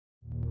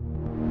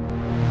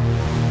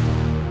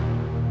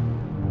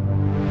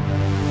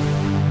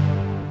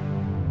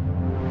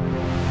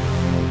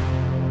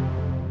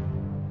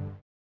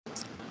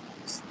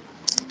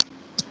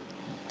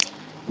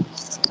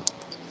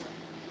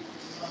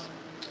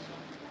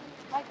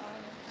Hi guys.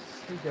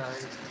 Hey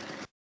guys,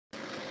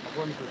 I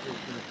wondered if it was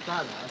going to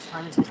start last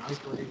time again. I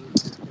thought it was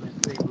just going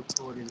to say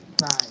recording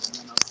started and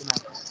then I was going to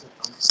have to click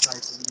on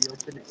Skype and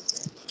reopen it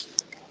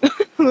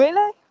again.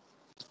 Really?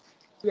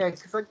 Yeah,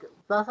 because like,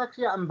 that's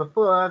actually happened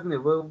before, hasn't it?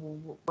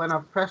 When I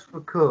pressed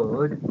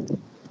record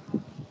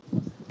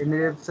and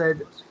it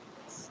said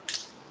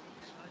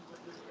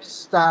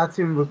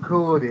starting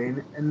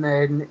recording and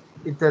then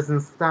it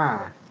doesn't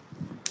start.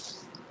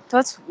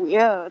 That's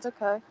weird.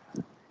 Okay.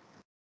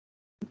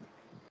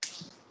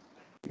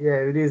 Yeah,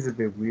 it is a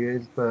bit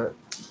weird, but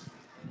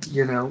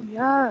you know,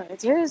 Yeah,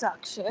 it is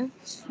actually.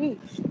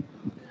 Sheesh.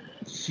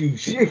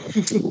 sheesh.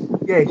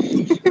 Yeah,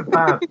 sheesh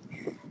kebab.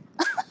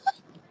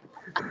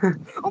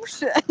 Oh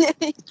shit!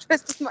 You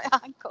twisted my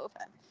ankle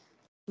then.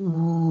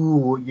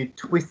 Ooh, you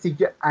twisted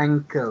your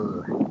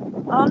ankle.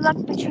 I'm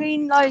like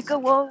between like a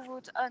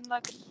road and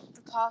like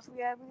the cafe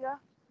area,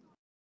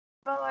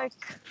 but like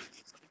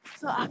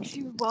it's not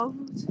actually a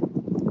road.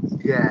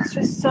 Yeah. It's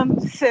just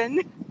something,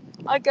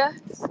 I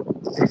guess.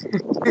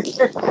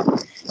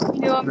 You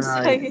know what I'm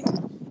Nice. saying?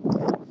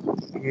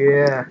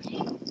 Yeah.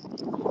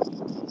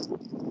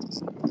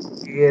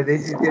 Yeah,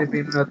 this is going to be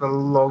another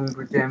long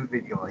Bridgend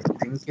video, I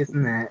think,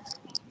 isn't it?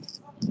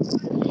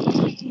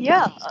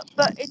 Yeah,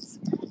 but it's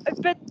a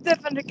bit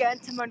different again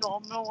to my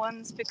normal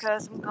ones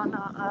because I'm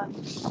gonna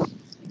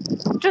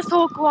just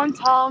all go on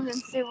town and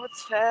see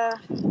what's fair.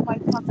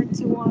 Like pop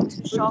into one or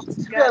two Which, shops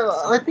and to be get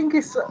honest, I some. think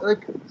it's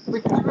like,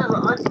 which, to be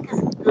honest, I think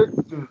it's a good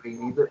thing,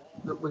 really,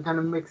 that we're kind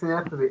of mixing it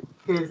up a bit,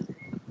 because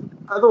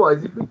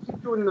otherwise, if we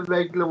keep doing the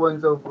regular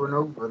ones over and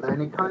over,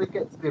 then it kind of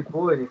gets a bit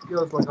boring. It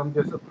feels like I'm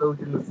just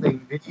uploading the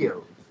same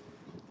videos.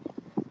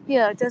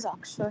 Yeah, it does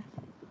actually.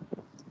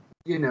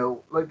 You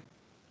know, like,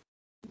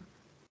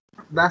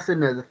 that's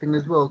another thing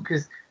as well,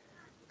 because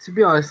to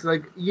be honest,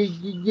 like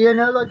you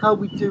know, like how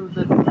we used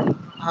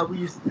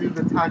to do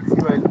the taxi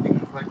ride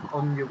things, like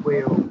on your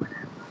way or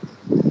whatever.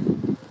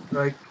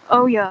 Like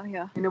Oh yeah,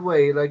 yeah. in a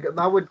way, like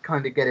that would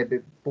kind of get a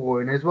bit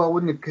boring as well,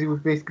 wouldn't it? Because it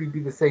would basically be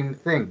the same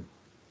thing,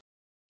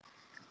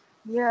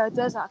 Yeah, it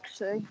does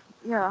actually.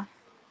 Yeah.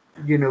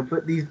 you know.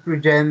 But these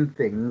Bridgend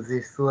things,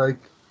 it's like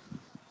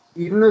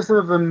even though some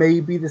of them may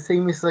be the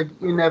same, it's like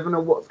you never know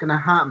what's gonna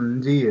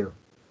happen, do you?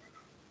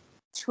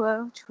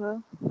 True,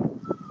 true.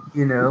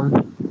 You know,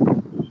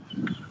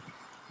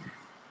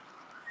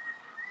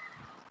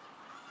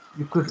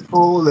 you could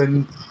fall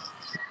and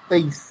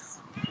face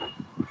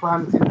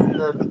plant into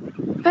the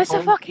There's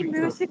a fucking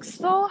concrete. music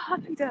store.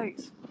 Happy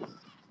days.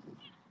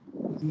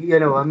 You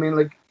know, I mean,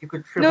 like you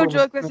could trip No over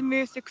joke. There's a something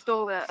music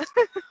store there.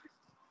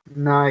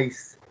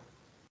 nice.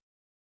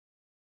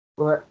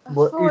 I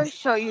What thought I'd is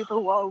show you the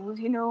walls.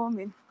 You know what I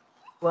mean?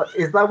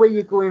 is that where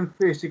you're going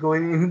first? You're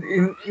going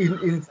in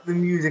into the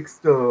music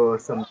store or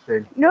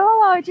something?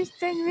 No, I just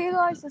didn't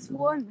realise there's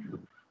one.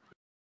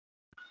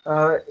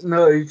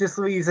 No, it's just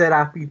when you said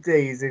Happy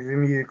Days, there's a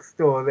music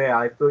store there.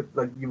 I thought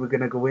like you were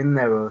gonna go in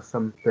there or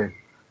something.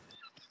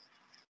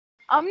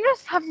 I'm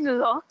just having a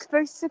look,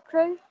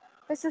 basically.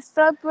 There's a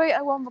subway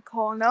around the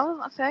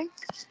corner, I think.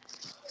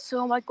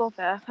 So I might go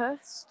there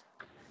first.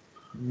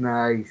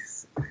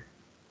 Nice.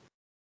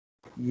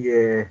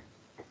 Yeah.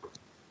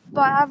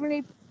 But I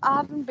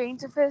haven't been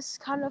to this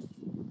kind of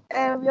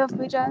area of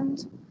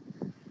Bridgend.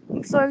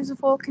 So I was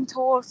walking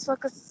towards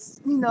like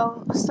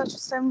such a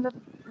similar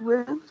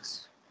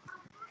route.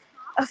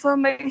 I thought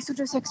maybe to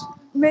just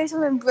may as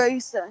well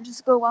embrace it and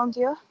just go around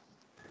here,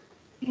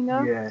 you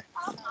know? Yeah.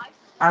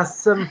 As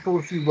some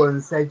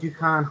 41 said, you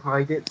can't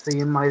hide it, so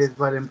you might as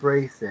well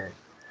embrace it.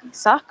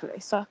 Exactly,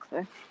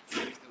 exactly.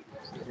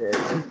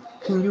 Yeah.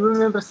 Can you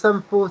remember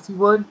some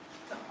 41?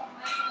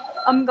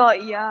 I'm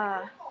got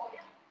yeah.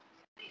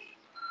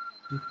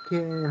 You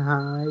can't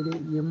hide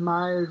it, you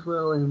might as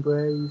well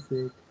embrace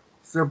it.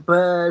 So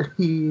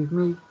believe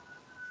me,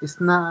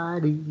 it's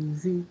not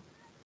easy.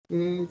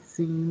 It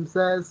seems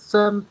that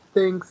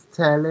something's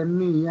telling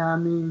me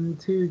I'm in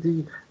too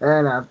deep,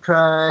 and I've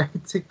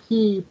tried to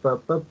keep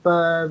up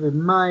above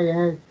in my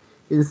head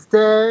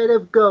instead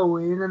of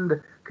going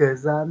under,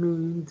 'cause I'm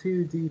in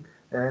too deep,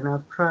 and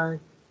I've tried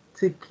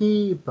to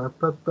keep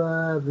up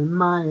above in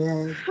my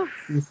head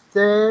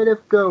instead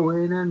of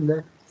going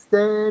under,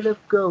 instead of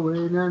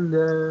going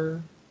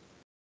under,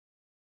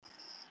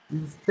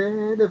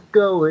 instead of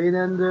going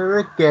under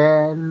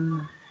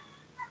again.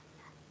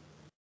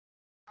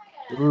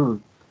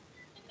 Ooh.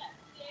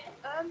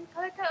 Can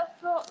I get a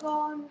foot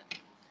long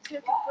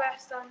turkey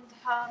breast and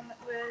ham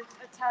with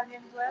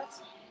Italian bread?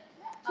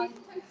 Yes,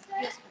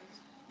 please.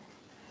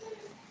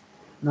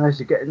 Nice,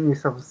 you're getting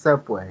yourself a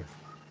Subway.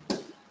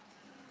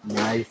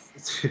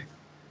 Nice.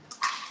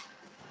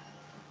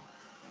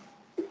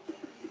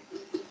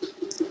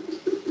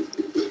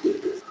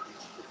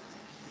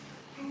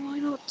 Why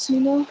not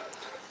tuna?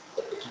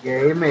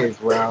 Yeah, you may as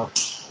well.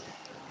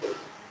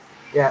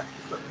 Yeah.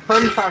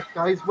 Fun fact,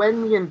 guys,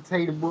 when me and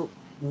Taylor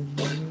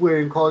were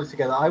in college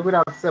together, I would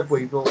have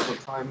Subways all the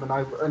time, and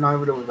I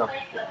would always have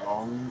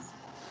footlongs.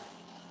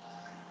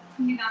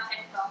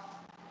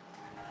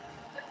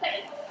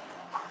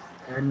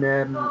 And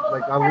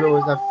like I would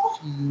always have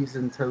cheese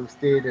and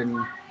toasted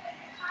and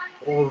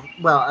all.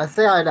 Well, I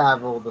say I'd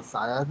have all the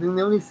salad. I think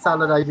the only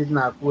salad I didn't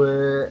have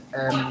were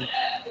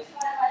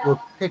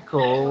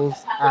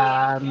pickles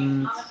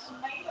and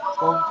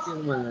what was the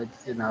other one I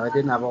didn't have? I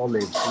didn't have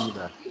olives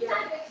either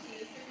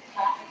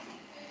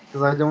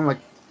because I don't like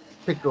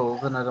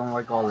pickles and I don't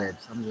like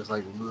olives. I'm just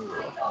like,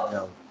 "Ugh,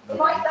 no, no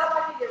thanks."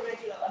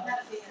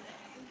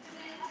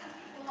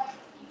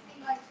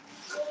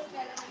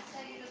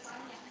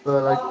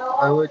 But like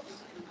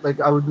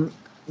I would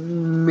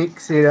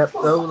mix it up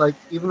though. Like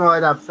even though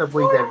I'd have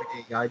Subways every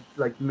day, I'd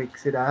like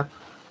mix it up.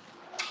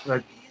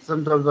 Like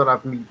sometimes I'd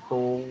have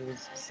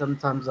meatballs.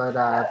 Sometimes I'd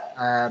have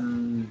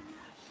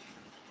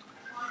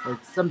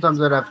like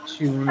sometimes I'd have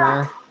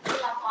tuna.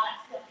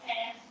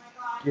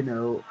 You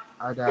know,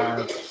 I'd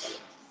have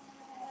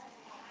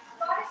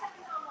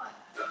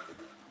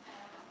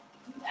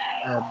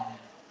um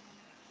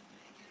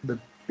the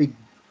big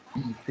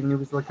beef thing. It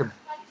was like a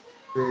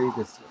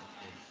burger sort of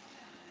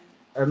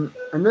thing.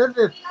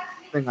 Another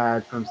thing I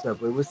had from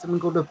Subway was something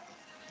called a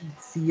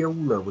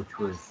pizziola, which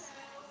was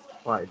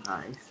quite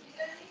nice.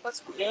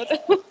 That's weird.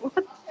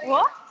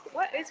 What?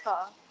 What is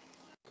that?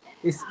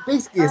 It's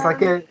basically it's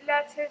like a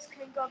Lettuce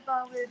can go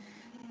down with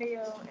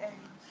mayo and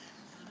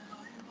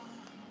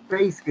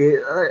basically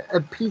a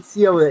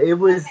pizziola.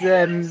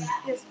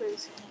 yes,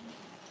 please.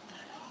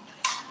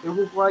 It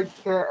was like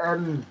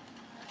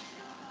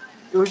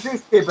it was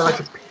basically a bit like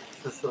a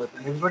pizza sort of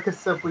thing. It was like a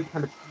Subway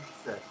kind of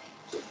pizza.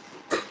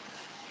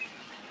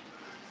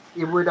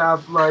 It would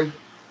have like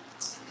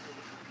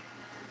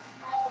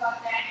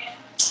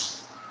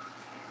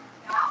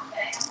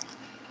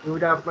it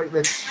would have like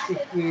the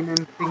chicken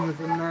and things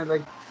in there.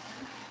 Like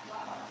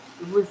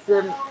it was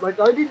like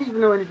I didn't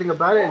even know anything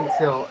about it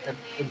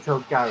until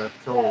Gareth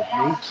told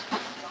me.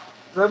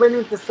 So I went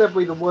into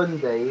Subway the one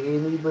day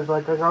and he was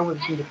like, "I can't wait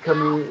for you to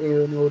come in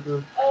here and order a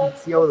A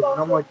pizziola,"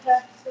 bottle of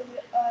Pepsi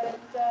a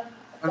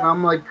and jug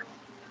I'm like,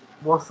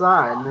 "What's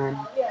that?" And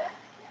then yeah,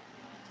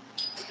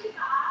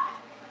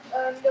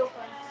 milk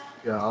one.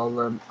 yeah,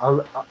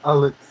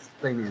 I'll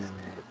explain it in a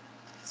minute.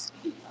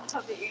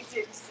 That'd be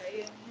easier to say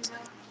it, you know.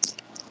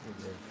 It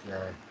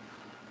was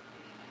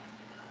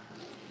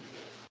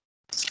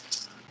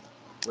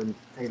when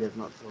Taylor's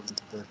not talking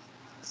to the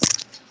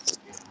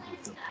from the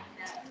Subway.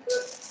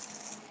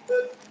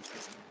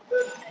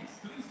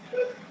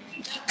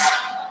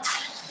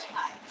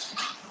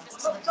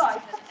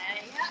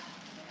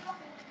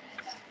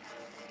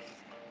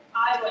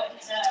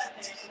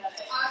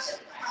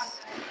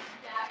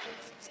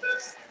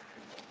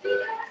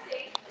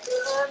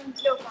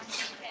 Milk one.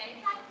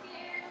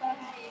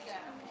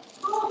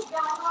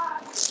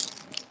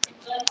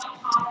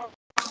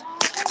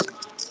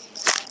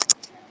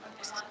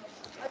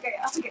 Okay,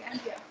 I'm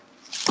here.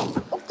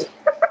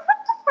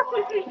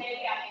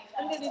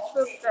 And then it's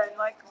frozen,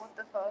 like, what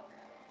the fuck?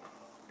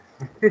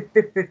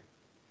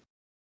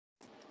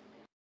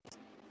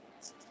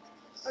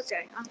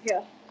 Okay, I'm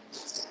here.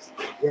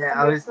 Yeah,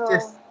 I'm also,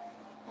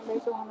 I'm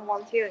also on the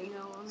volunteer, you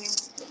know what I mean?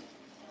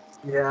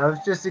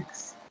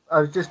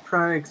 I was just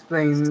trying to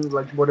explain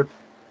like what a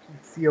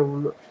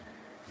pizziola.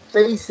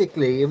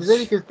 Basically, it was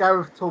only because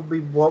Gareth told me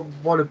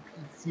what a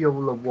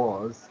pizziola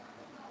was.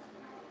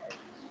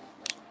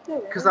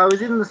 Because I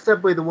was in the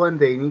Subway the one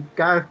day, and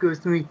Gareth goes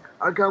to me,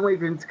 "I can't wait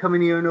for him to come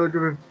in here and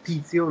order a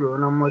pizziola,"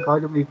 and I'm like, "I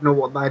don't even know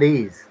what that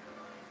is."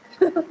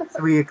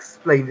 So he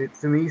explained it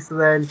to me. So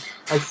then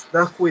I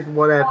stuck with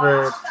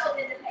whatever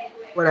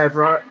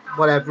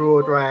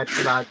order I had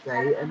for that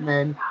day, and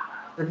then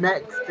the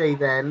next day,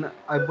 then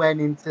I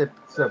went into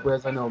Subway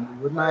as I normally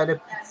would, and I had a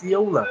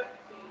pizziola,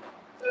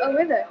 Oh,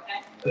 really?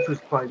 which was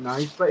quite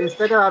nice. But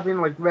instead of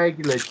having like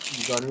regular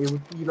cheese on it, it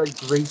would be like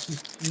grated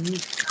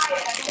cheese.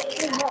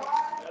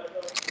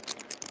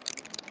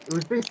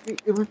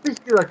 It was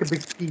basically like a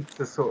big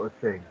pizza sort of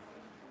thing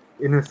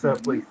in a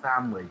Subway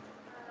sandwich.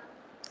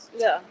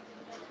 Yeah.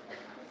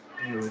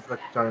 And it was like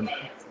a giant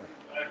pizza.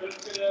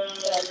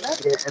 Yeah,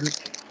 That's and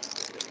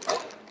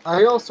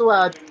I also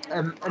had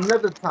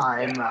another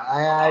time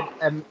I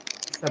had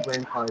Subway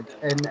in college,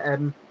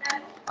 and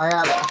I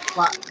had a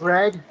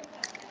flatbread,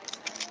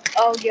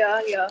 oh,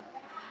 yeah, yeah.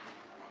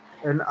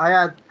 and I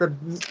had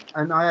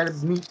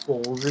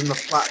meatballs in the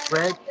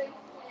flatbread,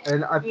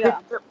 and I Yeah.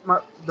 picked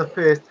up the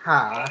first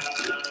half,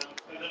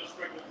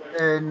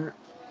 and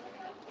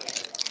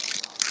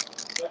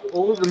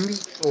all the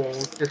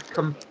meatballs just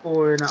come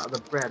pouring out of the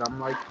bread. I'm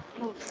like,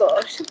 Oh,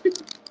 gosh.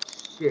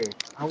 shit,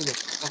 how the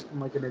fuck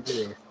am I gonna do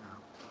this now?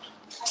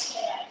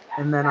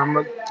 And then I'm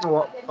like, you know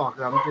what, fuck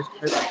it, I'm just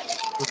gonna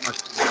eat with my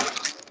fork.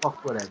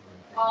 Fuck what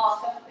everyone thinks,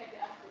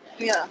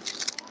 Yeah.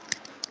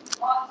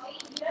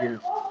 you know.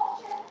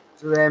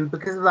 So then,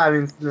 because of that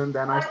incident,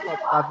 then I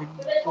stopped having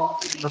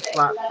meatballs in the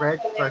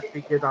flatbread because I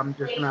figured I'm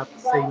just gonna have the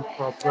same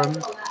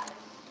problems.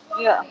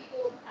 Yeah.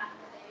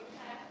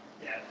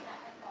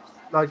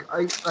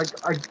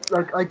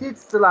 I did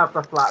still have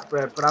the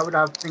flatbread, but I would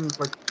have things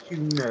like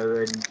tuna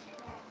and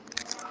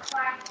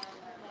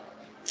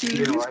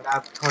Mm-hmm. I'd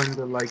have kind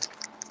of like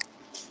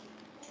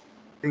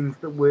things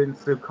that weren't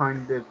so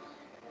kind of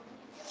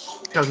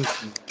chunky.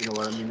 You know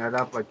what I mean? I'd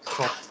have like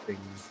soft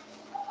things.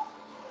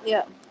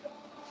 Yeah.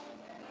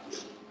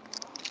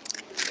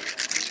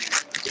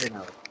 You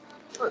know.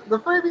 But the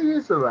funny thing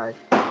is, alright,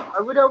 I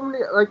would only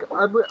like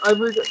I would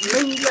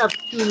mainly have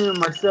tuna in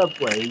my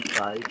Subway,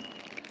 right?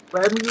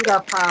 When we would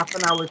have half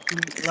an hour to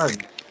eat lunch.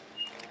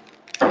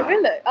 Oh,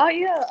 really? Oh,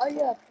 yeah. Oh,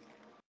 yeah.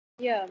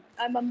 Yeah,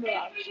 I remember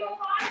actually.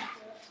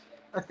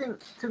 I think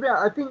to be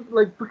honest, I think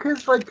like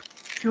because like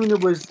tuna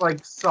was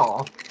like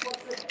soft.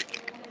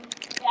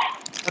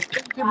 I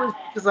think it was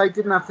because I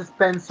didn't have to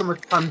spend so much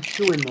time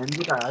chewing them,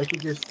 did I? I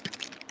could just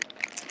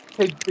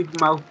take big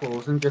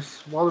mouthfuls and just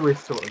swallow it,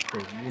 sort of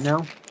thing, you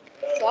know?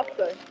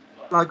 Exactly.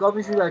 Like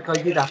obviously, like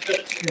I did have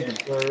to chew,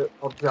 but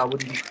obviously I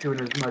wouldn't be chewing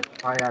as much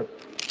if I had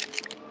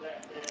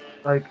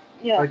like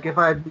Yeah. like if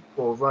I had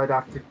meatballs, I'd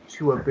have to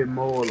chew a bit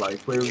more. Like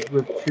whereas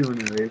with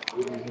tuna, it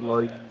was a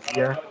lot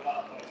easier.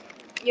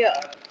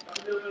 Yeah.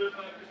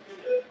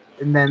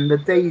 And then the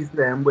days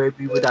then where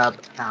we would have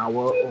an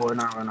hour or an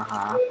hour and a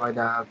half, I'd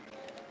have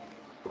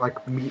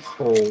like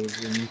meatballs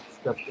and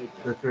stuff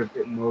that are a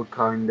bit more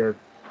kind of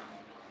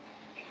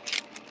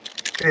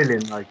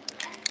filling. Like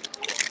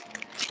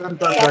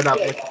sometimes I'd have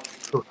Exactly. like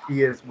a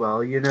cookie as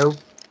well, you know.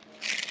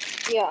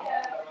 Yeah.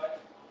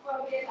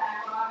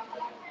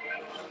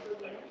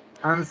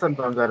 And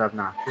sometimes I'd have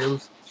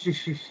nachos.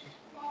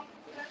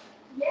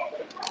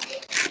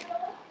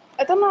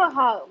 I don't know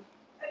how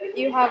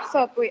you have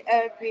Subway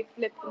every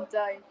flipping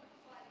day.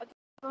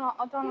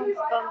 I don't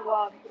understand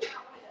why.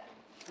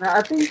 Now,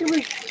 I think it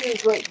was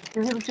because it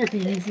was just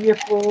easier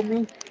for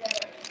me.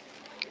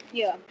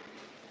 Yeah.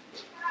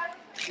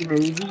 You know,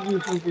 you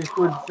usually just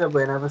go to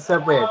Subway and have a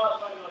Subway every day.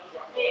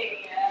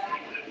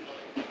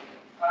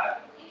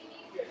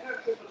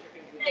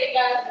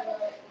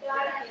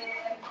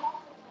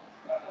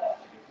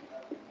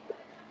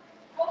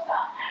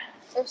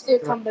 I still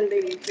So, can't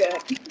believe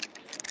it.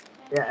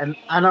 yeah, and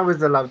I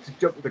was allowed to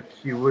jump the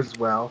queue as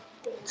well.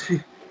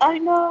 I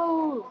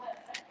know.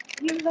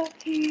 You're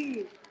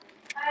lucky.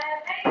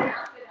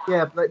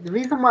 Yeah, but the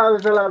reason why I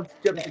was allowed to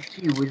jump the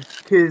queue was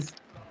because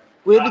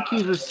where the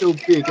queues were so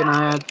big and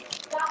I had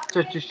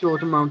such a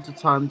short amount of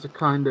time to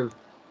kind of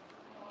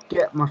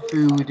get my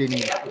food and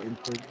eat it and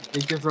things,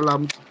 they just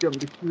allowed me to jump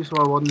the queue so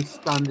I wasn't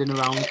standing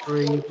around for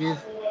ages.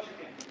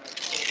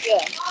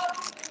 Yeah.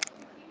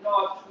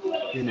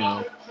 You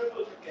know.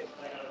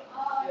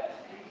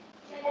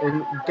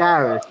 And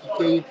Gareth,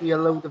 he gave me a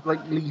load of like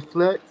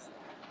leaflets.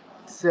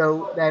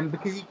 So then,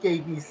 because he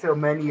gave me so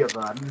many of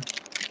them,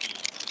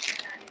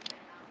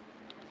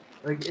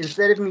 like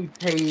instead of me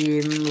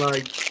paying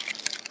like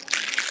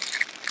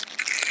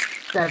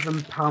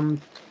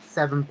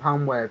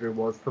 £7, whatever it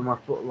was for my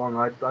foot long,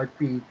 I'd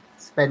be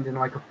spending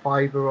like a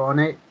fiver on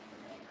it.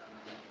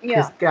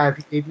 Yeah. Because Gav,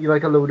 he gave me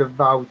like a load of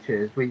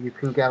vouchers where you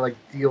can get like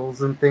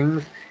deals and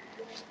things.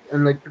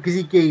 And like because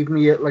he gave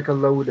me like a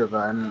load of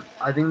them,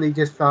 I think they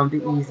just found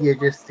it easier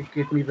just to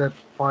give me the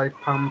 £5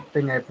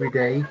 thing every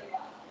day.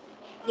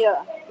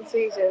 Yeah. It's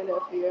easier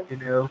enough for you. You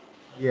know?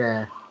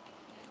 Yeah.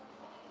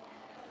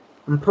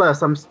 And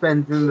plus, I'm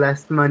spending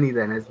less money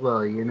then as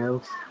well. You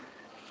know?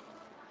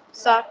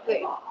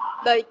 Exactly.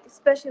 Like,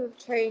 especially with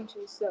change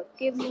and stuff.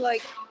 Give me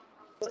like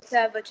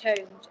whatever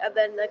change, and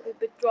then like a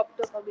bit dropped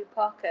off on my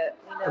pocket.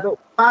 You know. Although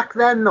back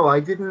then, no, I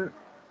didn't.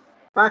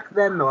 Back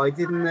then, no, I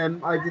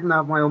didn't. I didn't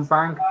have my own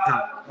bank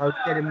account. I was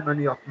getting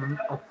money off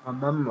my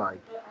mum,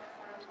 like.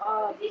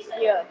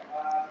 Yeah.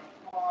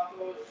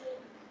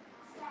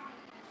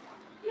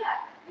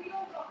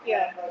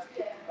 Yeah.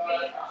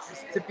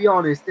 'Cause to be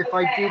honest, if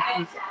I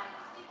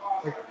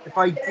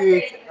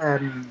did,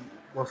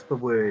 what's the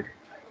word?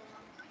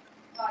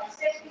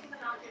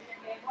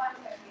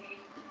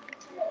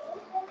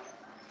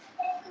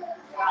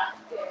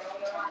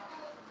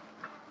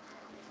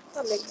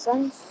 That makes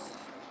sense.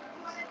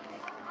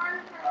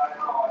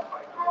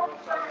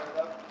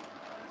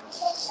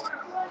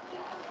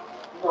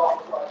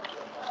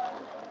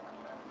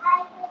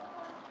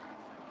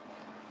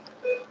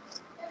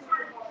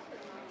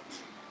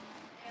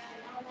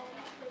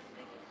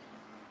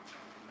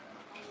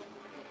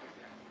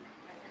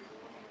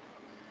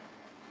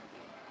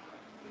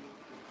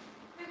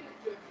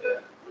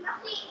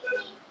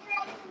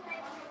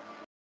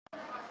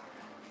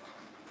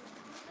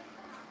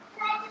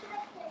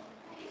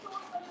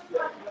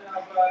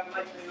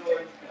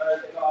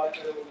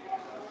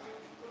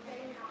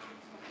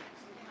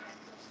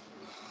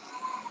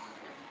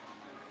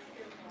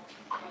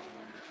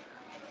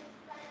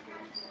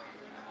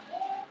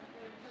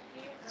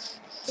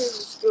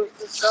 This good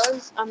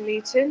guys. I'm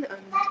eating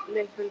and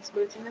Nathan's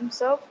muting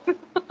himself.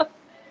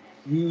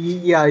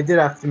 Yeah, I did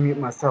have to mute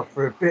myself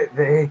for a bit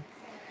there.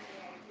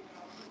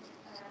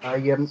 I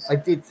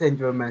did send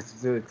you a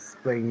message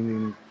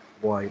explaining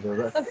why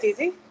though. Oh, did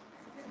he?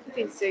 I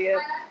didn't see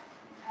it.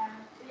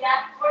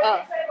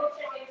 Oh,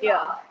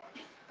 yeah.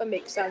 That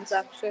makes sense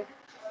actually.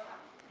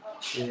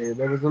 Yeah,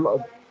 there was a lot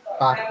of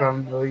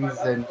background noise,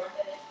 and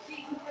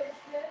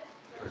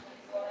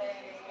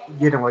I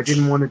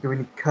didn't want to do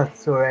any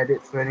cuts or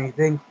edits or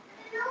anything.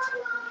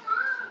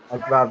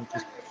 I'd rather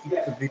just keep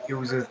the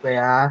videos as they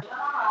are,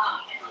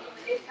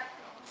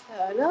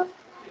 Fair enough.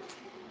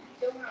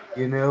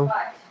 you know?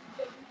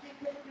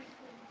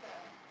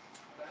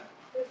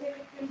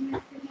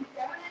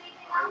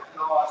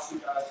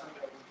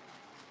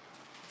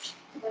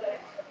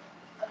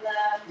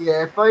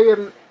 Yeah, if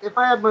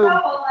I had my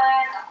own,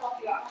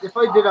 if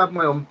I did have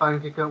my own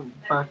bank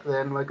account back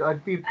then, like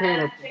I'd be paying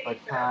everything by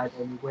card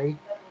anyway.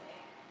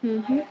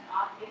 Mhm.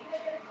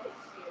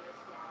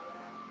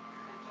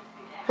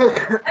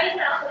 Like,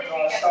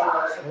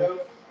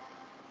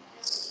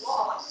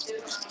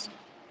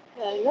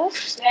 Fair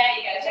enough.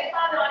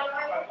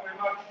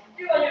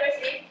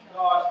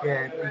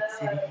 yeah, it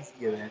makes it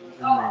easier then,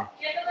 doesn't it?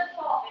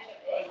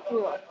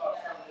 Yeah.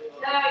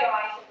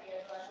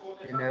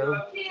 You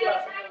know?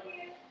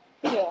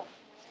 Yeah.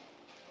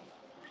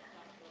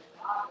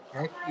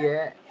 Heck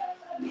yeah.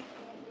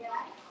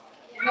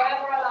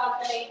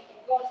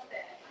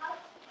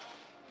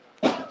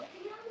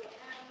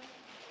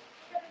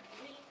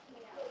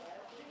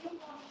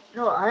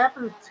 No, I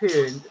haven't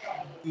turned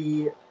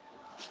the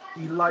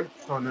the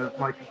lights on of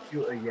my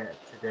computer yet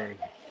today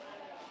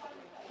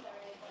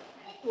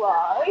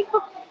Why?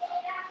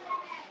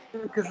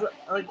 because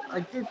I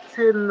did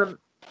turn them.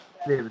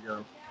 There we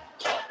go.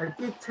 I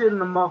did turn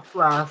them off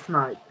last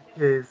night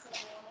because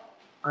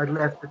I'd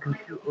left the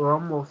computer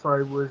on whilst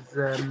I was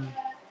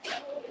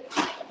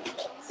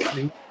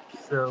asleep.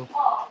 So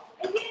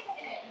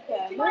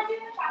Fair enough.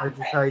 I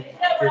decided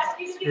to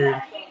just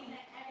turn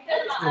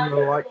the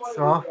lights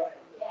off.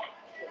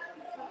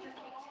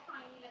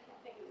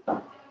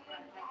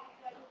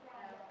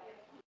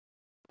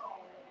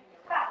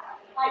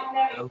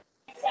 You know,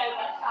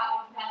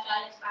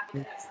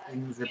 makes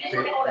things a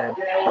bit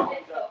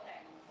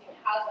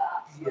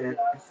easier.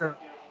 So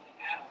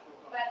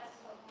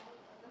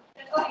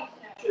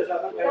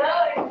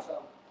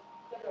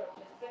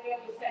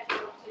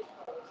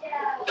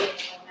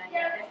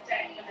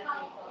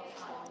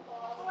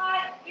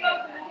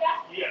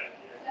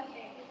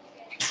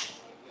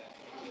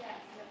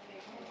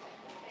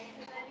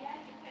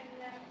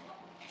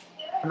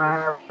can I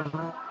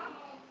have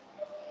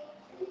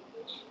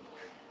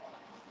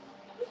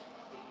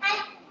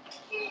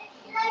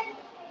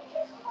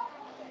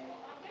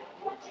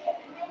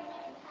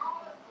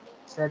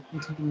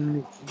 17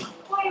 minutes into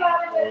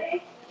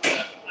record?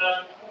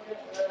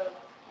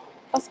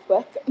 That's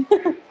quick.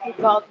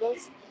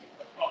 Regardless.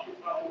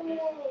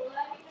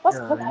 That's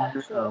Yeah, quick I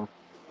actually. know.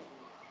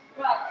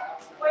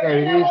 Yeah,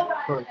 it is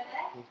quite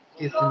quick,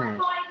 isn't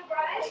it?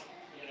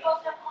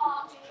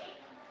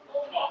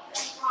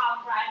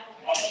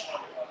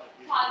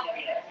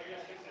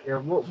 Yeah,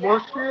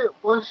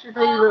 what's your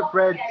favorite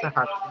bread to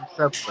have from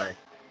Subway?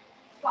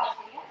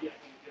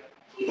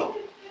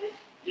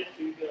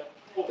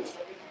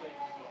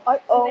 I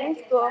always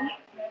go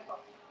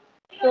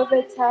for the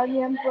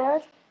Italian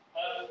bread.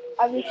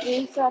 I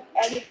refuse to have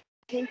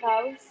anything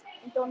else.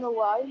 I don't know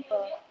why,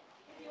 but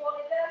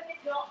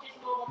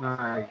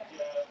Nice.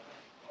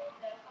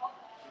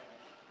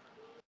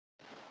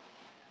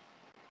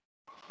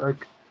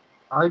 Like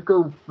I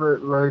go for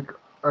like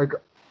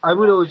I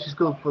would always just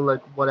go for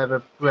like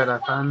whatever bread I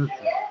fancy,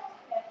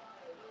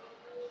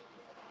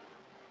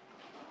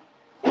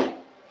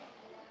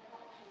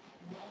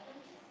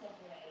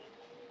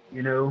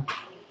 you know.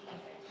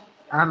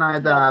 And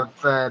I'd have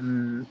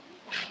and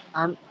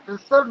for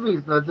some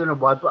reason I don't know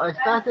why, but I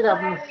started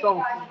having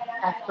salt and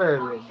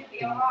pepper and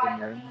things in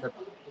there, in the,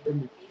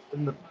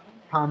 in the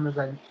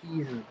Parmesan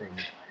cheese and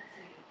things.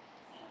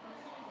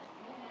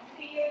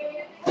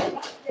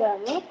 fair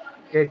enough.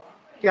 Yeah,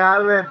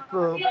 Gareth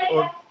or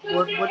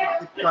what did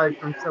the guy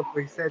from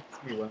Subway said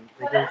to me once?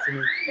 They go to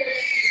me,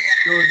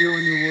 "You're the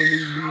only one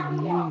who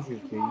really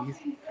uses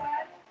these."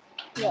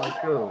 I'm Yeah.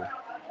 like, "Oh,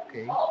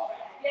 okay."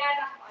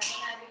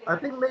 I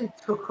think they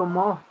took them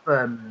off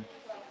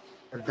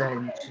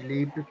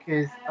eventually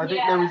because I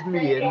think there was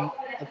me and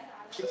I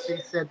think they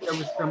said there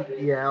was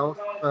somebody else,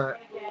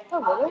 but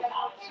Oh really?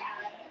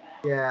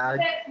 yeah, I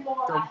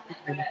don't think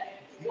they were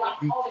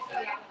completely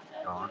clean,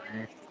 to be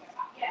honest.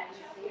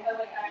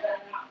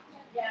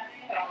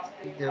 I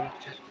think there was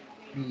just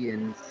me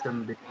and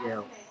somebody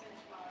else,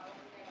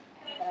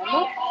 Fair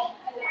enough.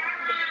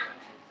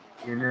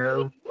 you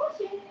know.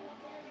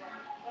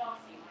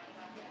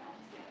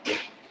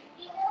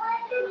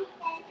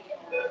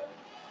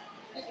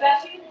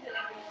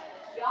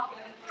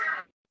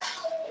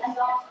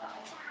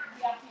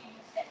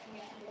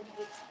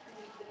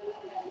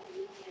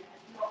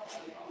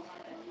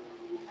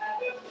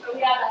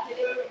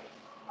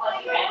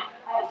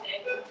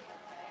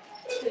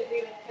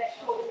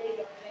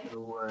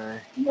 So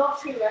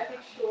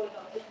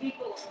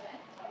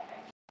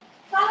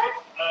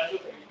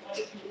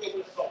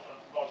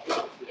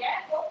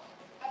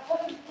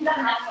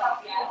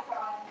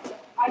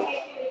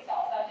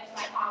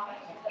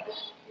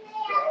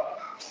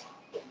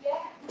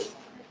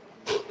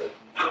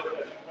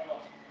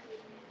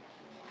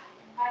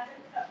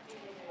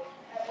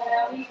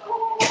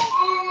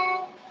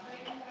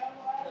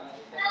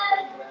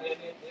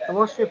so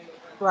what's your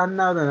plan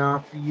now then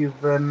after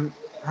you've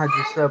How'd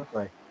your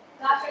Subway?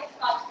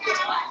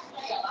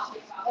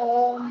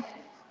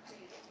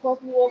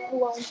 Probably walk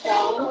around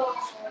town.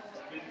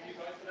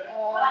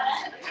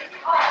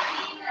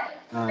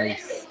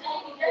 Nice.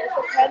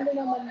 Depending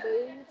on my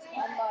mood, I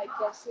might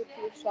go to a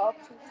few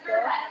shops and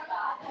stuff.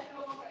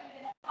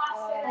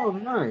 Oh,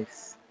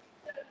 nice.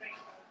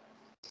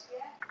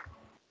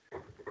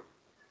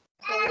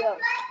 So yeah.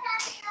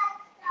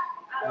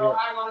 Yeah.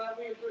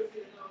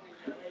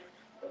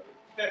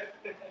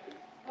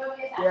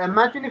 Yeah,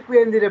 imagine if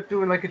we ended up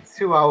doing like a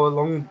 2 hour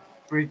long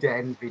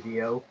Bridgend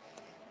video.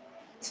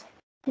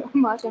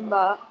 Imagine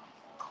that.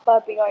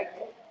 That'd be like,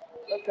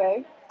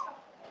 okay.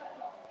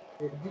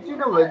 Did you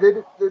know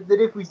that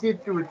if we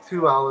did do a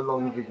 2 hour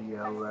long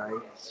video,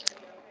 right,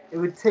 it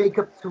would take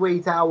up to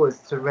 8 hours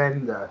to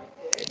render.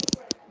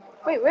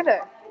 Wait, really?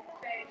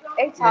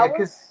 Eight Yeah,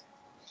 because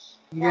hours?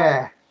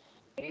 yeah,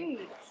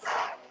 Jeez.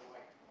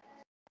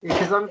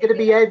 because I'm gonna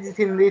be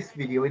editing this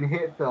video in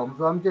hit film,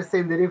 so I'm just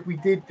saying that if we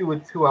did do a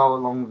 2 hour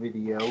long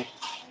video,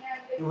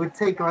 it would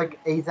take like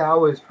 8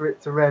 hours for it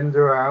to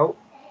render out.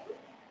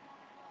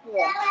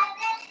 Yeah.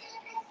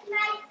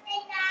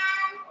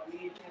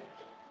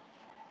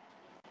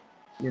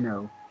 You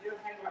know,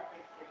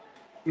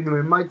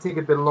 it might take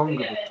a bit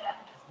longer because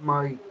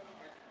my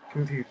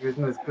computer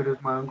isn't as good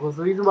as my uncle's.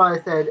 The reason why I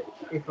said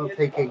if it'll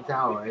take 8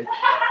 hours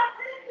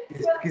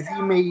is because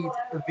he made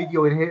a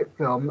video in hit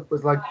film that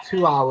was like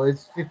 2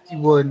 hours,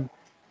 51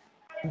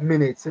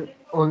 minutes.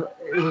 On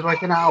it was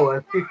like an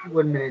hour,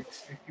 51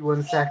 minutes,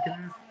 51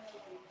 seconds,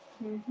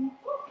 Mm-hmm.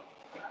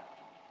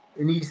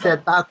 and he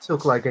said that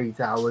took like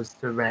 8 hours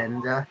to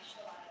render.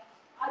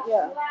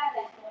 Yeah.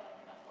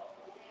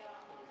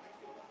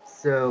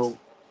 So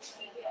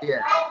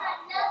yeah,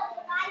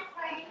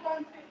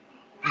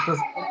 because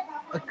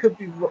I could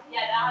be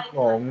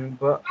wrong,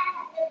 but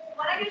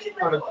I think he's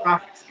got a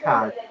graphics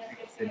card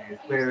fixing his,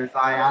 whereas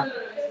I haven't.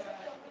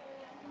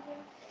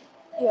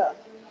 Yeah.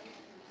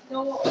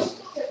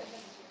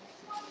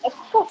 I've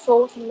got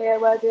sauce in there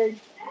where they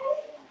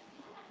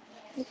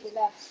look at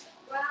that.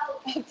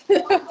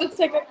 Just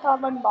take a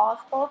carbon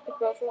mask off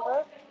because of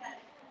it.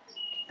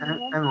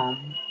 Hang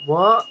on,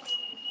 what?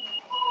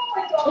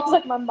 It's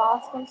like my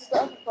mask and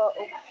stuff, but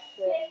oh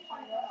shit.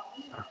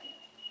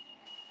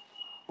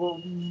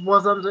 Well,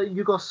 was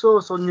you got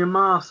sauce on your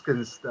mask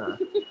and stuff?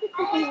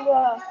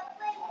 Yeah.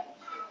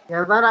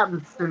 Yeah, that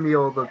happens to me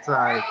all the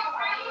time.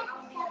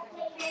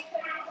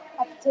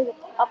 I have to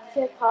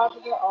take part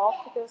of it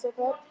off because of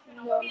it. You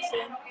know what I'm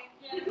saying?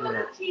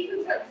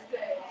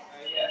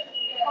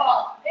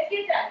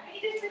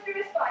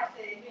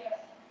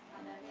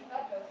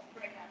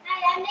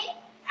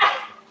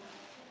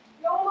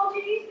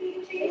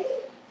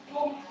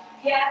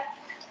 Yeah.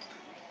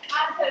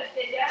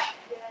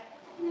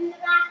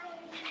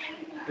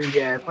 But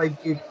yeah, if I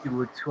did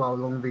do a 2 hour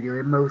long video,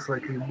 it most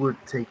likely would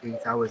take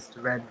 8 hours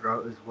to render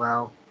out as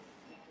well.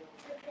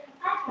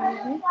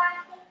 Mm-hmm.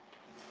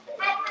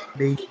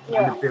 Maybe even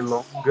a Yeah. bit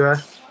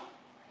longer,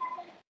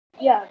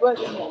 Yeah, but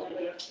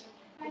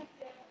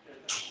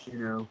you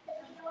know.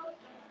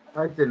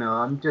 I don't know,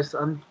 I'm just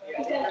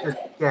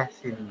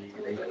guessing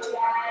really. I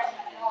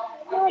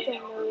don't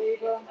know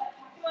either.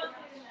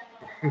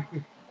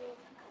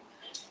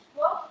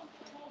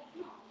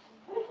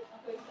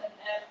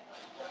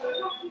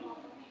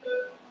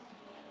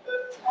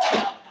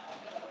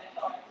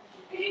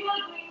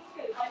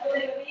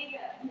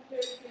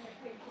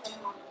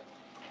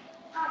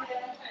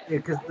 Yeah,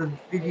 because the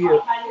big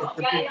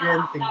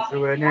end things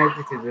are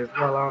unedited as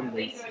well, aren't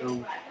they?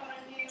 So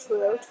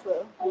True,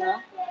 true. Yeah.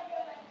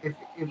 if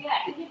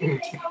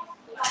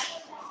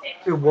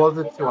it was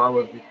a 2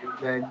 hour video,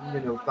 then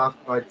that's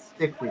what I'd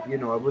stick with. I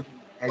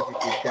wouldn't edit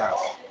it down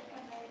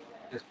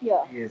just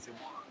Yeah. because it was.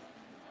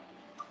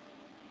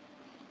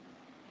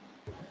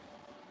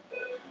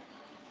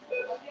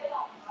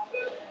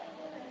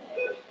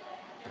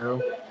 You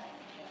know?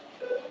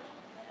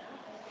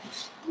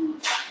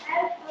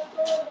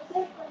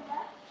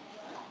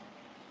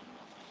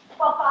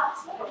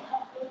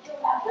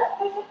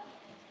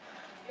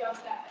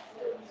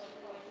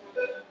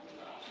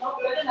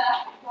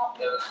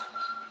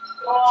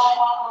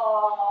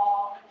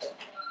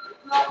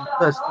 And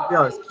plus, to be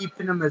honest,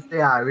 keeping them as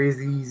they are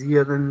is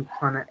easier than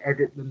trying to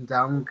edit them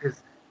down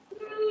because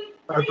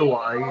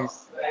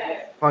otherwise, you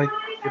find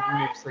that they're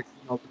most likely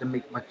not going to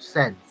make much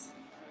sense.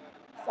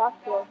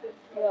 Exactly.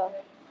 Yeah.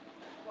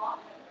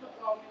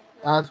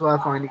 That's why I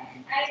find it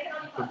easy to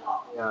keep them as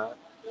they are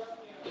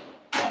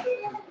because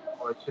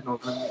otherwise, you're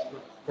not going to make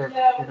much sense.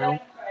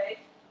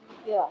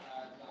 Yeah.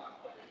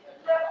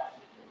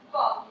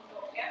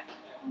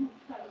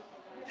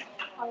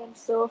 I am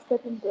so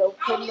flipping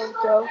broken, no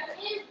joke.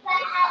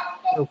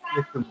 Still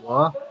flipping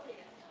what?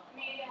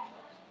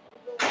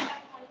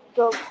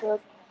 Joke,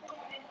 joke.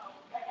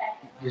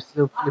 You're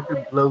still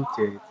flipping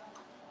bloated.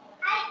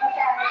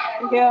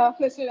 Yeah,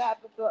 I should have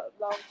a bit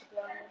long to be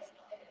honest.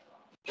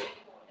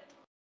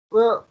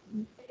 Well,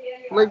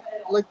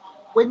 like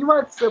when you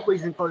were at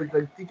Subways in college,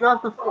 like, did you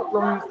have the foot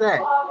longs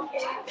then?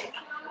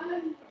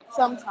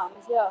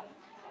 Sometimes, yeah.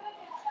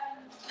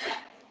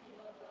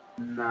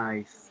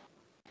 Nice.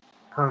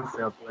 Can't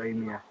say I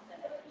blame you.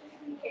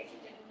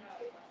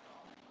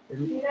 And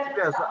to be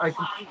honest, I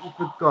completely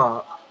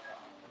forgot.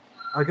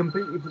 I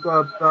completely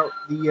forgot about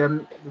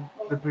the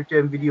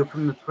Bridgend video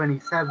from the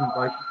 27th.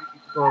 I completely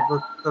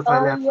forgot that I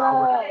Oh left that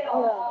one. yeah, yeah.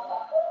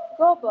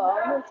 Go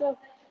on, no joke.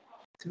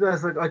 To be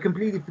honest, like I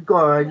completely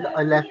forgot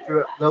I left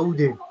her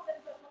uploading.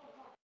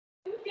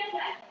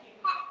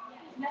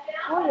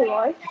 What you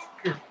like?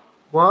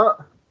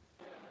 What?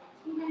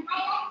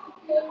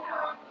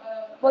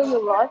 What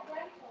you like?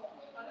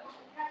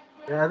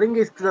 Yeah, I think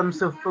it's because I'm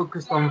so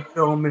focused on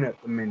filming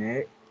at the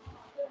minute.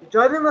 Which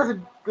I think that's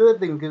a good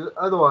thing, because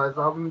otherwise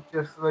I'm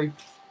just like,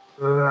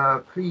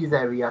 please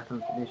hurry up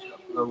and finish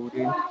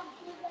uploading.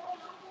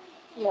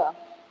 Yeah.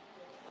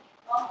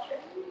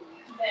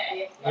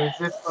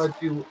 Whereas if I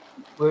do,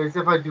 whereas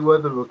if I do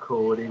other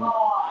recordings,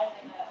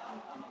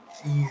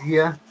 it's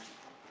easier,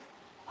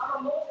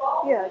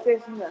 Yeah,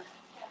 definitely.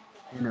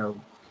 you know.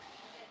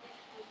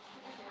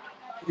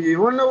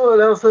 You wanna know what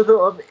else I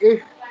thought of?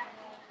 If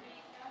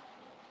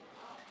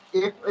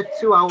a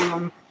 2 hour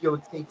long video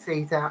takes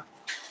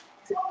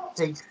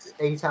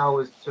 8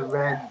 hours to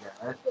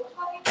render,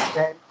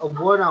 then a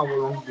 1 hour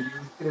long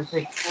video is gonna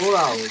take 4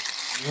 hours,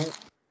 isn't it?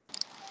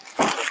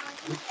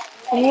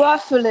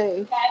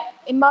 Roughly,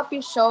 it might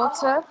be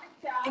shorter.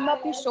 It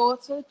might be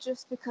shorter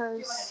just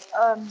because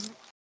I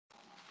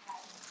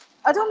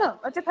don't know.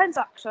 It depends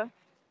actually.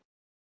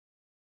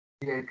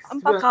 Yeah, 'cause I'm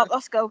back out.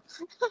 Let's go.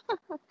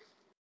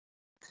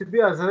 to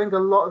be honest, I think a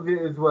lot of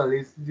it as well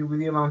is to do with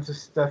the amount of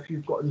stuff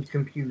you've got on your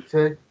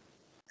computer.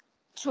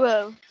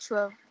 True,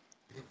 true.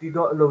 If you've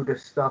got a load of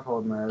stuff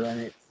on there, then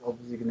it's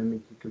obviously going to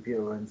make your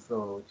computer run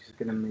slow, which is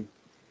going to make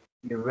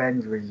your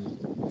rendering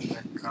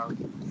render out.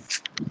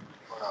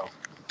 Well,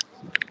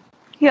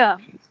 Yeah.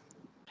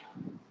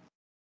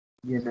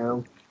 you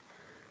know,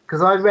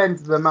 because I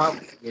render them out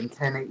in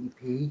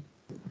 1080p,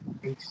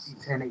 HD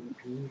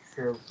 1080p.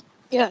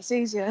 Yeah, it's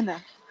easier, isn't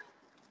it?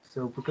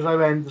 So because I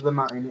render them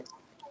out in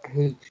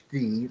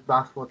HD,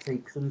 that's what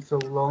takes them so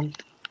long.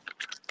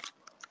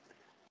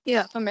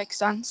 Yeah, that makes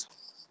sense.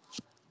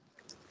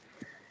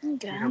 You know,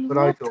 Again, but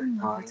I what don't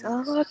night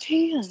mind. our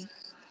tea.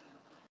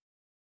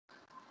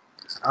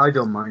 I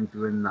don't mind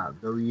doing that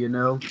though. You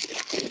know.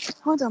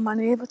 I don't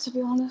mind either, to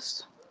be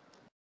honest.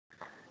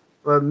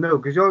 Well, no,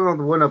 because you're not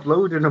the one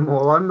uploading them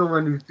all. I'm the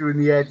one who's doing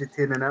the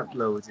editing and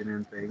uploading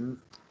and things.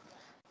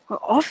 Well,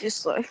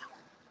 obviously.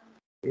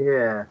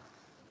 Yeah.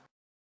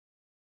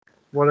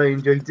 What I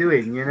enjoy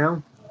doing, you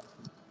know?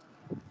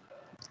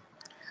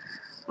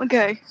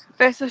 Okay,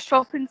 there's a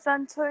shopping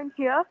centre in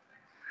here.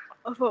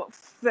 I thought,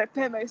 flip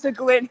it, makes a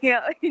go in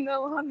here. You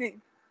know what I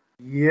mean?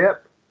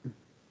 Yep.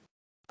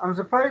 I'm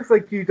surprised,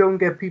 like, you don't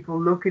get people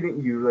looking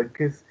at you, like,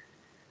 because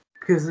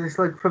it's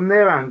like from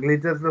their angle,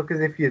 it does look as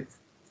if you're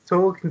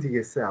talking to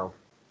yourself.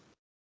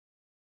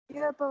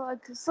 Yeah, but like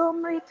so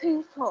many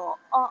people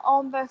are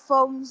on their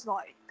phones,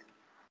 like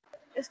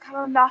it's kind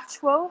of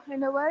natural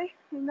in a way,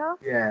 you know?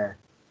 Yeah.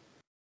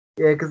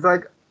 Yeah, because,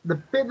 like, the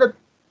bit that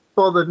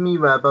bothered me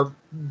about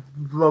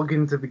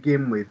vlogging to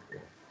begin with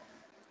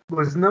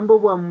was number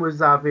one was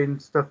having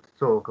stuff to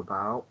talk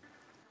about.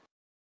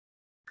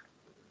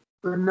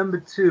 But number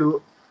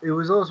two, it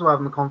was also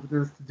having the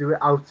confidence to do it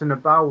out and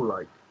about,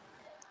 like.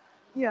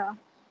 Yeah,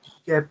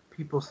 Get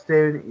people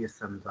staring at you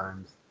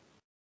sometimes,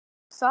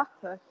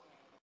 exactly.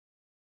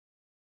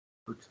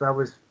 which that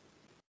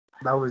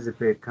was a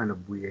bit kind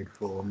of weird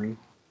for me.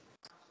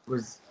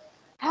 Was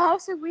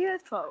How's it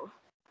weird though?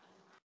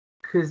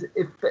 because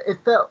if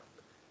that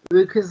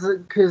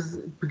because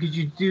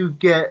you do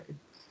get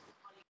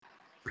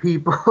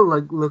people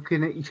like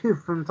looking at you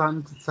from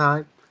time to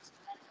time.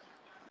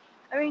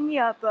 I mean,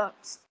 yeah, but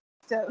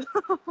still.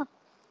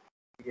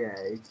 Yeah,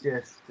 it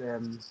just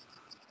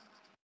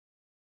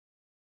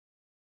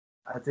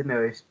I don't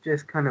know. It's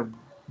just kind of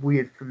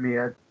weird for me.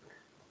 I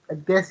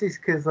guess it's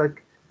because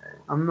like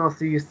I'm not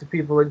so used to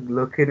people like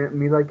looking at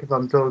me like if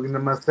I'm talking to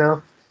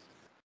myself.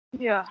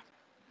 Yeah.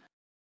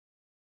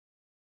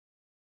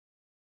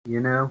 You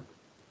know.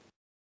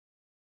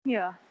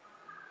 Yeah.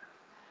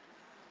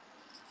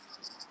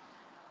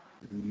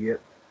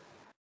 Yep.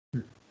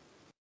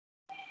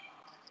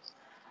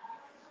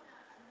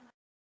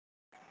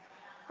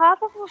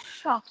 Half of our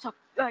shops are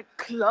like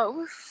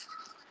closed.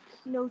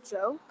 No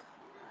joke.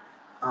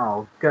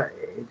 Oh,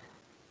 gutted.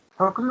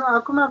 How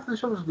come after the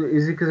shops?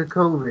 Is it because of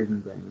COVID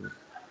and things?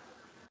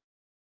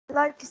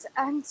 Like it's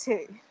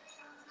empty.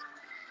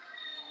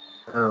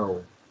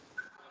 Oh,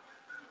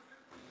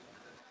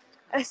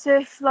 As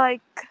if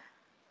like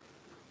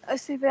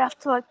as if they have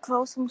to like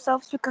close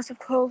themselves because of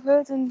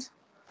COVID and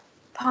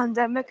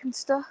pandemic and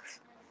stuff.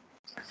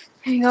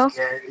 You know?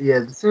 yeah, yeah.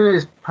 The sooner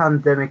this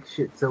pandemic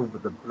shit's over,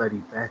 the bloody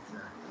better.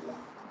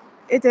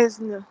 It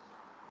isn't.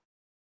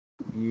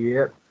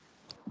 Yep.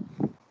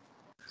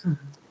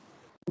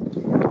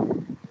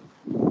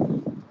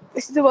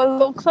 This is what it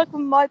looks like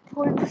from my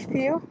point of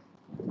view.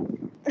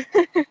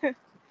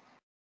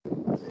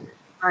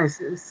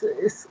 Nice. It's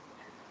as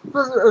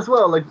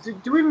well. Like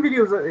doing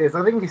videos like this,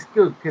 I think it's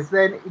good because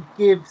then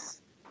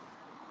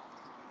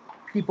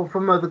people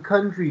from other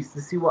countries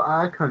to see what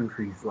our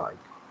country's like.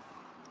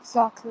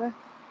 Exactly.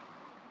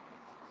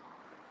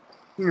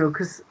 You know,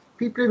 because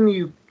people in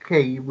the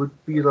UK would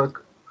be like,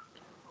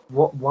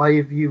 "What? Why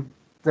have you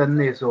done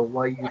this? Or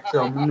why are you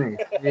filming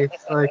this?"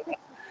 It's like,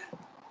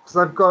 because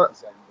I've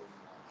got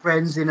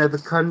friends in other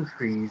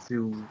countries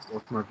who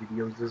watch my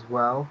videos as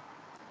well.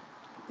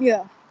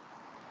 Yeah.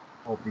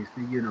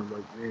 Obviously, you know,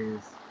 like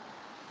there's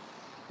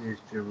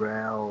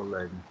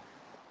Jarrell, and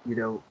you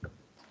know,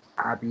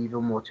 Abby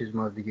even watches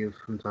my videos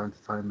from time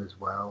to time as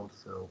well.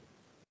 So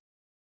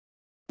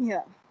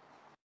Yeah.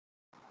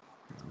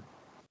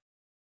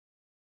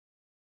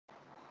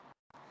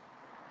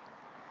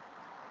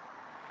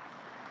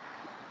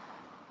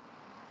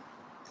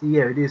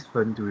 yeah, it is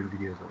fun doing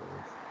videos like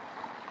this.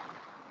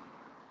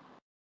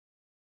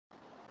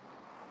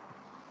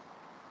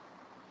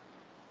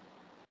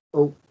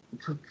 Oh,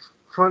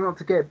 try not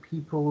to get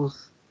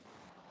people's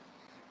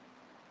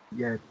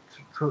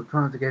try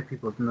not to get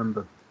people's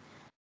number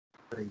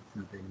plates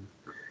and things.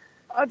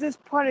 I'll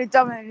just put it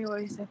down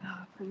anyways if it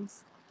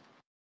happens.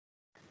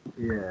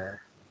 Yeah.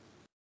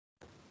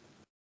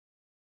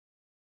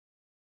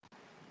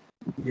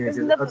 Yeah, There's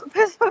 'cause another,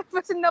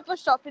 there's another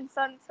shopping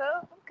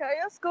centre. Okay,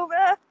 let's go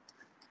there.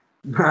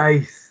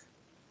 nice.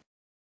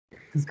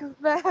 Let's go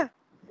there.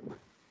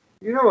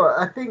 You know what?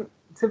 I think,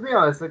 to be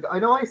honest, like I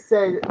know I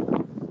said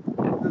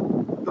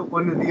that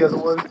one of the other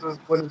ones was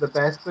one of the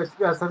best, but to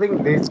be honest, I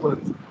think this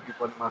one's probably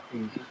one of my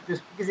favorites,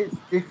 just because it's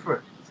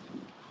different.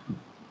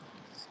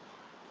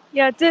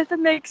 Yeah,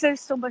 different makes it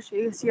so much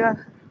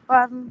easier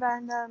rather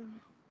than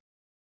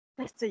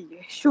let's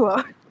see,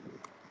 sure,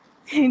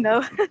 you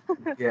know.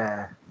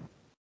 Yeah.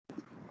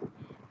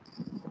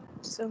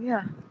 So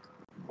yeah,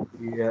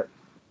 Yeah.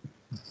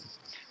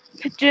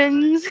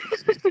 pigeons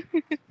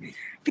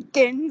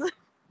begins.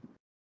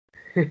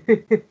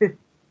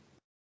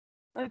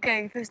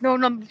 Okay, there's no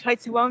number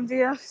plates around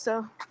here,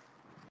 so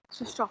it's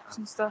just shops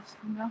and stuff,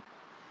 you know.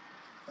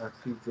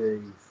 Happy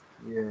days.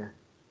 Yeah.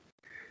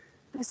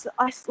 There's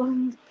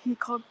Iceland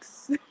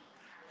peacocks,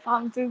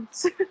 farm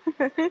boots.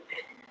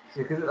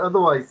 Because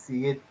otherwise,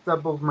 see, it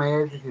doubles my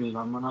editing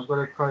time, and I've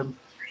got to try and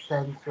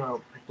censor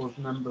out people's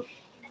number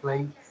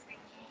plates.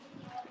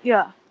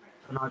 Yeah,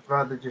 And I'd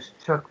rather just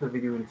chuck the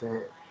video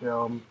into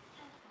film,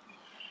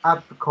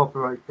 add the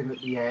copyright thing at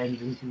the end,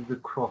 and do the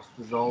cross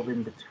dissolve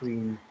in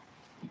between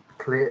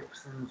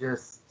clips, and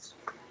just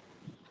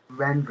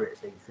render it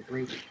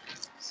basically.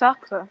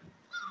 soccer.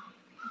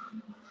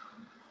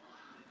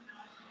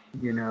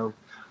 You know.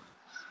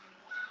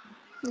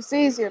 It's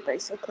easier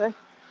basically.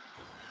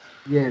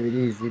 Yeah, it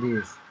is. It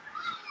is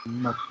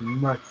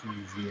much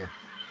easier.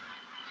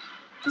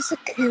 Just a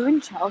queue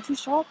in charity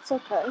shops,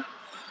 okay.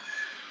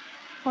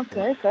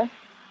 Okay.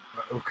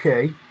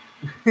 Okay.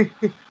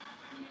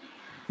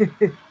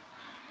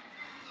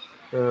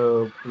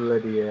 Oh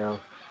bloody hell.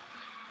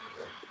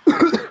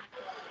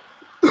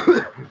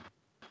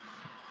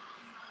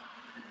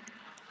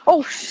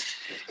 Oh,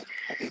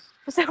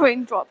 was a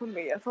raindrop on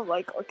me? I felt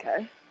like,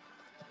 okay.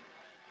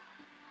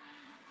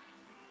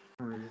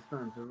 Oh, it's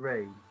starting to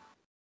rain.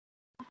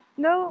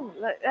 No,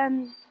 like,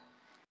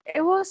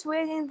 it was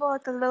raining for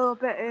like a little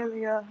bit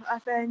earlier,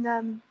 and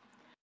then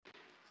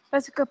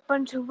there's like a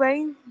bunch of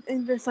rain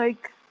in this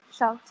like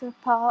shelter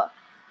part,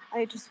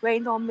 and it just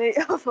rained on me.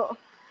 I thought,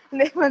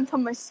 and it went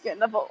on my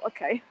skin. I thought,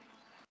 okay.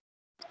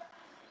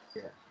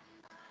 Yeah.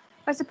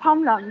 There's a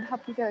Poundland.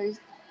 Happy days.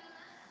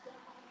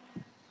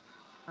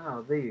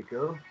 Oh, there you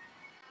go.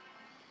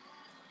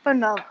 But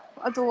no,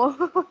 I don't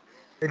want.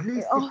 At least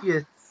if Oh,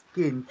 you're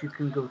skint, you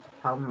can go to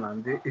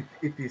Poundland.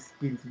 If you're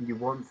skint and you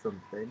want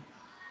something,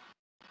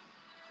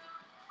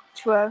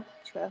 true.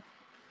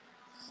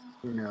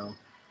 you know.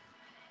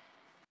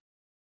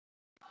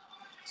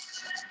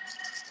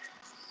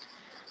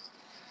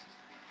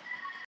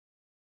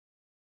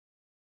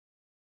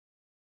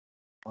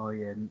 Oh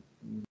yeah,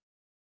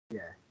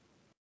 yeah,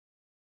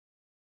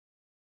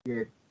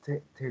 yeah.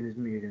 Taylor's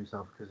muted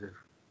himself because of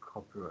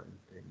copyright and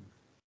things.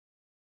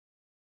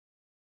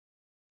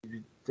 If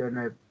you don't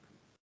have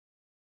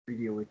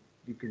video,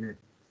 you can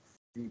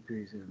see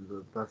pretty soon,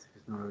 but that's if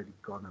it's not already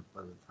gone up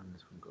by the time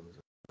this one goes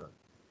up. But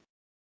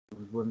there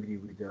was one video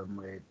we done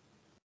where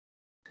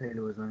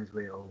Taylor was on his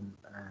way home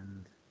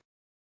and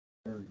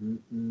there was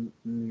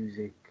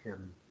music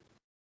in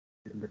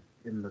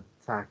the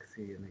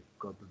taxi, and it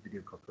got the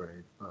video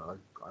copyrighted. But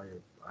I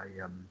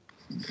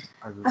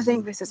I think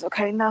removed this is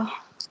okay now.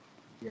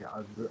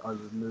 I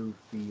removed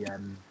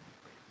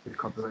the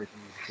copyright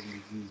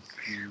music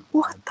from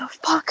What the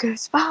fuck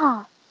is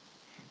that?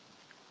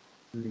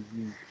 the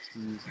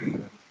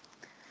YouTube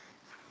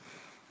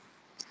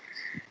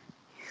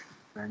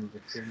render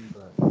thing,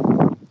 but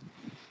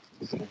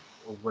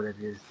or whatever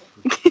it is.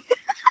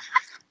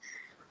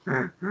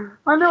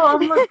 I know.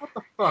 I'm like, what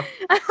the fuck?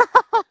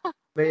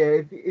 But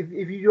yeah,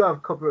 if you do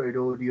have copyrighted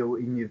audio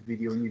in your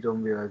video and you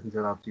don't realize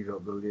until after you've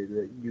uploaded it,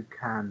 that you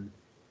can.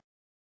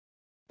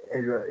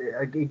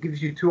 It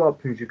gives you two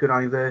options. You can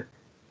either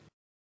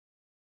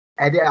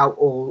edit out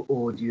all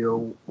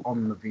audio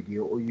on the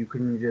video, or you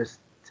can just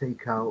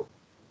take out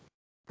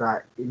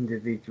that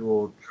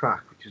individual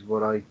track, which is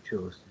what I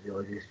chose to do.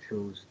 I just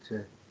chose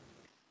to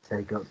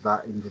take up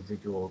that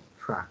individual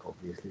track,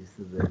 obviously,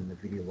 so then the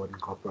video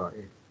wasn't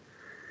copyrighted.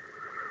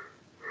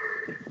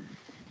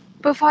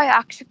 Before I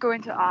actually go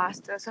into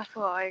Asters, I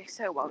thought I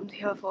sit around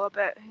here for a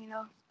bit, you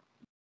know.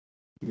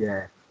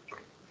 Yeah.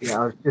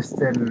 Yeah, I was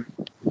just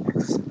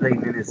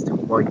explaining as to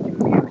why you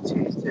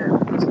muted.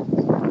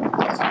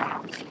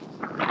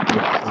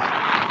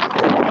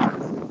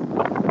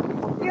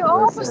 Yeah,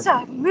 all of a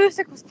sudden,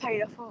 music was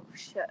playing. I thought, oh,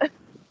 shit.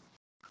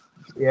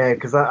 Yeah,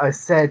 because I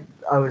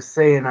was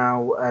saying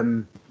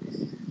how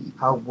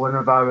one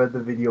of our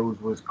other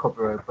videos was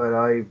copyrighted, but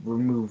I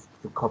removed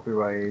the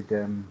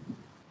copyrighted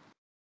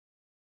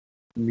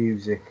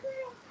music.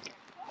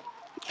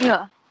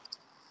 Yeah.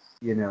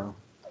 You know.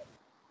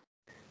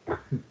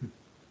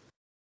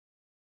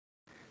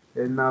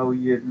 And now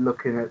you're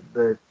looking at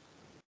the.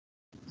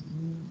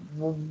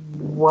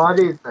 What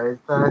is that?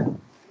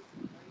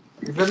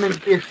 Is that meant to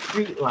be a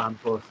street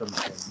lamp or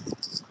something?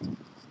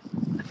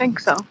 I think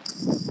so.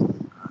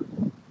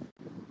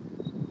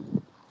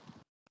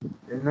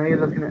 And now you're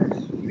looking at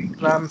a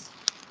street lamp,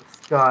 the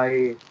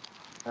sky,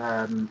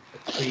 a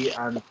tree,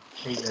 and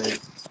Taylor's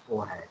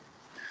forehead.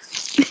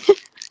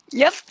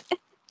 Yep.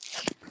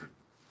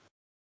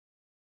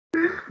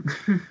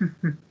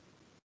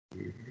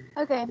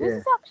 Okay, this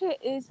is actually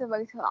is the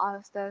way to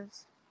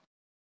Asters.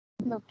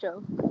 No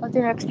joke. I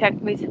didn't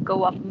expect me to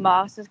go up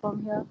Masters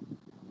from here.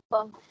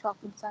 From the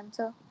shopping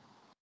centre.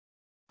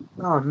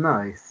 Oh,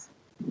 nice.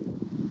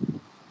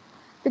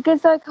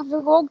 Because like I have to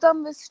walk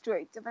down the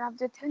street and then I have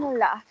to turn a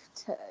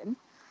left turn.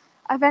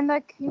 And then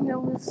like, you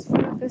know, it's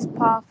through this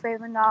pathway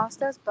and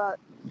Asters, but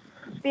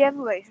the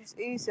other way is just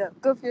easier.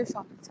 Go through the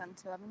shopping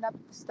centre. I mean up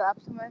the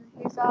steps and then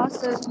here's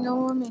Asters, you know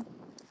what I mean?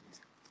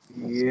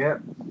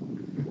 Yep.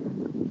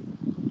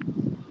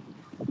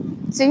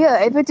 So yeah,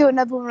 if I do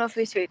another one of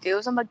these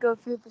videos, I might go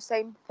through the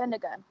same thing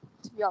again,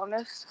 to be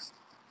honest.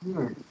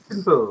 Yeah,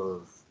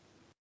 simples.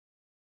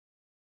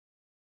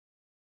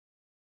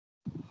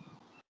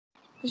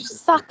 Which is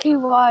exactly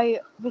why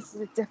this is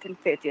a different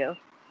video.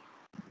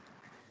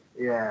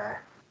 Yeah.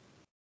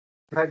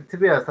 Like, to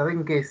be honest, I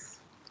think it's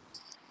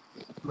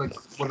like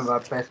one of our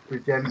best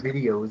Bridgend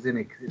videos, isn't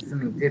it? Because it's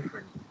something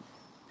different.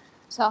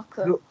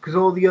 Exactly. Because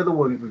all the other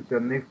ones we've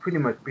done, they've pretty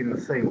much been the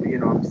same. But, you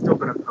know, I'm still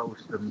going to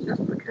post them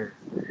just because,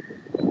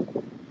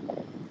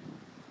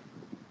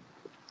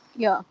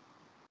 Yeah.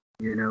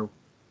 you know.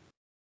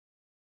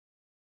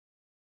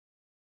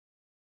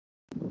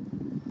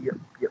 Yep,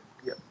 yep,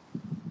 yep.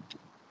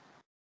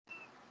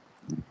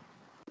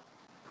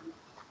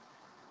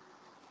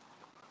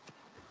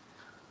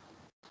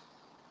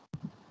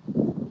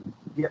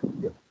 Yep,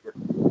 yep, yep.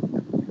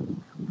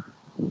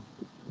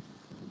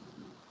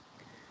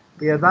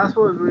 But yeah, that's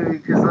what really,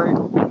 because like,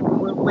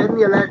 when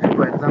the electric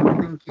went, I'm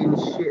thinking,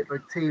 shit,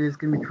 like Taylor's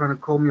going to be trying to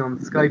call me on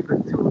Skype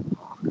at 2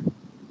 o'clock.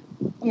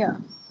 Yeah.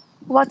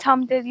 What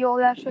time did your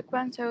electric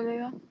went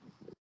earlier?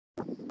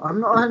 I'm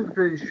not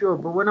 100% sure,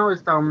 but when I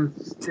was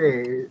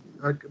downstairs,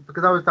 like,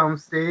 because I was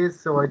downstairs,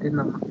 so I didn't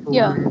have my phone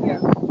with me.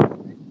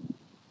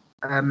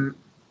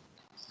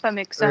 That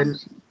makes And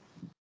sense.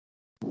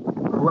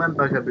 I went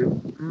back up,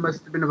 it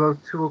must have been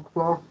about 2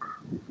 o'clock.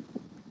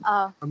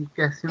 I'm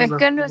guessing Thank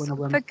goodness, when I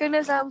went. thank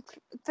goodness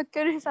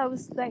I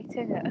was late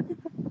in it.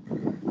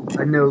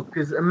 I know,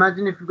 because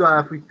imagine if you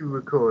got halfway through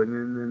recording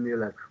and then the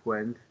electric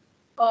went.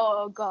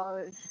 Oh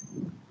god.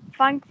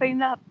 Thankfully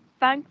that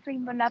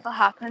never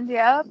happened,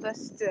 yeah, but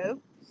still.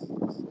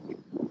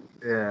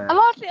 Yeah.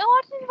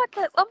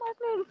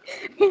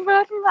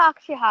 Imagine that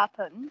actually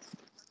happened.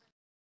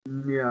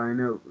 Yeah, I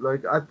know.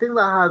 Like, I think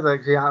that has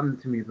actually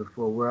happened to me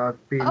before, where I've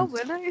Oh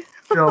been really?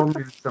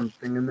 filming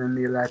something and then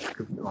the electric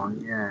has gone,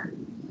 yeah.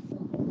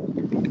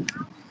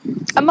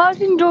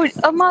 Imagine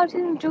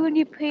doing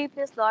your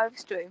previous live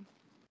stream.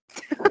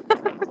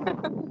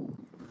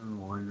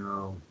 Oh, I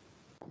know.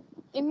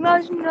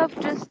 Imagine of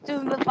just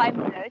doing the 5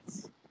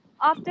 minutes.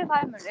 After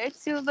 5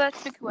 minutes, your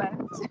electric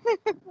went.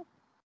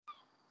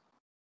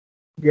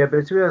 Yeah,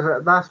 but to be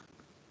honest,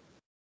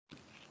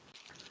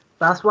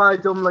 that's why I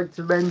don't like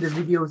to render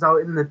videos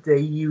out in the day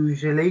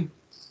usually.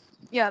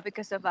 Yeah,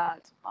 because of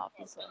that,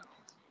 obviously.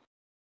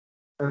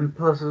 And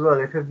plus as well,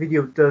 if a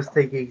video does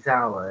take 8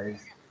 hours,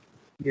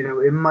 you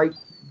know, it might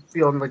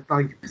be on like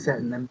 90%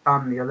 and then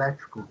bam, the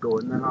electrical go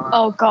and then I'll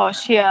Oh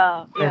gosh,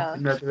 yeah.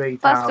 spend another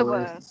 8 That's the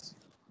hours, worst.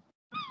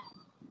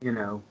 you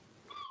know.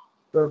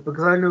 But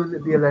because I know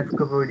that the electric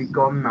have already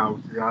gone now,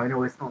 so I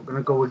know it's not going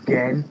to go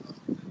again.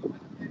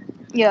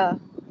 Yeah.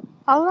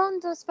 How long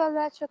does the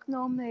electric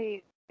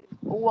normally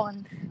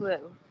run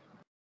through?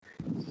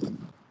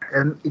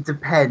 It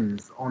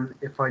depends on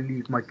if I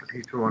leave my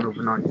computer on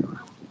overnight or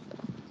not.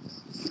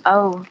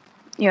 Oh,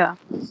 yeah.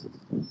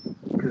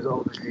 Because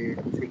obviously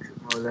it takes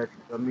up more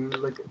electric. I mean,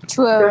 like,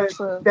 True.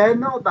 they're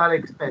not that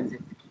expensive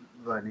to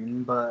keep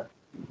running, but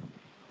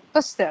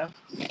But still,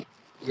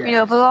 yeah. you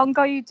know, the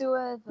longer you do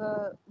it,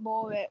 the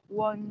more it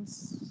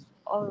runs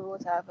or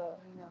whatever,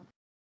 you know.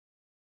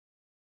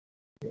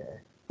 Yeah.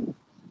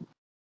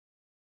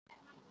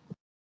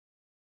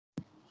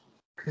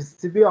 Because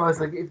to be honest,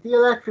 like if the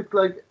electric,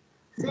 like,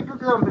 say for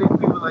example, if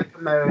we were like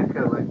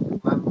America, like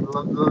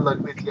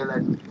with the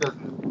electric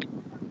doesn't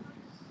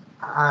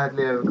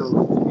hardly ever go.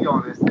 To be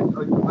honest,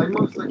 I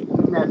most likely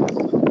never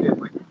switch it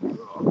my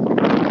computer off.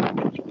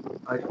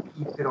 I'd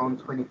keep it on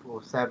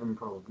 24/7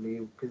 probably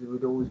because it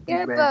would always be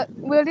Yeah, but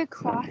rendering. will it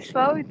crash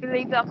though if you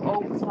leave it up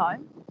all the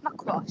time? Not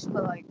crash,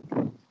 but like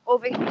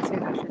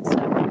overheating, I should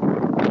say.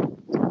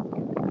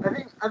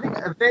 I think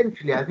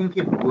eventually, I think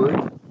it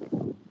would.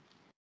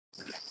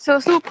 So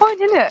it's no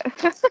point in it.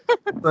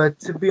 But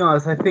to be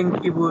honest, I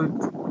think it would.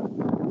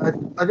 I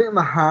think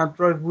the hard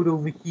drive would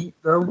overheat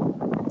though.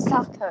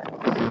 Exactly. That's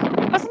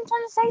what I'm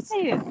trying to say to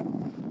you.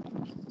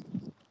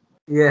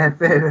 Yeah,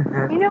 fair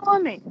enough. You know what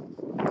I mean?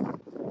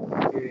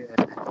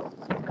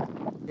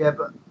 Yeah,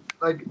 but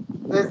like,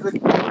 there's the you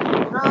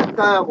know that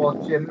guy I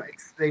watch him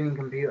explaining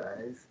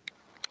computers.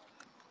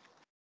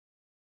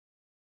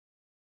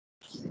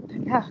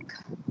 Yuck.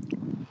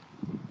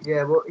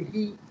 Yeah, well,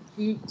 he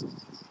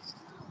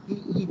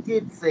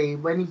did say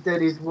when he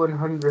did his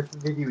 100th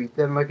video, he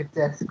done like a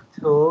desk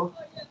tour,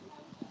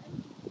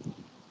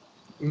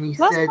 and he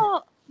That's said,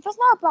 not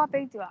a bad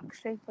video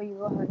actually for you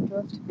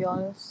 100, to be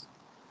honest.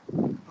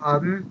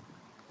 "Um,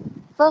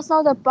 That's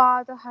not a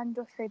bad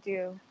 100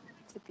 video,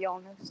 to be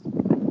honest.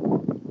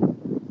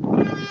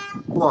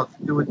 what?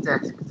 Do a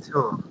desk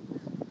tour?"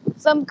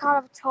 Some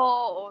kind of tour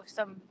or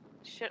some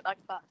shit like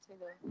that, you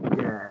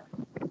know. Yeah,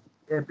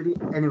 yeah, but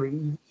anyway,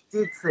 he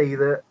did say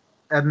that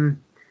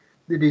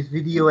that his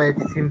video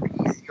editing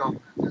PC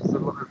often does a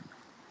lot of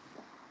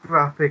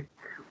graphic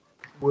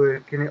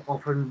work, and it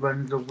often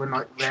runs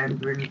overnight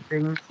rendering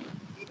things.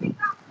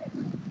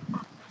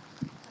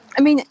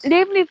 I mean,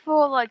 leaving it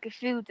for like a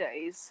few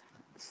days,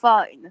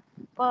 fine.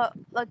 But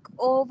like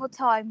all the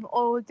time,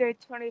 all day,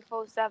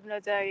 24/7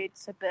 a day,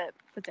 it's a bit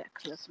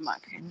ridiculous in my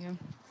opinion.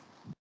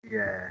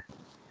 Yeah,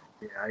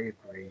 yeah, I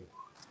agree.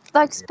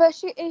 Like Yeah.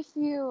 especially if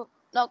you're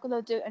not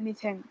gonna do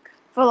anything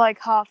for like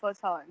half the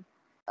time.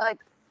 Like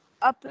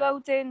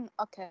uploading,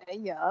 okay,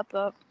 yeah,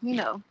 but you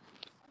know.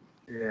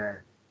 Yeah,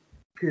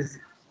 because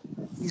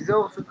he's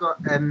also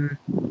got Tris,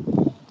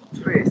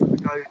 the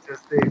guy who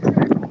does the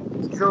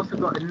experiment. He's also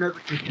got another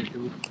computer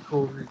which he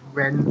calls his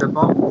render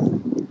box.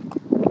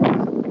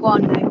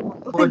 One day,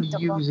 One he the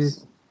uses.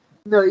 box.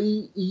 No,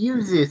 he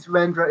uses to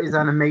render out his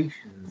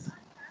animations,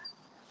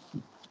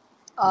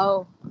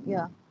 Oh,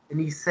 yeah. and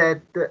he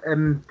said that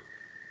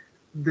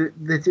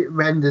that it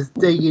renders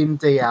day in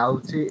day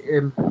out.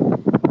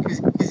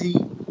 Because he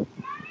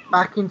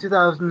back in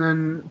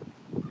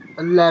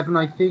 2011,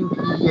 I think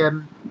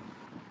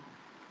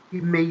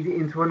he made it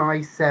into an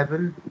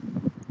i7.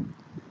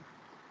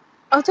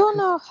 I don't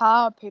know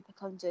how people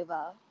can do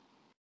that.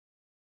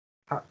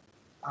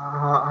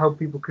 How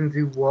people can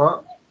do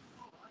what?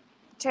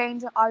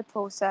 Change eye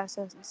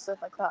processors and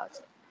stuff like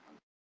that.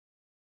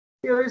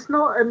 Yeah, it's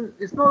not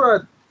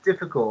that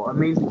difficult. I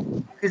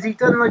mean, because he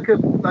done like a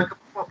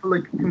proper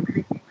like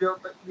completely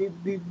built. Like,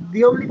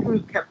 the only thing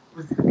he kept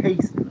was the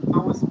case and the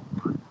power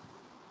supply.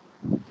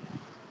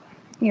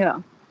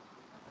 Yeah.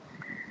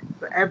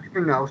 But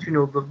everything else, you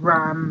know, the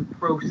RAM,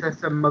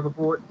 processor,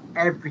 motherboard,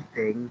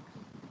 everything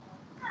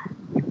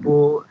he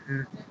bought,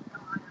 and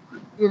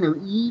you know,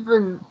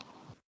 even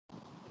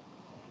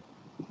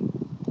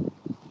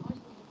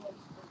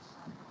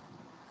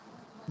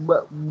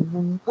well,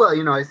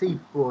 you know, I say he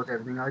bought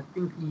everything. I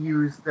think he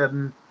used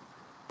an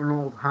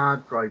old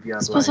hard drive he had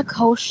It's supposed to lying.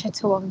 cold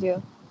shit around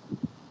you.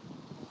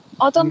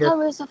 I don't Yeah, know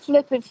there's a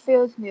flipping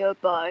field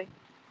nearby.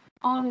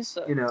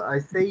 Honestly. you know, I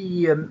say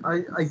he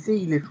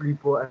literally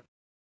bought.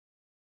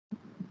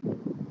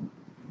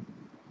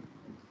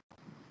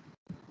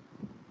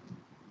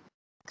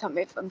 Can't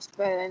believe I'm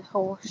spelling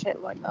whole shit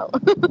right now.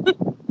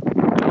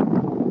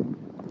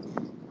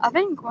 I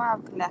think one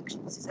of the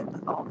connections is a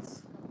bit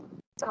off.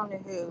 Don't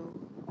know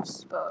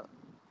who's, but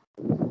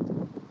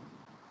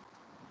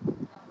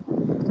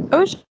I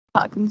wish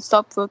I can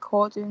stop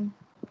recording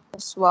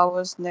as well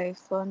as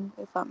Nathan,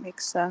 if that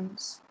makes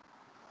sense.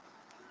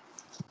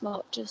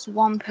 Not just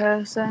one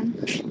person,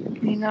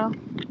 you know.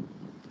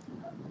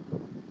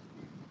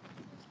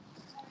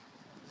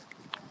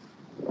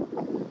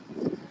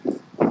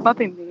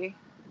 Probably me.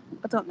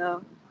 I don't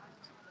know.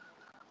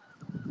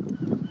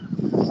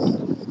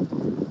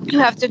 You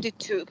have to do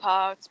two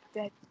parts,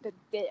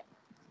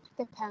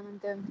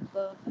 dependent,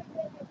 but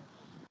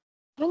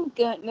thank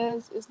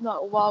goodness it's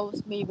not while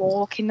it's me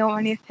walking or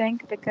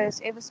anything, because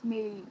if it's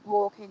me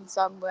walking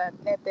somewhere,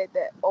 maybe a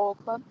bit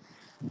awkward.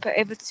 But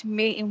if it's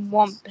me in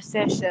one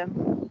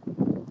position,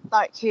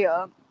 like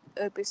here,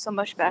 it would be so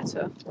much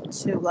better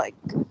to like.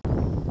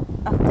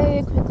 A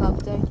very quick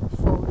update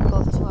before we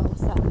go to our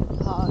second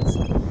part.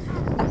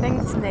 I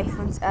think it's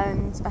Nathan's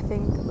end. I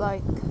think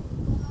like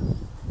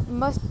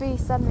must be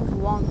something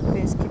wrong with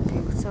his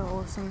computer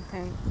or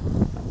something.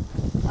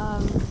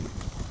 I'm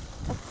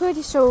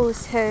pretty sure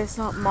it's his,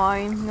 not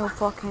mine. No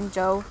fucking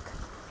joke.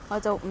 I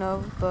don't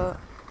know, but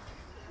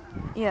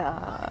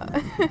yeah.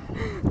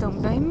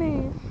 Don't blame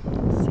me.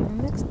 See you in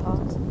the next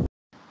part.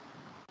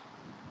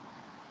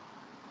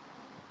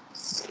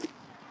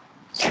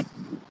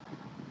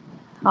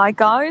 Hi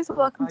guys,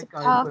 welcome Hi to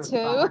guys, part we're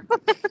 2.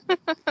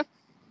 back.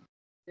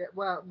 Yeah,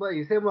 well,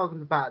 you say welcome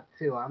to part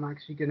 2. I'm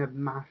actually gonna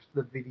mash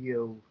the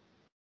video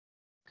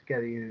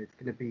together. It's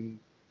gonna be,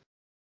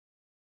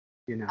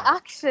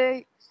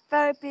 Actually,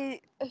 there'll be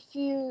a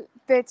few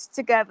bits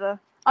together.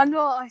 I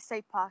know I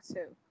say part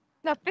 2.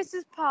 No, this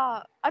is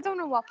part. I don't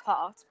know what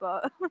part,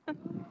 but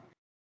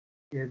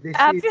yeah. This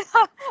have is you,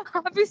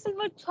 have you seen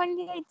my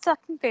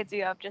 28-second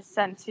video I've just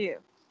sent to you?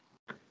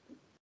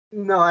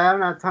 no, I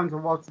haven't had time to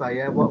watch that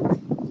yet.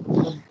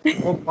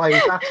 Why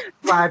is that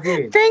bad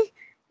in? Think,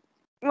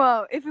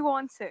 well, if you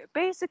want to.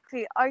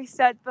 Basically, I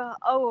said that,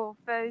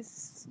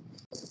 there's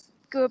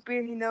gonna be,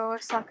 a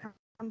second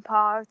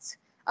part.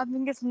 I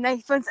think it's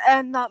Nathan's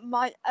end, not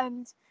my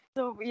end.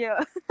 So, yeah.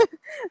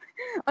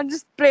 I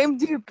just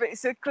blamed you,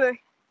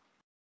 basically.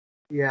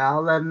 Yeah,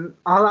 I'll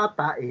add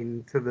that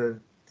in to the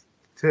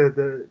to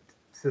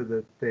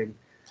the thing.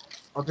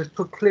 I'll just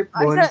put clip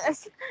I one. said,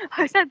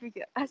 I said,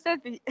 I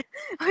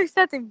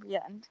said in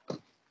the end.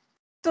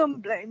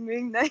 Don't blame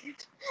me,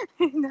 Nate.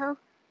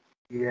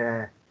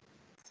 Yeah.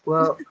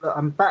 Well, look,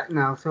 I'm back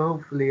now, so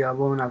hopefully I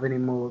won't have any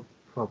more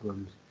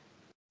problems.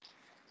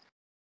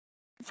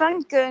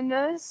 Thank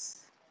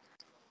goodness.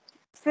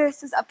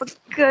 This is up a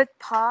good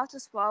part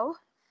as well.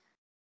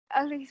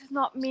 At least it's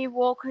not me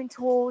walking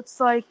towards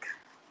like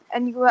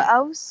anywhere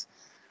else.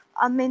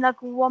 I'm in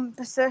like one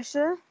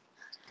position.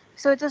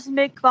 So it doesn't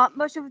make that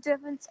much of a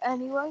difference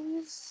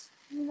anyways.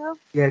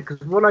 Yeah, because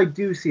what I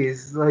do see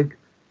is like,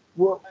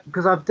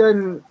 because I've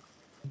done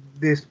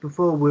this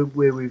before where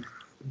we've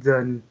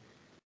done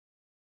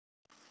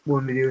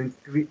one video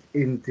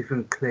in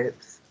different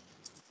clips.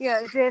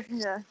 Yeah,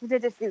 definitely. We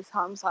did it a few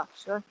times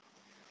actually.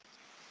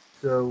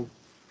 So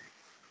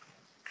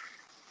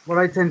what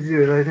I tend to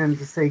do is I tend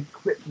to say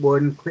clip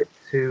 1, clip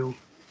 2,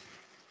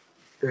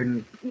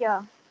 and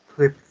Yeah,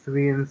 clip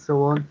 3, and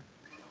so on.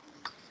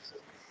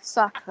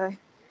 exactly.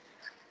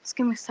 Just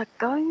give me a sec,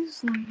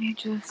 guys. Let me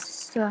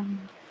just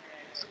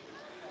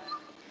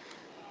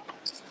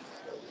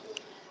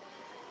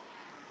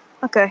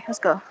Okay, let's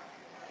go.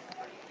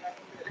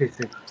 Okay,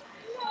 so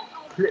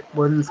clip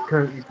 1's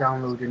currently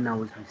downloading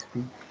now as we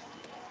speak.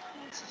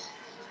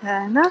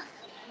 Fair enough.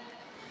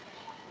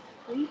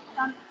 Please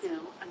stand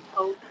still and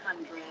hold the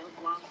handrail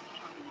while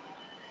trying.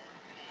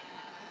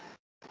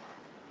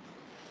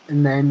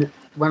 And then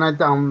when I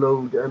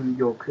download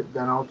your clip,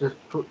 then I'll just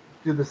do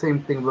the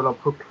same thing, but I'll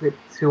put clip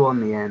 2 on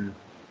the end.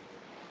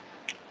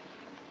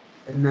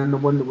 And then the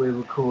one that we're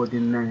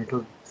recording, then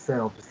it'll say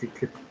obviously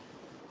clip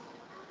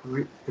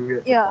 3 at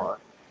the Yeah.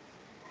 bottom.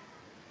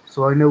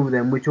 So I know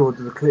then which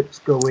order the clips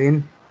go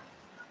in.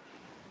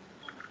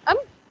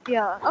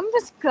 I'm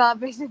just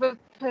glad we have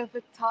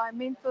perfect.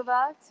 For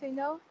that.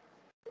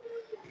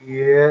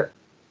 Yeah.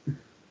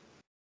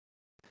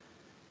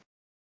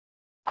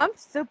 I'm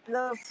so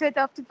bloated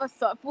after the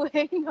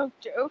subway, no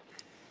joke.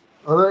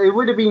 Although it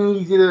would have been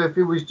easier if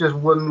it was just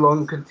one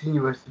long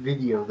continuous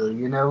video,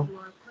 though.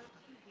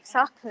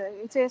 Exactly,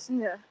 it is,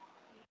 isn't it?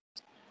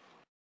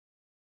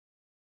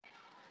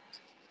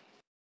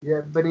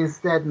 Yeah, but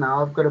instead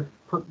now I've got to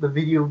put the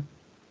video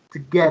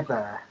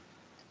together.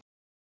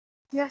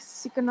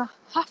 Yes, you're gonna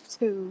have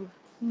to,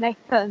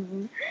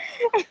 Nathan.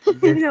 You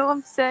Yes. know what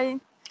I'm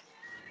saying?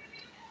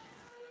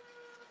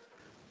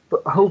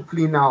 But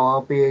hopefully now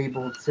I'll be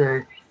able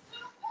to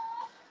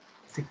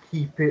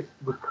keep it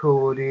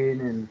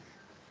recording and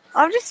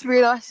I've just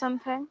realised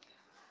something.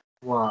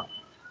 what.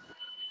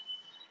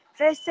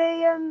 They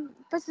say,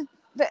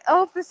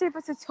 obviously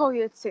there's a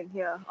toilet in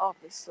here,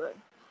 obviously.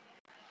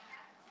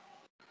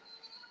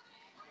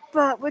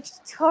 But which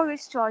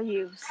toilet do I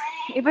use?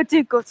 If I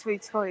do go to the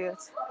toilet.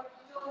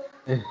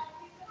 Eh,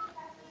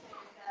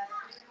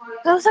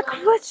 I was like,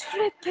 which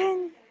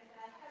flipping?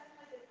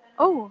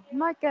 Oh, I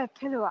might get a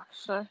pillow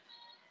actually.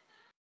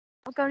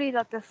 I'm gonna need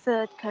like the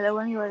third pillow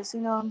anyways,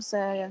 you know what I'm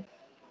saying?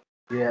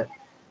 yeah.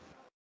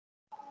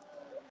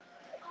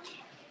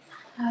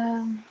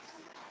 Um,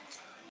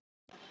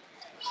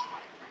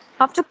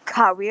 I have to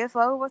carry it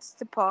though, what's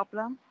the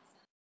problem?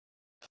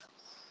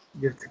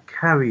 You have to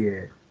carry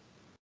it.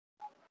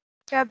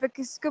 Yeah,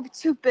 because it's gonna be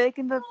too big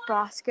in the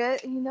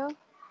basket. In the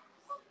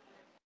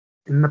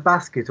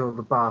basket or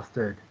the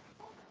bastard?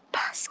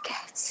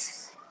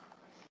 Baskets.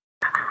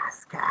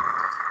 Basket.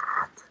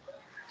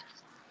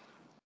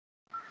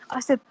 I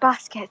said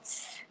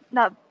baskets,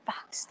 not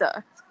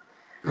Baxter.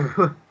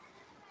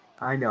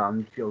 I know,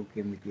 I'm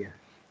joking with you.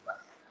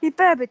 You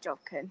better be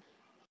joking.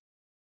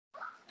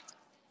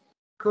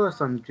 Of course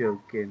I'm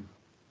joking.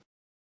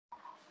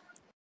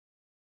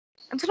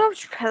 I don't know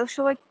which pill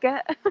shall I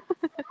get.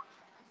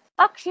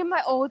 Actually, I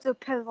might order a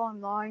pill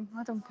online.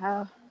 I don't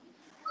care.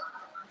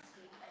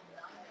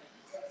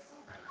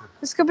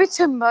 It's gonna be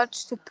too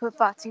much to put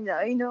that in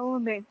there, you know what I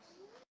mean?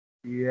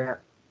 Yeah.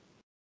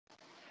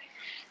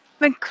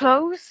 When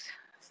clothes,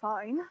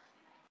 fine.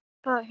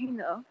 But,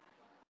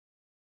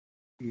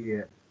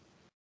 Yeah.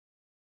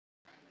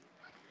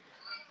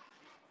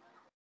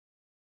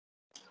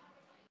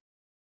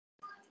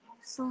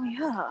 So,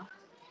 yeah.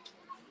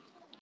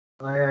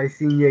 I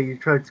seen, yeah, you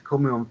tried to call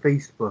me on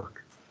Facebook.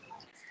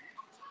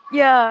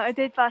 Yeah, I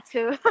did that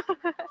too.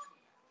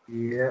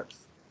 Yep.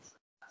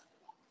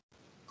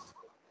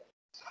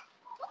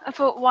 I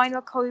thought, why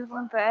not call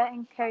even there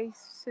in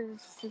case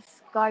there's a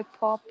Skype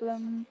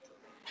problem?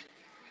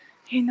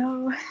 You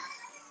know.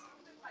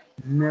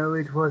 No,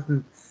 it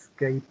wasn't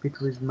Skype. It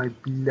was my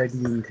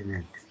bloody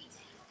internet.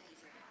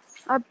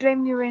 I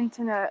blame your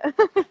internet.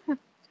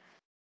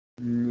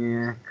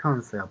 Yeah,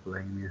 can't say I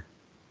blame you.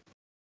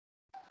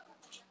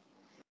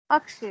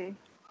 Actually,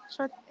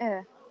 should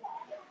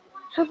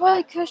should I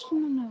write a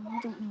question? No, I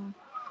don't know.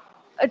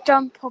 A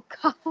dumb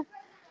podcast.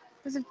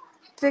 It's a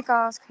big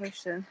ass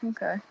question.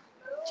 Okay.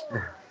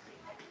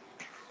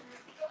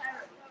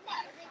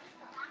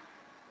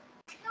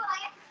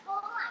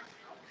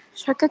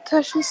 Should I get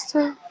questions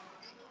too?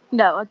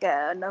 No, I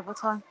get it another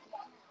time.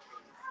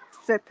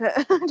 Flip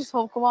it. Just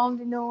walk around,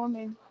 you know what I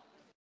mean?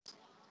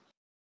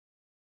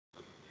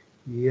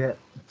 Yeah.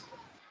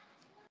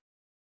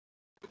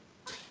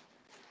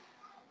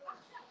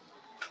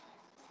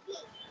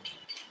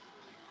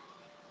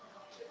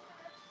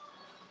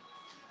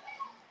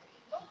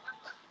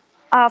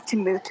 I have to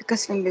mute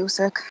because of the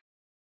music.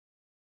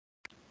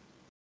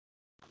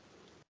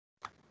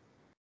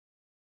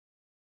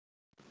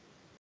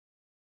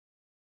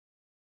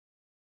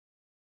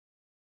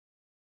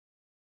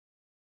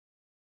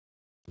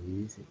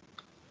 Easy.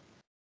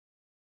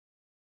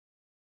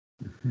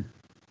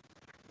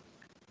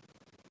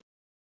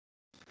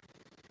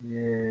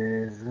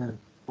 Yes,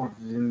 what's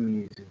the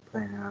music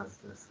playing as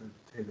this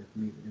Taylor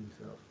muted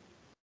himself.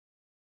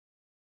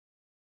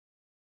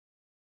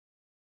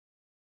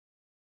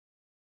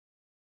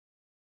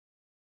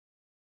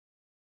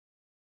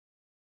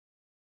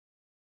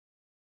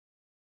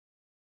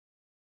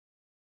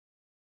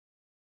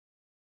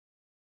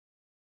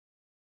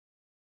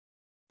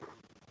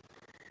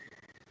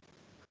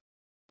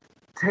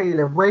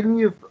 Taylor, when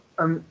you've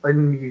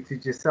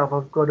unmuted yourself,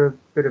 I've got a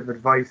bit of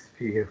advice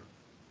for you.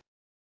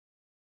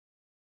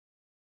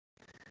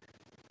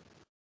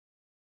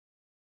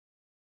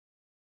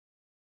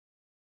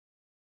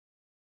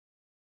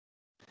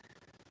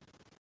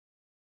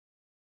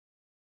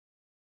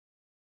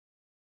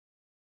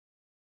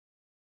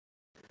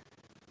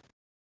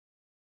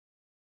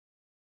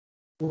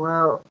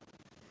 Well,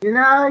 you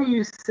know how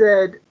you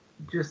said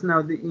just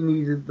now that you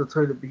needed the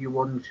toilet but you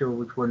wasn't sure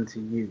which one to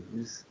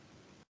use?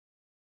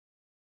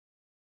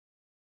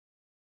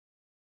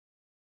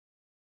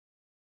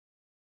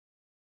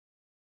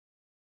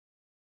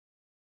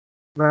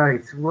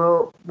 Right,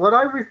 well, what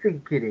I was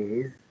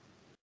thinking is,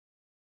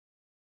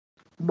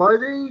 why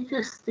don't you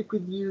just stick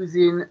with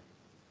using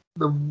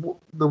the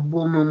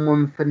woman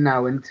one for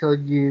now until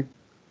you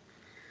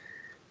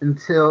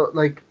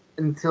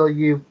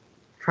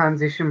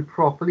transition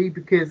properly,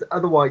 because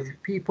otherwise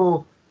if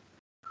people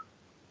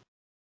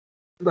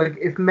like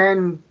if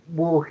men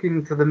walk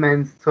into the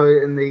men's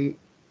toilet and they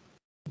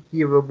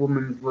hear a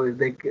woman's voice,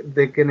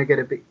 they're gonna get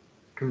a bit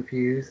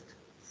confused.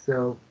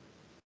 So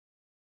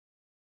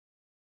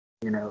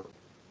you know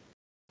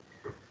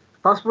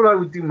that's what I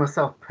would do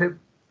myself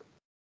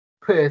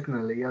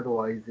personally.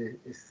 Otherwise,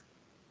 it's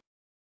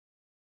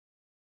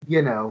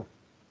you know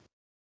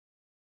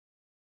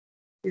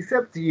it's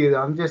up to you.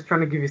 I'm just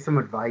trying to give you some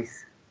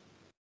advice.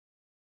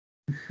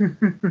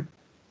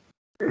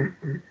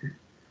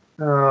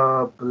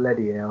 Oh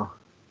bloody hell!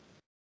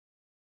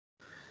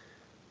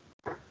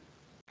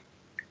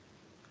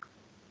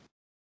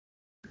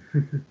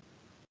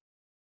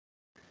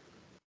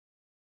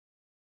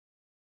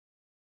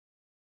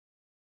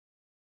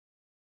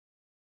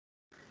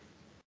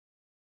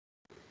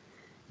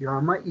 Yeah, I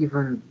might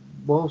even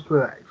whilst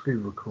we're actually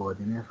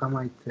recording, if I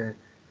might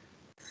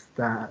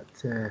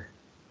start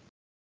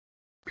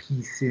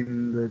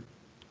piecing the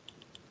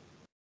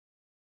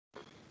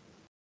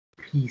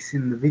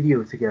piecing the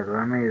video together.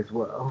 I may as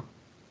well.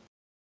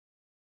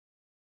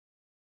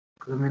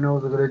 Because I mean, all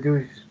I'm gonna do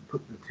is just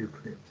put the two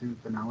clips in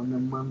for now, and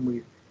then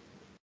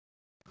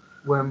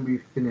when we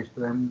finish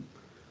them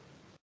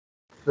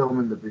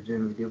filming the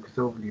Bridgend video, because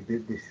hopefully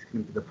this is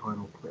gonna be the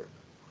final clip.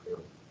 You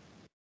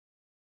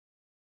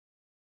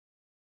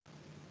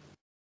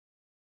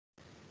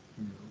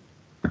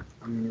know,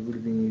 I mean, it would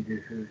have been easier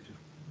if it was just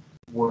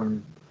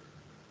one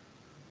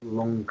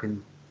long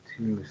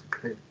continuous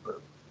clip,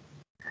 but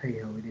hey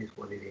ho, it is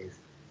what it is.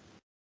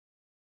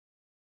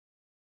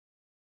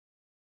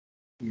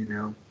 You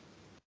know.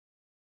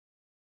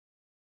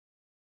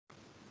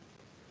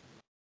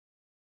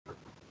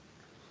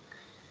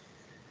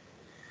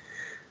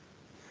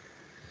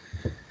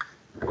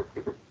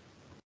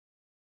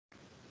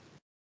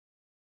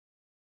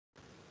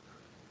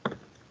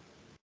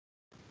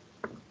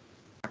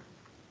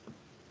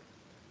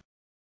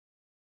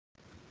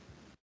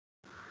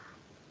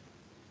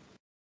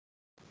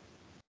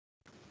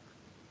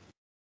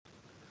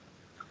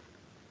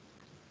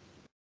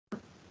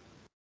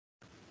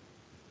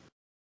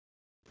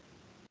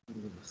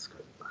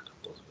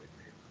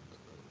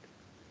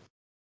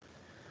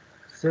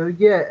 So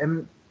yeah,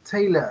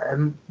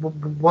 Taylor,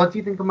 what do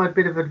you think of my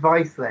bit of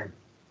advice then?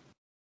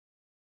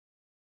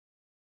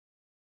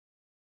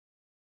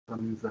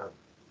 Thumbs up.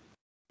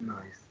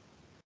 Nice.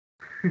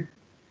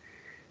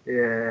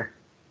 Yeah.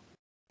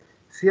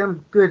 See,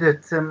 I'm good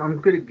at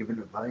giving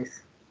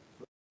advice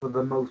for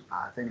the most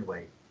part,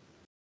 anyway.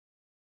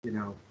 You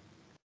know,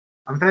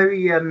 I'm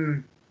very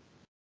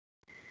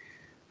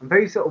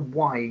sort of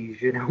wise,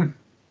 and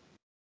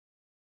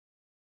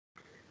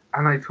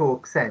I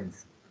talk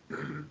sense.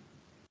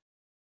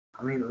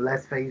 I mean,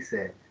 let's face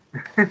it.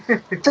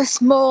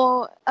 There's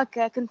more.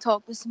 Okay, I can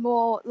talk. There's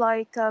more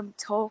like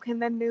talking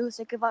than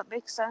music, if that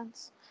makes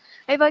sense.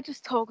 If I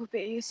just talk a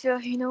bit easier,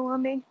 you know what I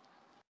mean?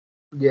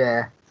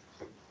 Yeah,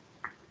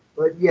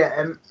 but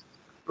yeah,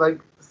 like,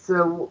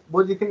 so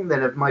what do you think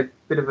then of my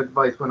bit of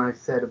advice when I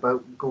said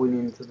about going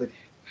into the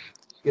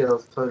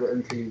girls' toilet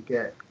until you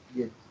get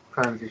your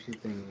transition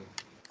thing?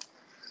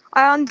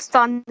 I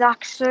understand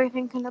actually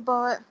thinking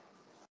about it.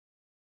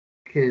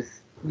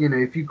 Because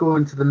if you go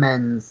into the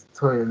men's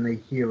toilet and they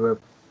hear a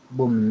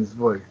woman's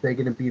voice, they're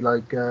gonna be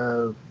like,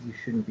 you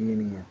shouldn't be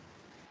in here."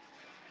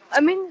 I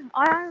mean,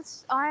 I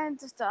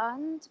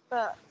understand,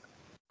 but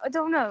I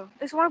don't know.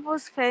 It's one of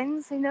those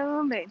things, you know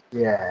what I mean?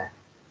 Yeah,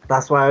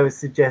 that's why I was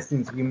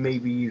suggesting to you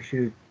maybe you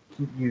should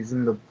keep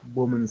using the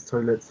women's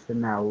toilets for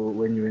now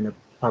when you're in a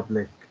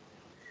public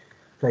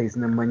place,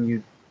 and then when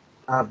you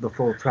have the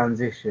full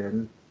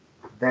transition,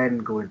 then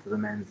go into the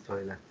men's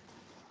toilet.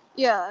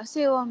 Yeah, I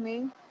see what I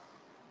mean.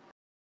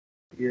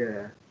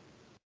 Yeah.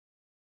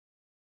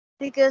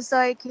 Because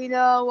like,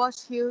 I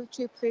watch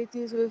YouTube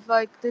videos with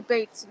like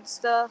debates and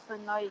stuff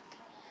and like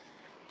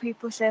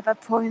people share their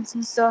points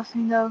and stuff.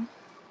 Yeah.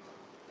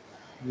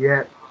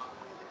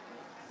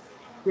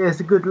 Yeah,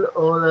 it's a good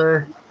little,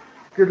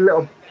 it's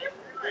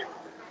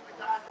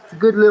a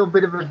good little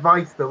bit of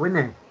advice though, isn't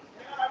it?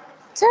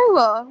 Tell you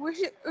what, we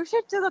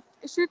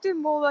should do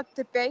more like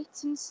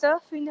debates and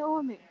stuff, you know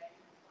what I mean?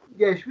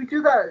 Yeah, should we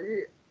do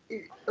that?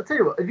 I'll tell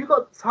you what. Have you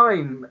got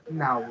time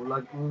now?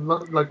 Like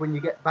when you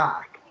get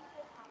back?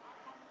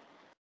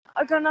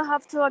 I'm gonna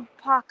have to like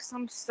pack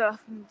some stuff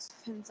and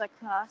things like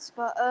that,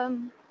 but a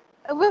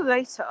little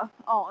later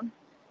on.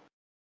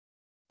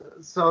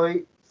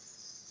 Sorry.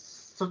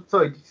 Did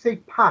you say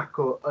pack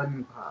or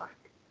unpack?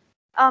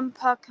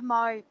 Unpack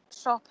my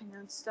shopping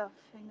and stuff.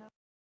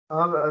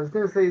 I was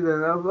gonna say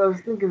then. I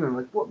was thinking then,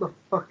 like, what the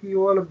fuck are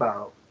you all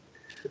about?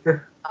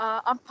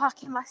 I'm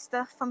packing my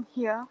stuff from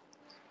here,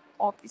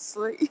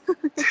 obviously.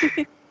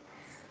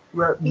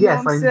 Well, You know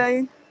what I'm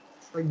saying?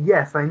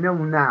 yes, I know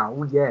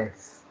now.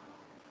 Yes.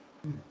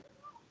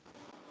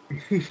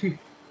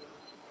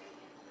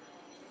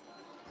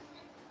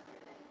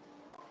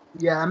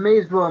 Yeah, I may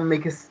as well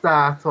make a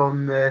start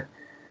on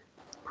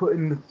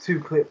putting the two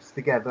clips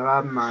together,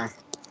 hadn't I?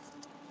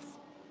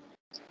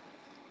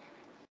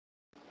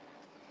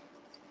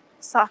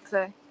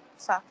 Exactly.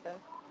 Exactly.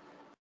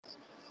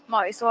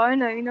 Might as well,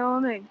 you know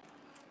what I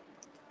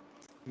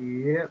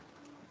mean? Yep.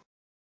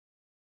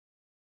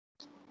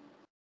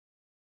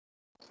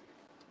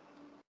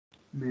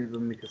 May as well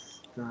make a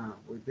start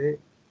with it.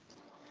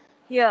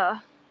 Yeah.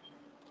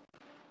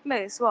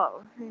 May as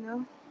well.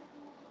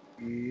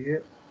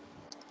 Yep.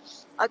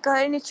 I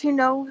got an itchy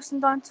nose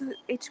and I'm to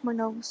itch my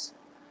nose.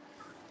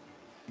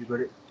 You got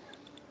it.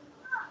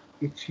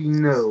 Itchy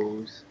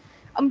nose.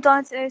 I'm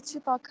dying to itch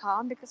if I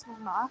can because of my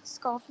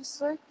mask,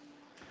 obviously.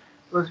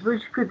 Well, I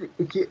suppose you could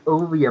itch it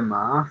over your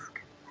mask,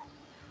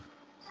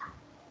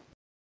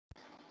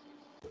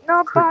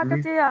 Not bad couldn't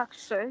idea,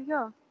 actually.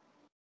 Yeah.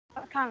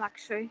 I can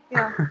actually.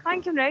 Yeah. you?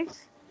 Thank you, Nate.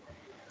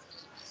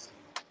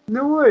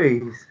 No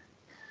worries.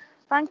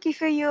 Thank you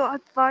for your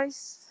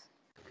advice.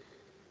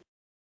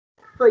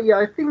 But yeah,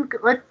 I think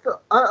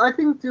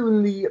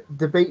doing the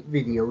debate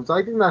videos,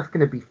 I think that's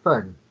going to be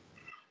fun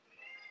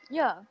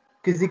Yeah.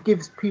 because it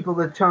gives people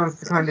the chance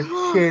to kind of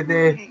share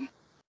their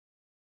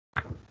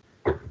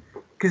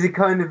because it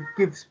kind of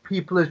gives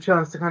people a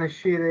chance to kind of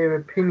share their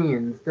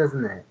opinions,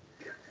 doesn't it?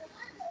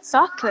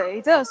 Exactly,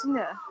 it does, doesn't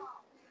it?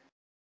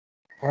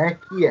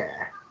 Heck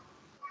yeah.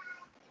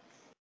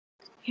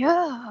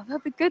 Yeah,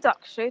 that'd be good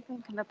actually,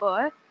 thinking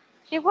about it.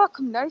 You're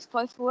welcome, Nate,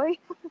 by the way.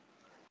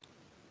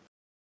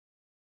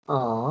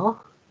 Aw,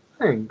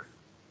 thanks.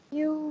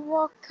 You're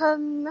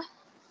welcome.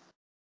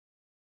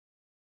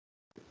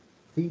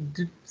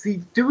 See,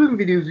 doing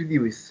videos with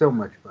you is so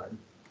much fun.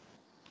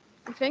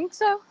 You think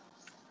so?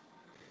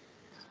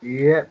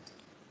 Yep,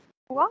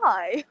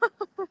 Why?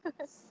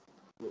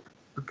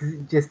 because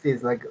it just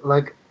is like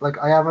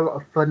I have a lot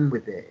of fun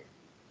with it.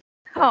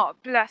 Oh,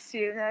 bless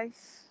you, Nate.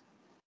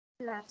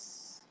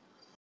 Bless.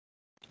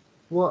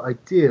 What I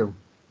do.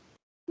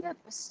 Yeah,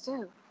 but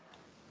still.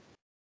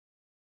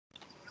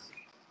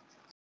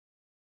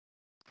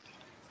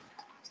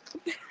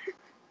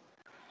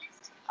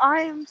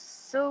 I am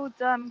so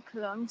damn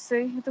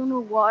clumsy. I don't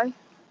know why.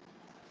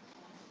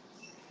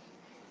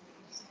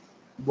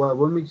 What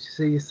makes you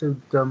say you're so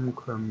dumb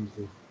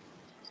clumsy?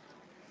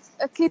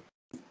 I keep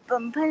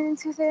bumping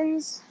into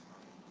things.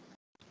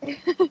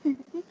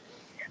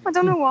 I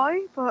don't know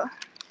why, but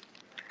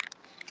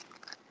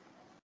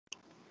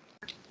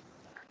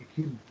You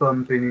keep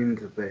bumping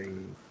into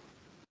things.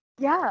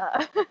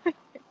 yeah.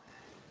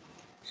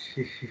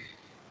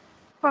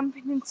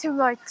 bumping into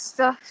like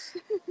stuff.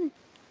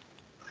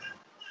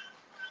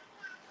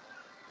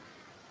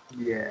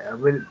 Yeah, I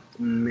will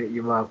admit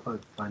you are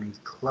quite funny.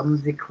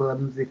 Clumsy,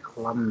 clumsy,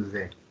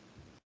 clumsy.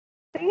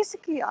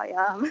 Basically, I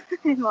am,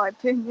 in my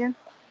opinion.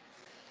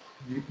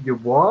 You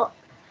what?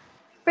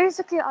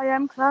 Basically, I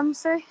am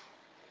clumsy.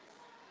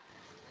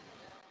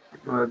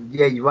 Well,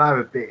 yeah, you are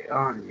a bit,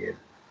 aren't you?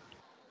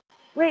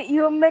 Wait,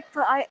 you admit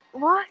that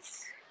what?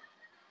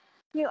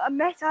 You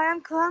admit I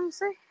am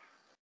clumsy?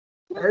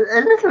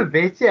 A little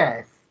bit,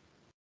 yes.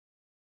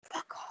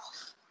 Fuck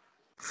off.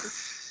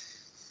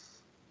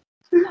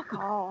 Fuck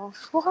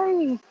off.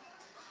 Why?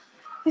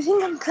 You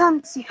think I'm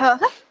clumsy, huh?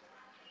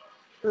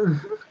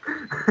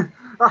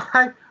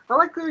 I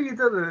like the way you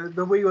did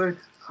the way you went,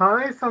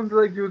 hi, it sounded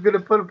like you were going to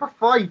put up a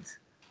fight.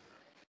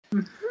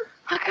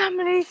 I can't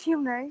believe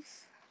you, Nate.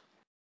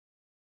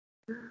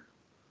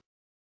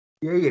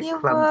 Yeah, you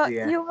clumsy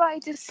ass. You are a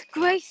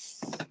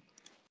disgrace.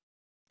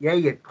 Yeah,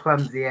 you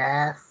clumsy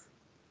ass.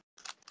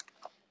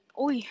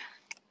 Oi.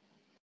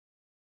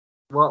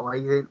 What are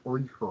you saying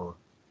oi for?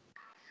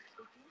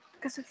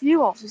 Because of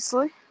you,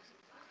 obviously.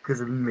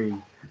 Because of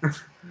me.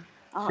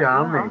 Oh,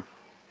 Charming. yeah.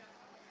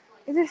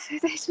 It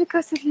is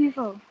because of you,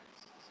 though.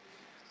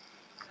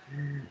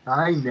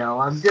 I know,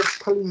 I'm just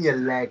pulling your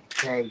leg,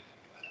 Kay.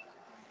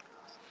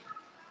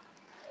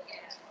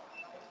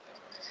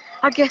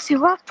 I guess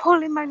you are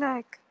pulling my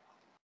leg.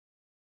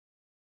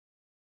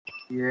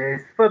 Yeah,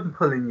 it's fun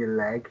pulling your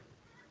leg.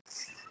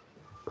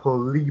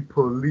 Pulley,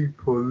 pulley,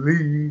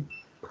 pulley.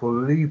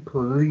 Pulley,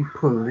 pulley,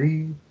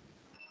 pulley.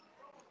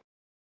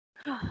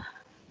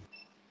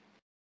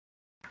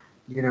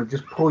 You know,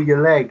 just pull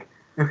your leg.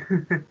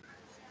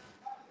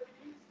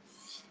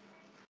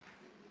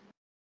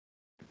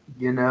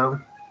 You know?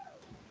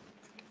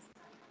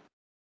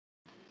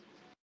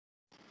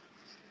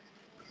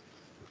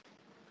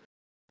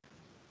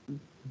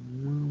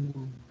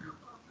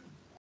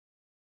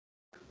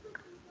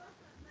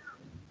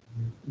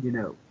 You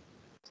know.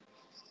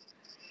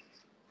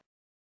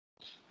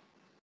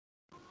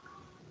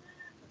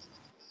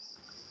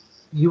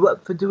 You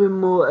up for doing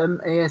more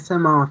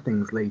ASMR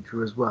things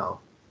later as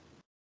well?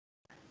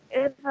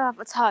 If I have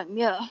a time,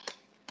 yeah.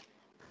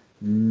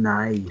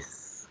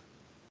 Nice.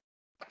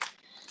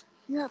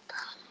 Yep.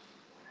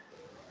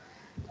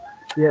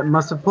 Yeah,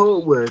 my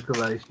support worker,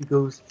 right, she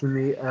goes to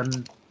me,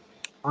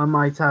 I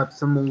might have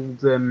some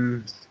old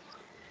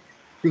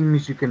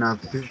things you can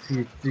have for you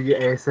to do your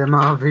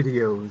ASMR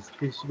videos.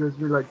 Because she goes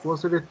to me like, what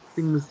sort of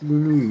things do you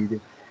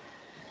need?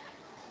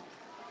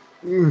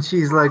 And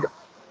she's like,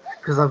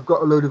 because I've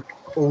got a load of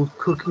old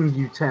cooking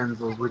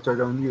utensils which I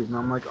don't use. And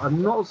I'm like,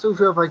 I'm not so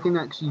sure if I can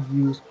actually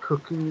use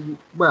cooking.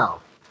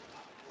 Well,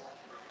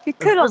 You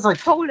I could suppose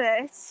have told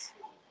it.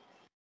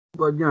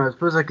 but you know, I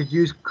suppose I could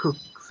use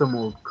some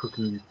old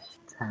cooking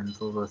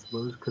utensils. I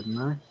suppose, couldn't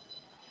I?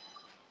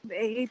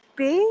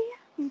 Maybe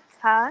you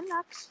can,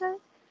 actually.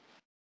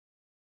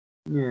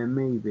 Yeah,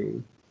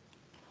 maybe.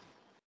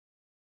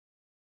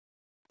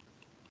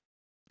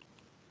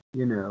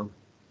 You know,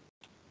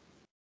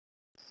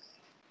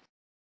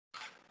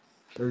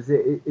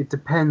 it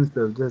depends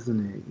though, doesn't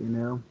it? You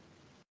know.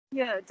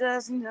 Yeah, it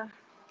does, you know.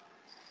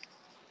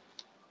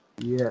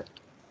 Yeah.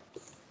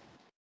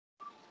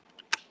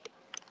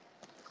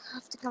 I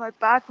have to get my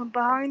bag from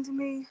behind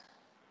me.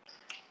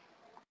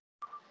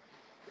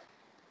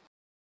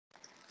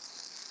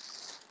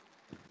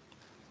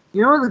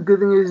 You know what the good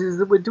thing is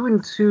that we're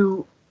doing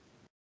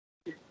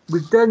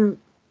we've done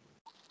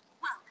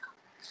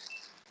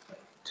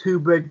two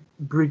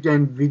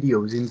Bridgend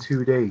videos in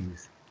 2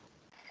 days.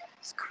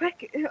 It's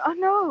quick. I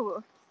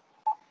know.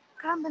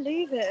 Can't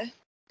believe it.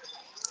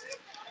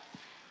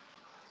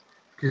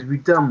 Because we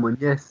done one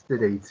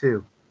yesterday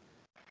too.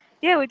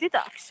 Yeah, we did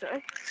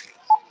actually.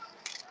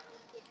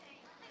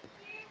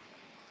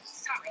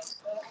 Sorry,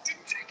 I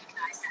didn't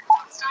recognize that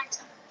lost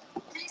item.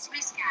 Please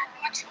rescan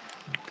what you...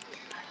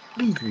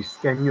 Please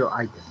rescan your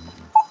items.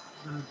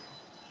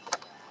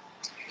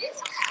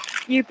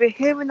 You've been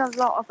hearing a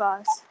lot of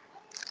us.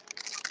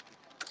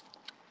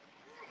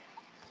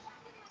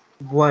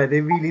 Why, are they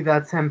really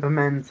that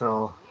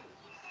temperamental?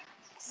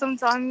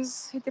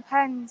 Sometimes it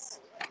depends.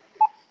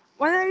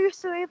 When I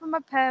used to live with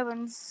my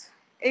parents,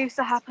 it used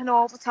to happen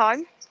all the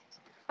time.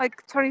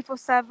 Like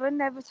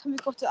 24/7, every time we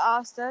got to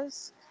our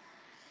stairs.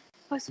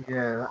 Was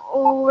Yeah,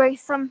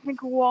 always something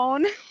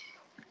on, you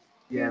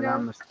yeah, that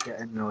know. must get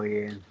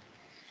annoying.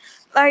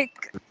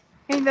 Like,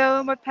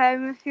 my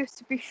parents used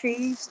to be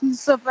thieves and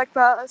stuff like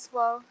that as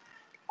well.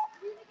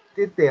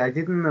 Did they? I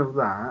didn't know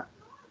that.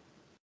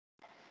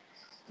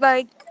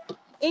 Like,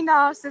 in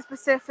ours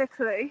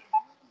specifically,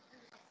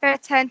 they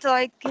tend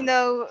to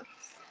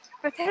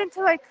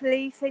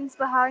leave things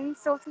behind,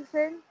 sort of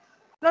thing.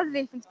 Not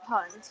leave things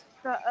behind,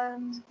 but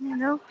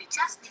We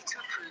just need to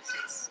approve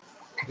this.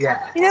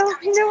 Yeah, you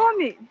know what I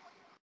mean.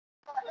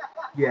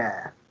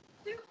 yeah.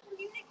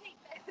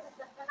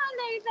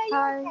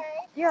 Hi.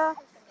 Yeah.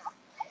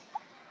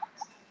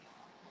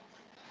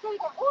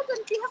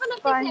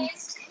 Fine.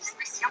 Is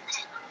this your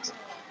payment?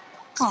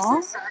 Aw.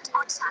 Insert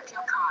or tap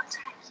your card.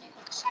 Thank you.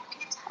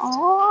 Checking it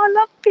Oh, I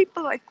love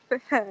people like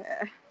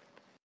that.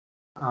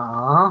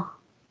 Ah,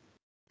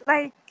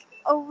 Like,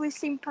 always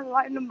seem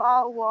polite no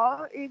matter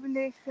what, even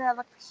if they're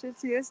like the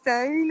shittiest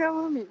day, you know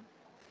what I mean?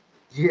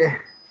 yeah.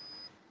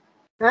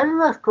 I think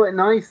that's quite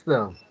nice,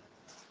 though.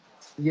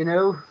 You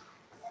know,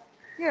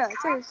 Yeah,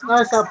 it is.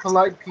 nice how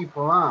polite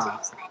people are.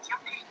 Please make your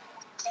pin.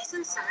 Please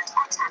insert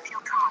or tap your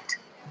card.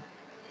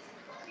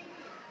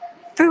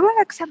 They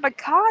wouldn't accept my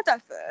card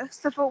at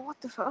first. I thought, what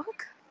the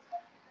fuck?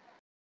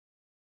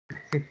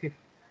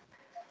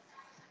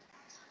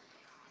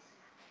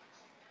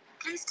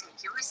 Please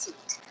take your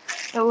receipt.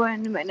 So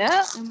in a minute,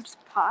 I'm just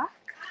pack.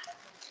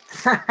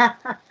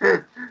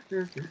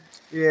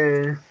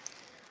 Yeah.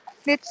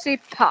 Literally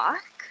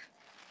pack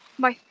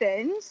my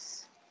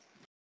things.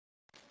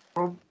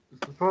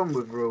 It's the problem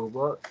with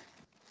robots.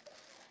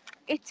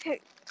 It took.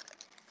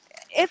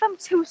 If I'm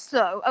too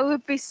slow, I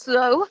would be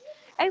slow.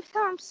 Every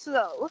time I'm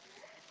slow,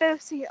 they'll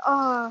say,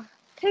 "Oh,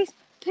 please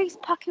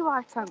pack your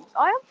items."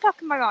 I am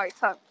packing my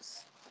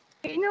items.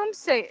 You know what I'm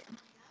saying?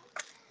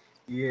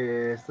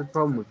 Yeah, it's the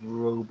problem with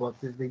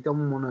robots is they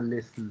don't want to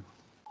listen.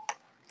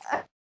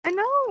 I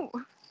know.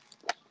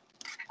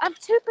 I'm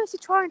too busy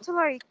trying to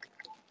like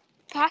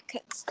pack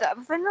and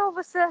stuff. Then all of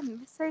a sudden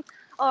they say,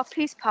 "Oh,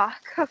 please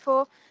pack." I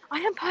thought, I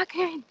am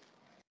packing.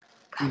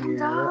 Calm Yeah,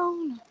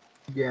 down.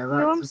 yeah, You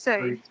know what I'm that's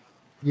saying? annoying.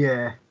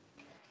 Yeah,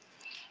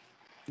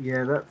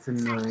 yeah, that's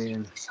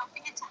annoying.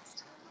 Shopping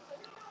attest.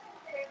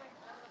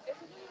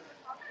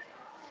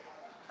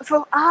 I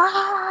thought,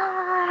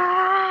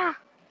 ah!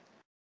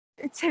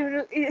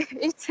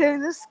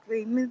 Eternal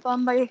screaming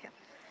from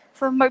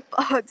my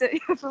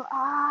body. I thought,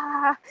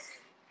 ah!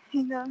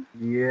 You know.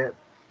 Yeah,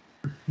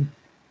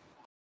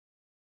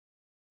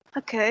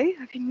 Okay,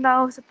 I think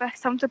now is the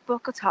best time to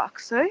book a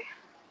taxi.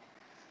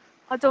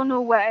 I don't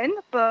know when,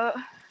 but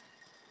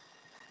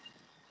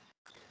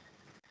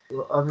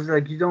well, obviously,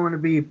 like you don't want to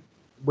be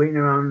waiting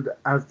around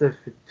as there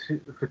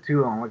for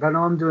too long. Like I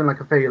know I'm doing like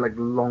a very like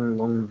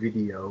long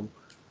video,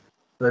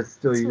 but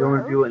still, you don't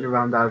want to be true. waiting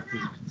around as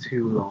this for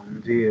too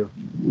long, do you?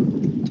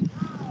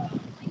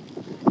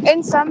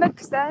 In some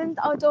extent,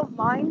 I don't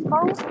mind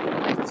both.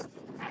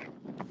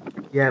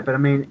 Yeah, but I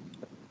mean,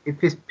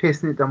 if it's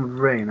pissing it down with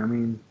rain, I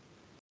mean,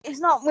 It's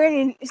not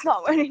raining. It's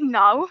not raining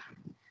now.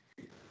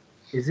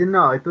 is it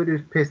not? I thought it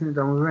was pissing it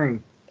down with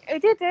rain.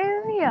 It did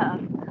earlier.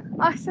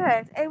 I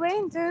said it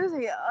rained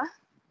earlier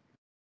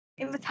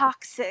in the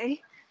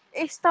taxi.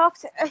 It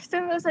stopped as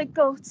soon as I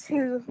go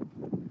to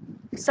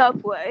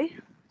Subway.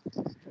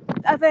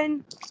 And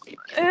then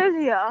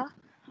earlier,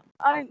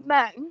 I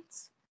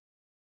meant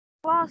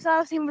whilst I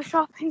was in the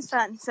shopping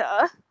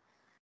centre,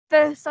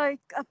 there's like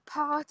a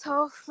part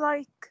of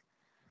like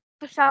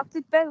the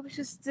shopping bit which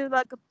is still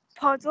like a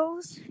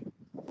puddles.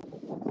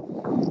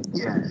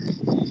 Yeah,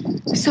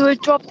 So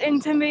it dropped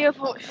into me. I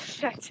thought,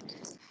 shit,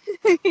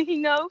 you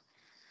know.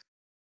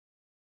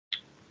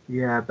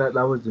 yeah, I bet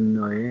that was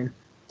annoying.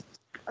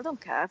 I don't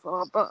care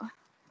for it, but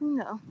you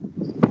know,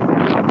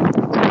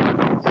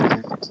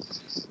 Yeah.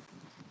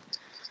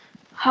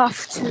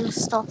 have to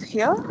stop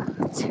here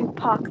to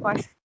pack my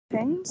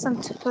things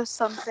and to put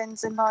some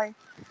things in my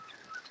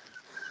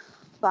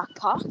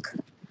backpack.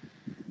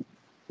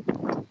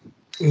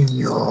 In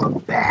your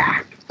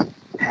back.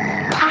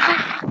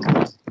 Pack.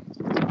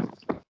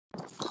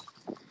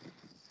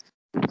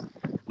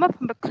 I'm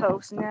putting my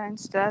clothes in there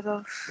instead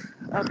of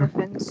other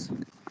things.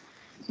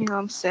 You know what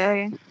I'm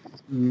saying?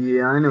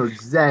 Yeah, I know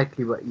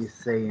exactly what you're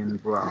saying,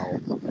 bro.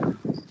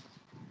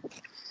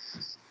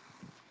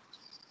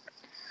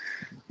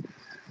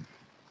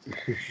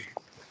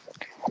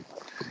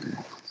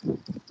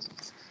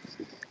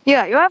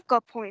 Yeah, you have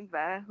got a point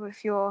there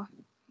with your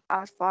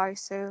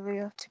advice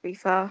earlier, to be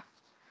fair.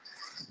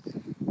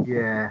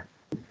 Yeah,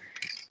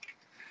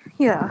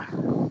 Yeah.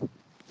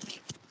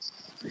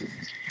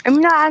 I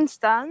mean, I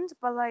understand,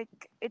 but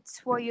like,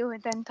 it's what you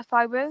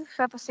identify with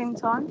at the same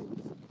time.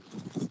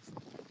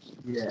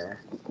 yeah,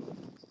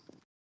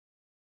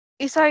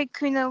 It's like,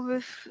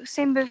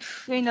 same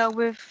with,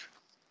 with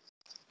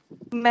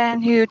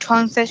men who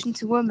transition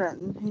to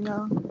women,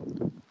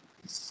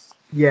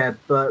 yeah,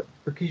 but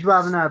because you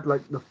haven't had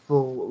like the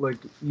full, like,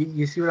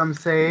 you see what I'm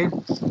saying?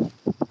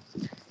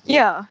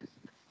 Yeah,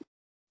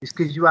 It's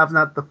because you haven't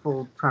had the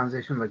full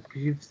transition, like,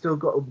 because you've still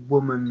got a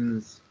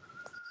woman's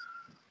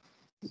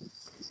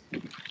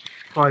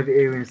private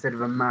area instead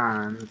of a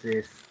man's,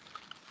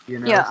 you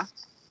know? yeah.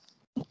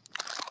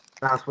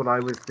 That's what I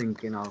was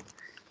thinking of.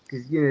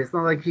 Because, it's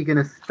not like you're going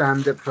to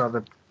stand up to have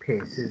a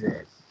piss, is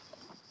it?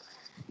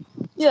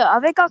 Yeah,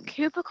 have they got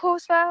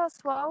cubicles there as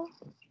well?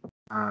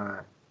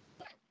 Alright.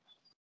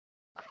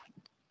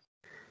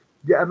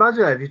 Yeah,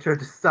 imagine if you tried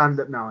to stand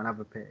up now and have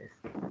a piss.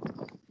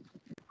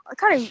 I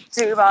can't even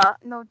do that,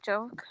 no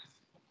joke.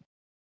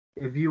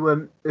 If you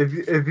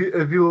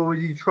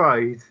already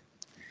tried,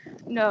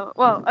 No,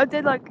 well, I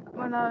did like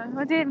when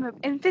I did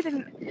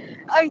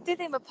I did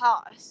in the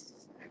past.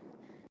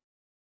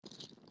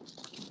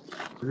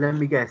 let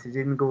me guess, it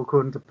didn't go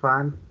according to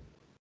plan.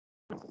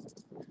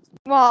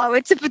 Wow,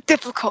 it's a bit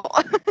difficult.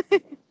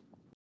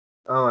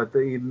 Oh, I thought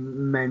you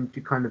meant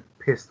you kind of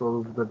pissed all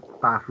over the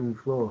bathroom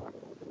floor.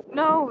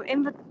 No,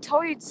 in the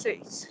toilet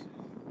seat.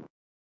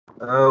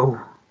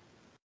 Oh,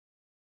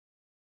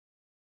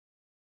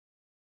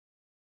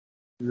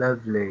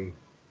 lovely.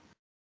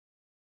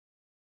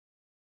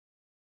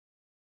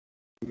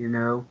 You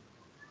know.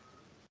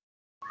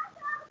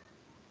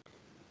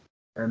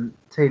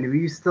 Taylor, are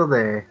you still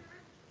there?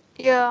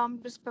 Yeah,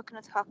 I'm just booking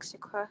a taxi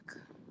quick.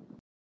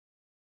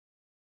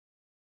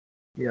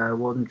 Yeah, I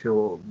wasn't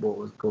sure what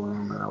was going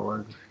on there. I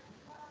was.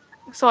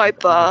 Sorry,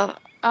 but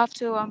I have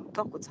to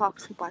book a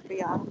taxi by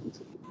the hour.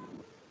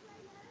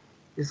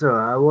 It's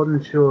alright. I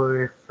wasn't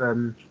sure if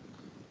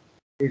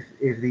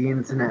the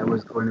internet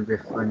was going a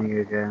bit funny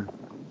again.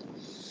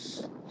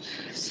 It's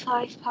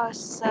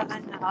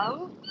 7:05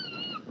 now.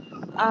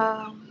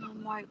 I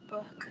might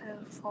book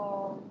it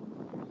for.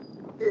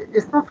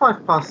 It's not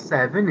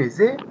 7:05, is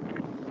it?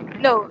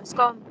 No, it's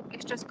gone.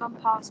 It's just gone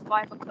past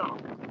 5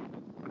 o'clock.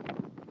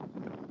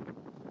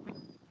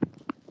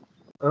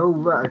 Oh,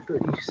 right. I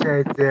thought you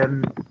said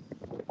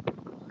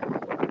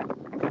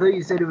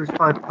it was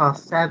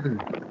 7:05.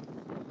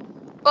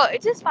 Well,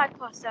 it is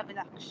 7:05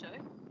 actually.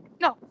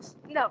 No,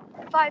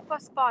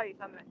 5:05.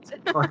 I meant.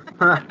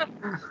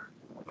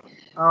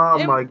 Oh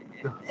in, my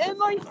god. in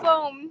my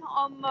phone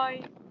on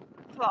my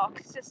clock,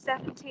 it's just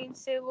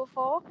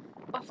 17:04.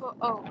 I thought,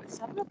 oh, it's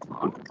 7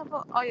 o'clock. I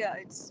thought, oh yeah,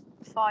 it's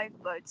 5,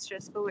 but it's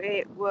just the way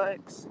it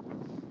works.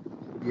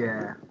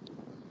 Yeah.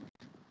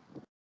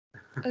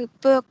 I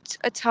booked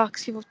a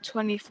taxi for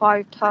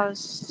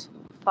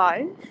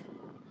 5:25.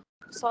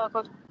 So I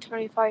got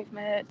 20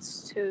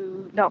 minutes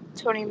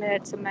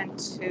and meant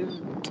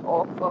to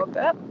talk for a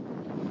bit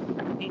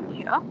in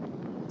here.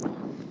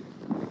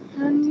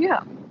 And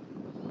yeah.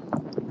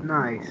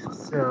 Nice.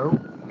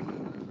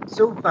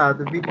 So far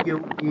the video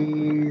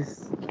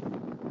is.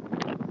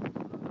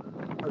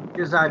 I've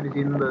just added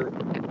in the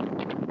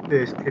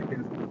first clip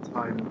into the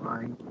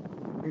timeline,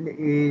 and it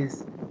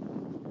is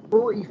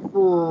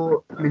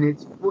 44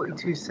 minutes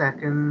 42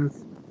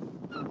 seconds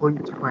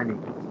point 20.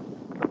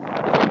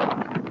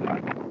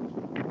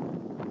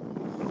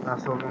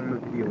 That's how long the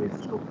video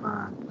is so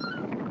far.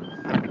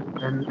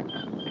 And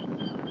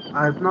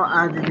I've not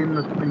added in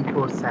the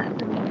 24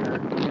 seconds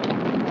yet.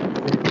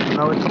 So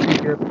that would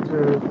take it up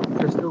to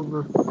just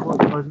over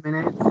 45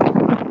 minutes.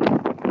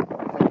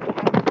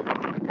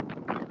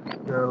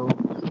 So,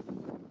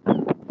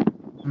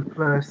 and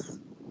plus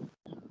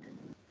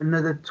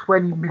another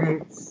 20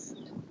 minutes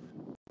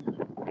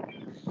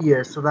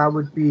here. So that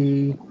would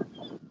be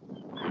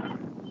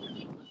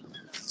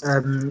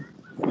 47,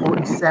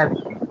 wouldn't it, I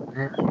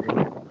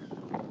think.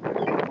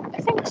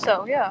 I think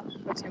so, yeah,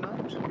 pretty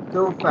much.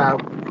 So far,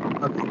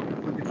 I've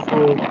recorded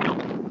for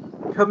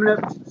coming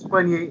up to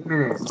 28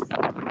 minutes.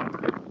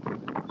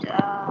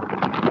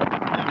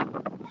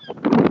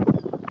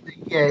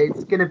 Yeah,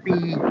 it's gonna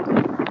be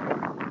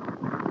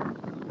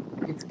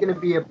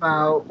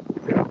about.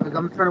 Like,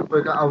 I'm trying to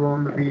work out how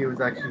long the video is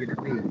actually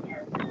gonna be.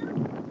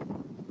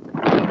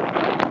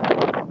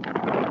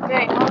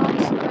 Okay, how long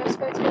is this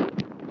video?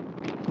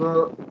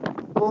 But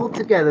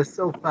altogether,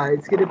 so far,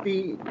 it's gonna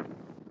be.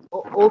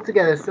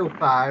 Altogether, so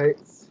far,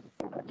 it's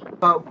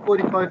about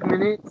 45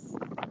 minutes.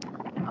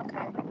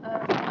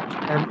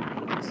 Okay.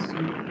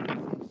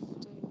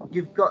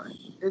 You've got,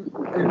 and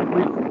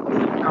we're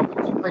recording now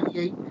for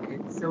 28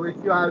 minutes. So if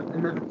you add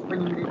another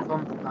 20 minutes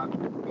onto that,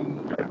 it would be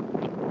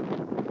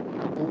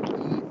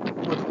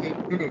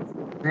 48 minutes,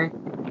 isn't it?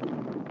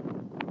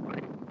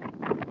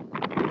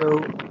 So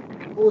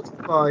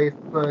 45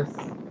 plus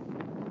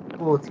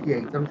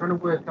 48. I'm trying to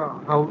work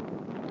out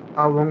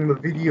how long the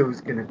video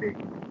is going to be.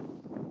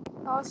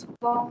 I was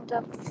wound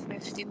up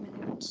 50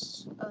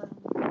 minutes.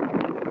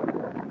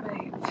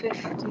 Wait,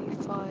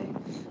 55.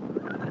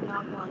 An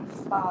hour and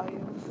 5.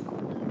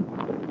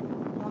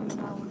 1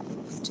 hour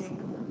and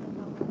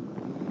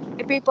 15.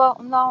 It'd be about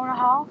an hour and a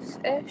half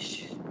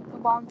ish.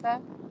 Around there.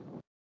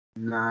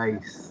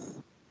 Nice.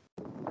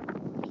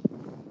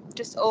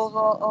 Just over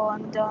or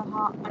under an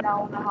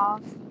hour and a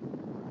half.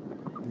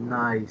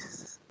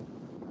 Nice.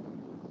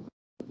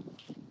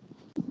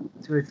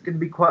 So it's going to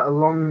be quite a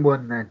long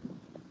one then.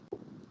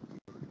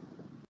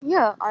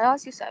 Yeah, I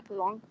asked you set for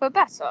long, but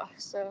better,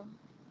 so.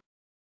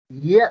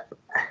 Yep.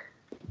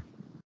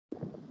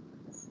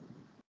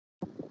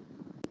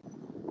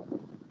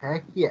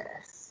 Heck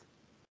yes.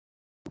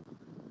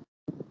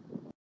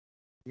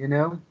 You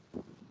know?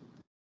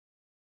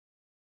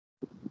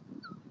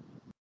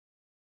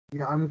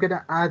 Yeah, I'm going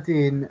to add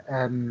in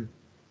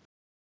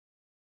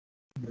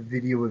the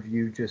video of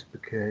you just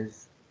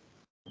because.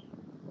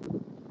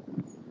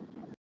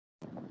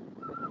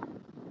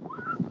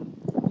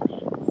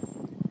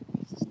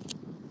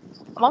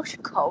 I'm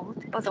actually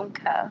cold, but I don't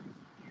care.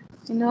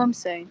 You know what I'm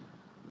saying?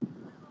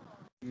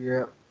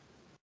 Yeah.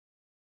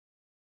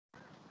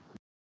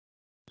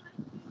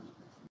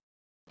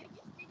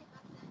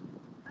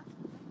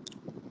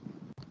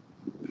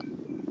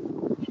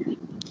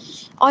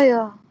 Oh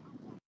yeah.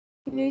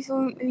 You need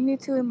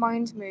to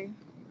remind me.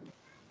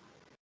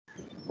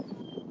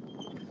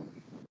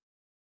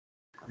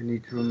 I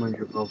need to remind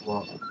you of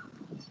what?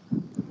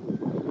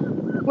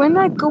 When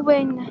I go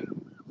in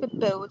the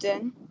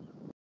building,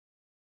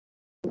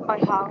 my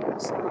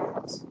house,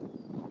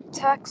 and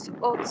text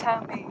or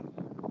tell me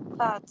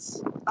that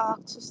I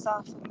have to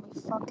start from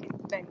my fucking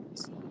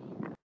things,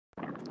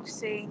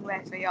 seeing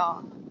where they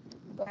are,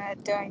 where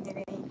do I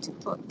need to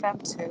put them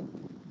to,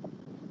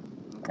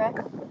 okay?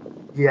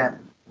 Yeah.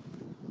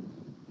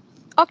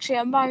 Actually,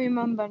 I might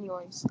remember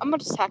anyways. I'm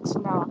gonna text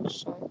now,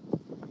 actually.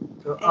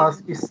 To In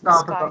ask you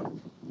stuff Skype.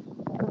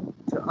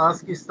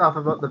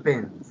 about the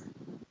bins.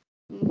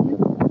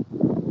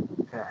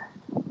 Mm-hmm. Okay.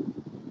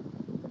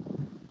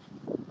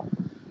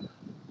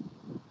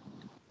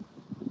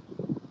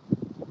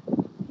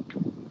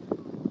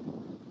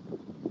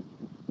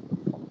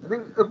 I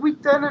think have we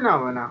done an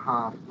hour and a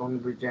half long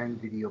Bridgend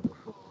video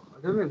before?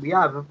 I don't think we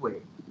have we?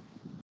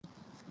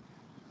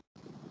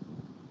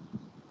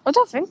 I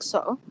don't think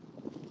so.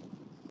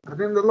 I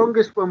think the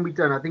longest one we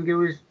done, I think it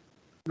was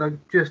like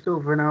just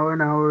over an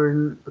hour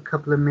and a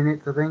couple of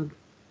minutes, I think.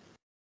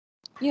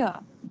 Yeah.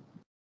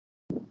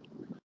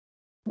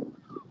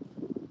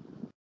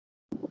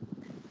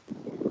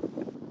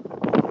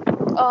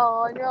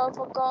 Oh, I know I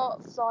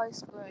forgot fly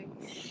spray.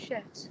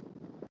 Shit.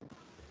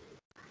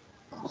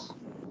 Oh,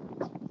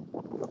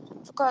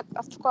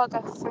 I forgot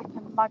that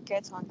freaking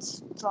maggot on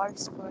fly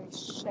spray.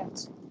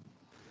 Shit.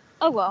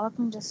 Oh well, I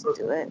can just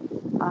do it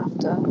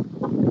after.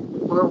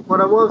 Well,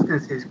 what I was going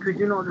to say is, could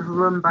you not just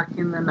run back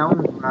in there now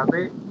and grab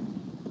it?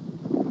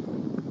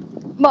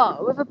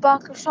 What, with a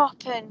bag of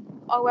shopping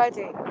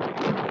already?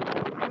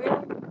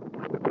 Really?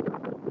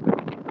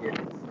 Yeah,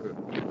 true.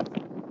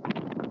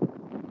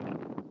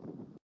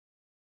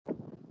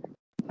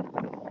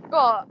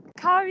 What?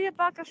 Carry a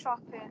bag of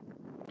shopping.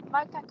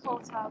 Might get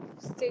caught out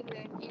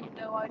stealing, even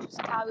though I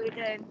just carried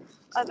in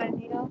a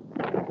venue.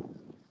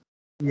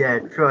 Yeah,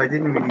 true. I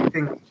didn't really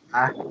think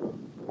that.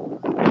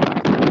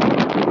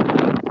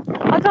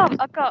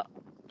 I got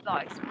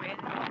fly spray.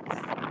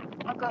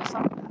 I got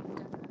some.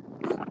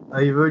 Oh,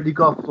 you've already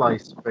got fly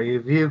spray,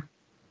 have you?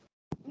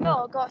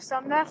 No, I got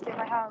some left in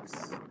my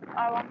house.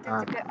 I wanted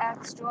Ah, to get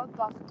extra,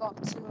 but I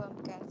forgot to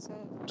get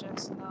it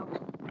just now.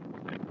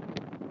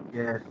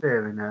 yeah,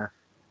 fair enough.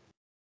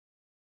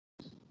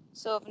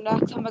 So the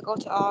next time I go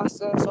to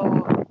Arthur's or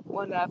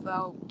whenever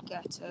I'll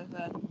get it,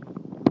 then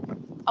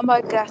I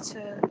might get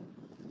it.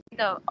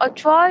 No, I'll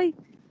try.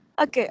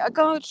 Okay, I'm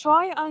gonna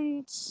try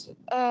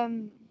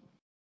and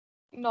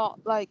not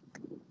like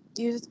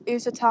use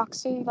a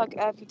taxi like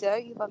every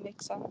day. If that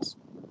makes sense.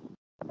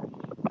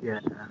 Yeah,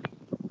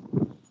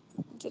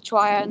 To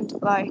try and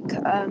like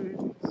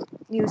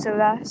use it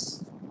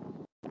less.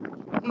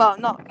 Well,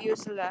 not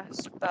use it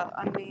less, but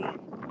I mean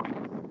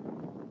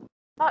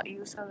not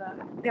use it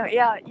less.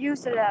 Yeah,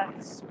 use it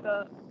less,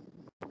 but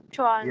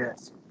try yeah,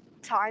 and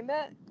time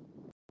it.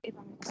 If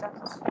that makes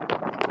sense.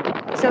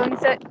 So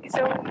instead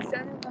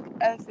of like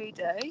every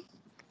day,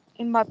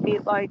 it might be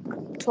like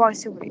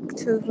twice a week,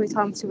 2 or 3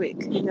 times a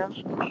week. You know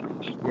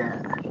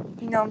yeah.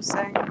 what I'm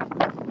saying?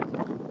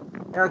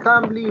 Yeah, I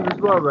can't believe as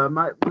well that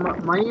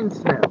my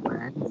internet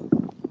went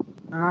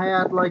and I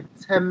had like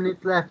 10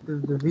 minutes left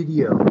of the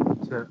video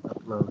to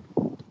upload.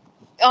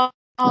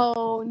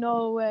 Oh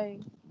no way!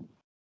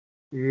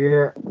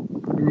 Yeah,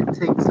 and it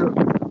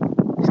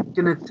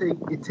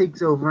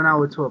takes over an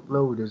hour to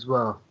upload as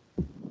well.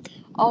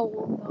 Oh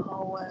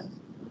no way!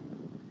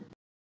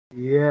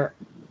 Yeah,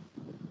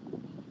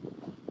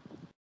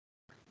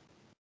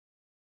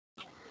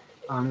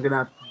 I'm gonna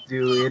have to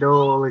do it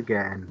all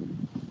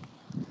again.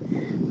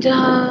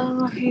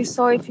 Damn, I feel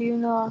sorry for you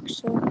now,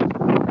 actually.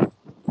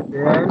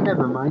 Yeah,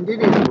 never mind.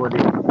 It is what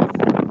it is.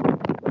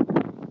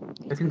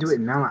 I can do it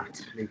now,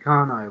 actually,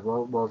 can't I?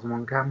 Whilst I'm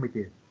on cam with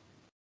you,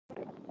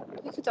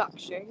 You could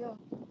actually, yeah.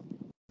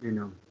 you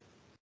know.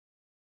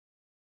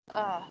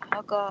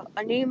 I got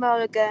an email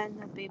again.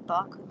 I'll be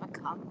back with my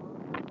camera.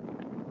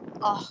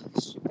 Oh,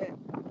 stupid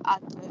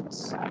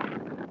adverts.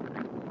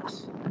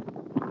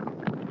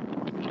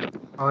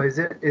 Oh, is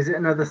it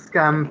another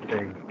scam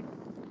thing?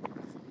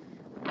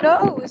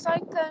 No, it's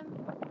like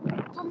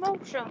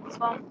promotions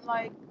from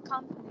like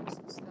companies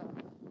and stuff.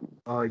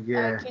 Oh Like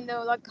yeah,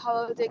 like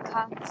holiday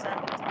camps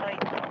and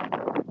like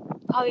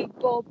how you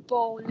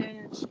bowling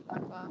and shit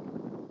like that.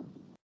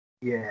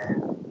 yeah.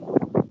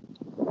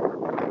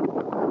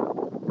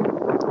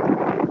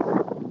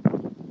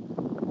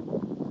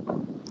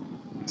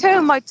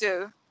 Two might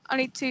do. I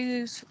need to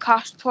use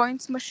cash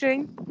points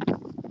machine.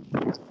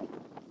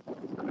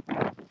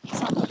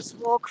 So I can just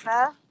walk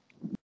there.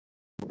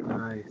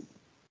 Nice.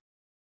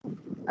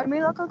 I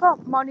mean, like I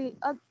got money.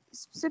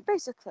 So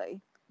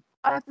basically,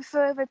 I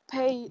prefer if I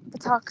pay the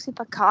taxi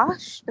by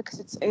cash because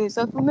it's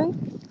easier for me.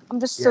 I'm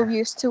just so Yeah.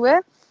 used to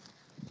it.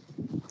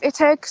 It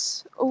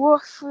takes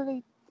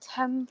roughly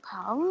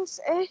 £10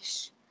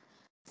 ish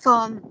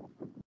from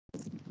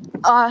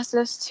ours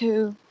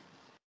to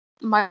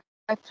my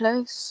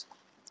place,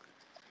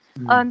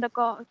 Mm. and I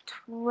got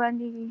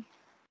 20.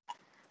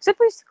 So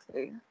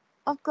basically,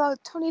 I've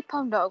got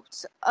 £20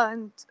 notes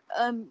and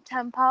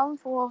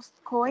 £10 worth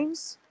of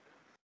coins.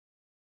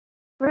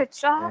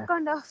 which I Yeah.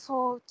 gone there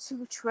for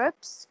 2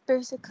 trips,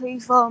 basically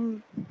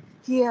from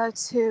here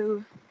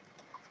to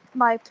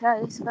my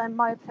place, then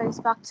my place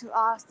back to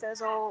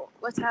Astor's or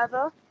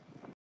whatever.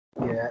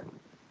 Yeah.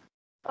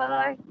 But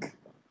like,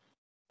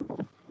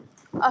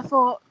 I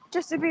thought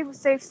just to be on the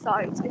safe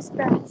side, it's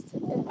best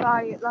if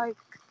I like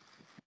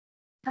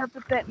have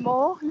a bit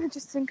more,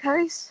 just in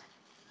case.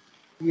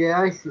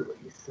 Yeah, I see what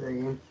you're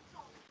saying.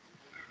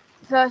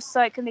 Plus,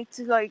 like, I need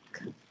to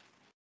like,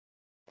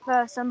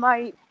 plus I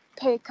might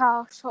pay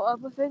cash for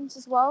other things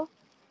as well.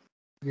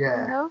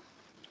 You Yeah. know,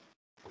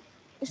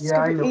 it's just Yeah,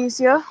 I gonna be know.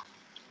 easier.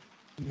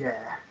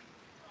 Yeah.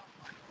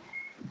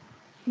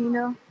 You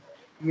know.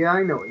 Yeah,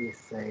 I know what you're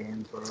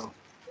saying, bro.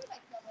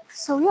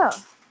 So yeah,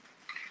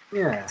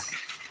 Yeah.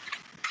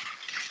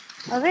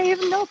 are they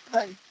even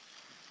open?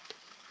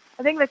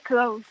 I think they're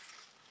closed.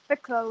 They're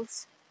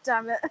closed.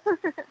 Damn it.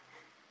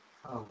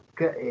 Oh,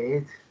 get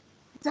it.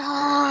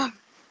 Damn.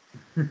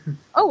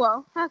 Oh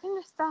well, I can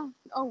understand.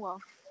 Oh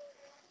well.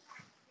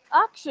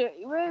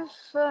 Actually,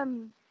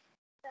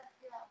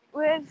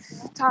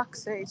 with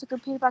taxis, you can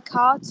pay by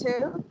card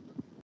too.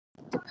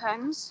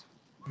 Depends.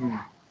 Hmm.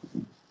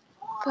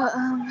 But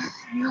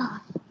yeah,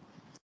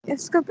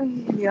 it's gonna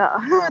be yeah.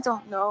 I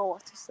don't know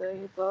what to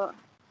say, but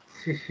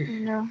you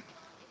know,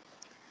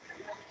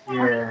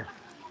 Yeah.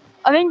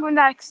 I think the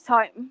next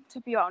time,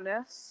 to be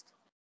honest,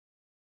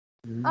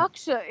 Hmm.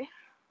 actually,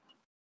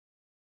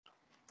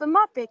 there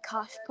might be a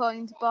cash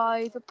point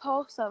by the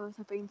post office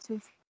I've been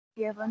to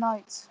the other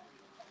night.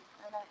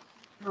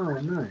 Oh,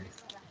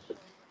 nice.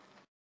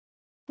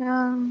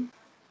 Um,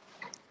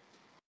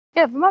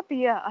 yeah, there might be.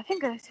 Yeah, I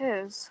think it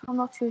is. I'm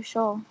not too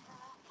sure.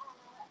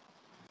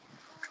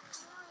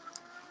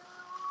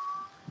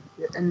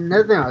 Yeah,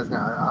 another thing I was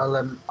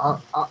gonna,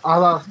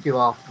 I'll ask you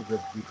after the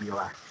video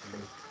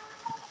actually.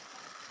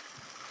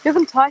 You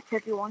can type it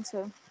if you want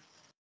to.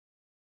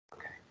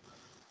 Okay.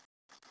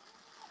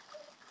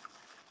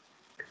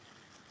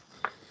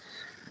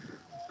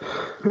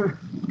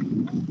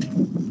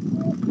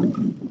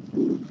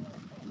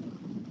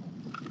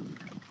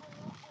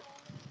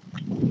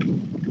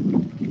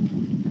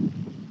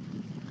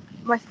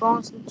 My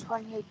phone's on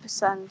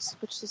 28%,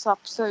 which is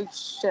absolute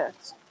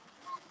shit.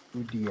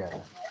 Oh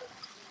dear.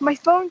 My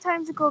phone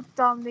tends to go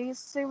down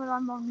these when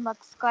I'm on like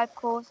Skype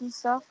calls and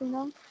stuff, you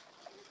know.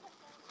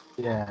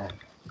 Yeah.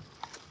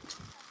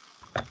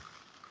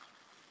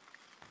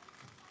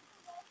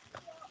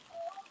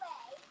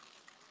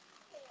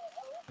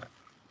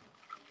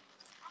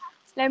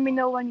 Let me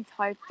know when you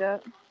typed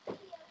it.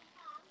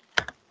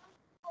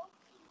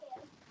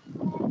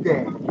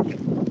 Yeah.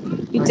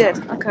 You Like, did,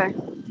 okay.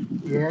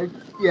 yeah.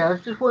 Yeah. I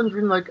was just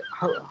wondering, like,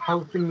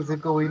 how things are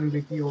going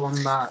with you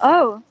on that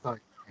Oh, side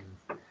of things.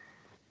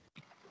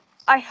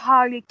 I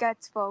hardly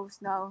get those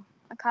now.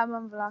 I can't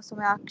remember the last time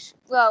I actually.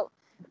 Well,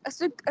 I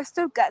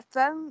still get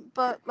them,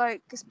 but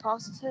like it's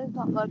positive,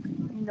 not like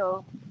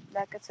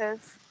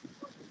negative.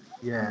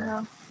 You Yeah.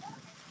 know.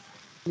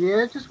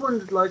 Yeah. I just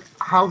wondered, like,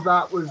 how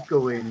that was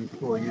going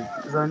for you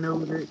because I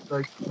know that,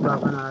 like, you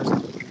haven't had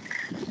any,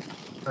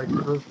 like,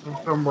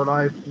 from what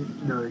I've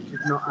noticed,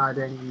 you've not had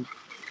any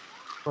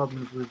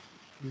problems with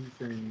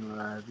losing,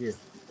 have you?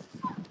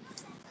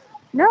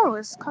 No,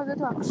 it's quite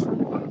good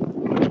actually.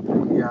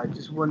 Yeah, I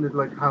just wondered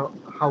like how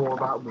all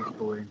that was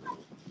going.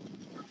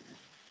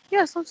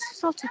 Yeah, it's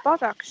not too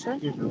bad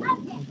actually. You know,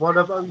 what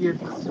about your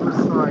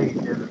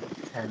suicide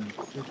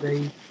attempts? Are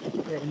they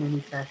getting any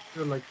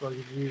better? Like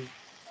if you,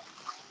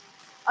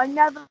 I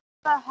never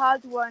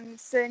had one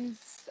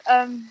since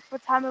the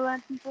time I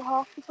went into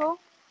hospital.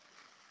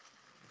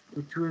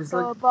 which was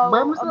like So when about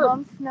was a that?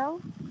 month now.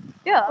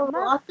 Yeah, a Oh,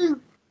 month I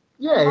think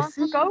a yeah. month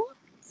See, ago.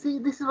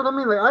 this is what I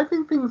mean. Like I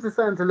think things are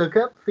starting to look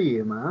up for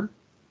you, man.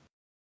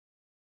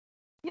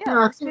 Yeah,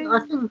 Yeah, it's I been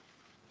think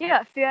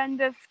yeah, it's the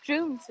end of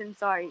June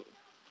since I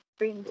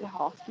been to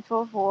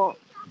hospital for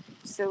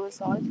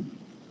suicide.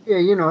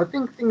 yeah. I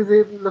think things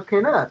are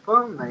looking up,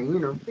 aren't they?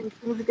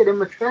 Things are getting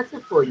much better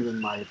for you,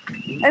 in my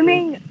opinion. I So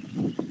mean,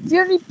 the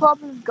only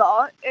problem I've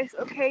got is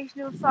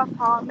occasional self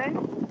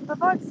harming, but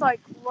that's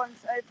like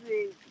once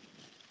every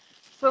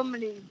so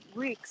many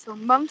weeks or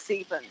months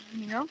even,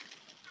 you know?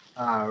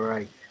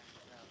 right.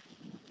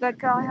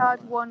 Like I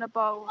had one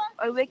about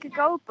a week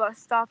ago, but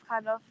staff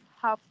kind of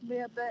helped me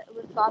a bit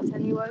with that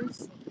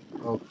anyways.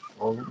 Oh,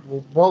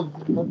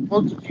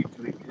 what did you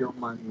do if you don't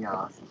mind me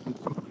asking?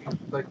 Did you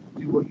like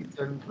do what you've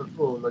done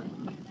before, like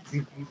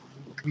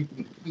with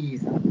your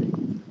keys and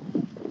things?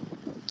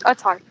 I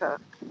type it.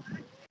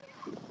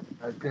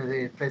 I was gonna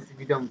say, especially if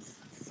you don't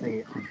say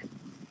it on.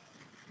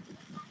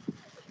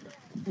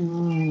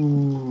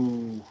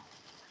 Ooh,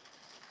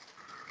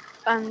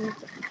 And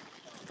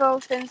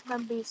those things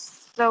can be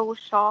so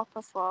sharp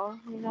as well,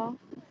 you know?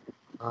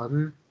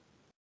 pardon?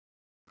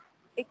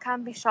 It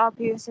can be sharp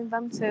using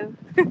them too.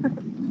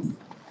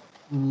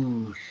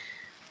 Ooh,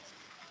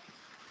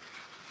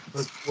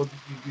 like what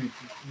did you do?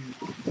 Did you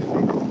do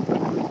it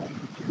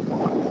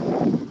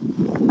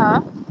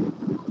Huh?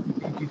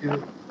 Did you do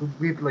it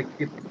with like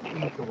your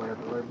teeth or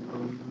whatever?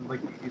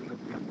 Like you did like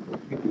with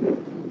your teeth.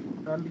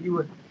 Remember you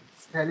were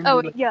telling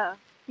Oh you like, yeah.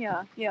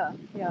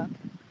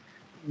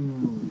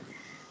 ooh,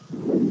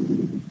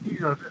 you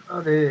know,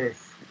 oh,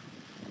 this.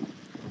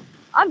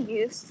 I'm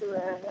used to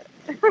it.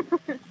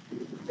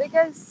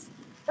 Because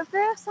the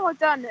first time I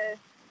done it,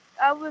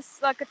 I was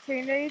like a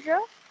teenager,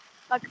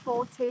 like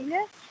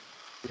 14ish.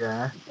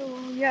 Yeah, So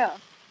yeah,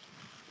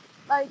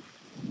 like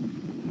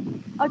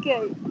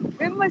okay,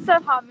 in my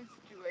self-harming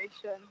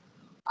situation,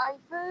 I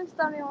first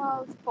done it when I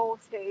was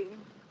 14.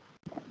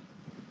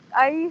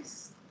 I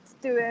used to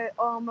do it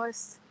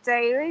almost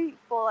daily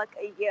for like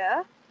a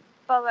year,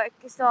 but like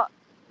it's not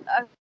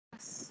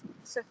as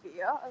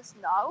severe as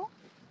now.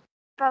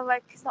 But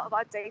like it's not a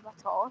bad day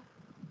at all.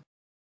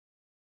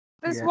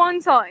 This yeah, one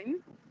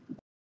time,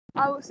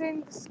 I was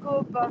in the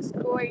school bus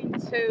going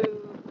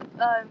to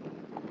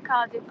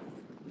Cardiff,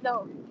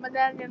 no,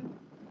 Millennium,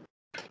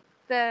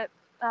 the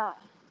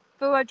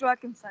Borough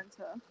Dragon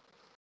Centre.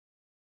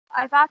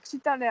 I've actually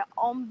done it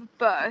on the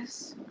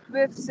bus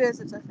with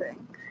scissors, I think.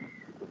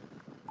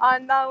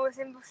 And I was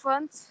in the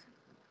front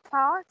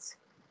part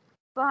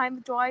behind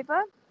the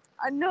driver,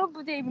 and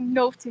nobody even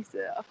noticed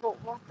it. I thought,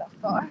 what the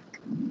fuck?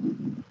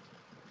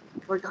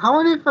 like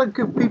how many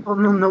could people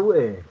not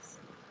notice?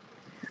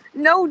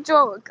 No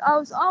joke. I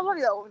was on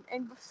my own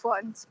in the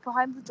front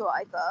behind the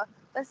driver.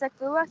 There's like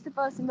the rest of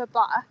us in the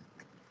back.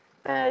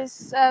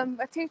 There's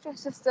a teacher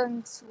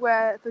assistant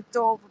where the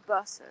door of the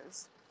bus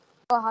is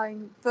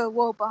behind the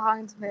wall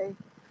behind me.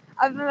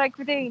 And then like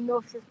they didn't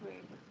notice me.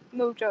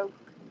 No joke.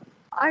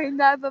 I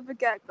never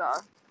forget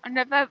that. I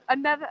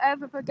never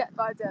ever forget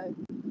that day.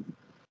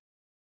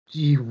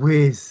 Gee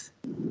whiz.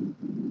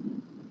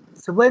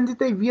 So when did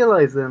they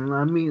realize then?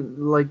 I mean,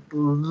 like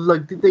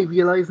did they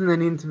realize and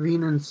then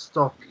intervene and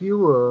stop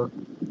you, or?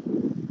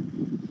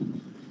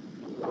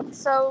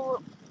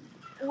 So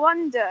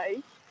one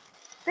day,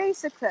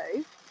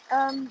 basically,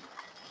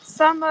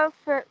 some of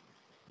it,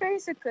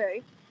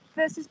 basically,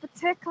 there's this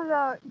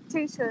particular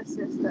teacher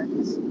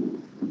assistant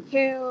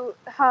who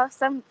has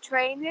some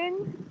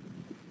training.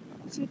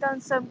 She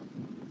done some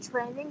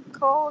training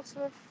course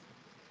with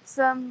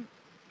some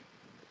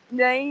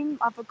name.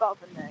 I forgot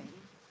the name.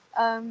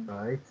 Um,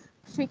 Right.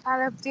 she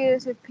kind of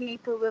deals with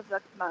people with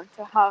like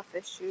mental health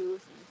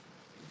issues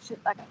and shit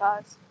like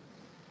that.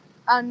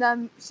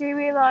 And she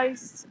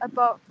realised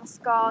about the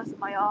scars on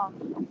my arm.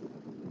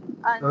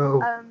 And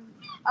Oh,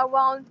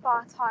 around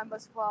that time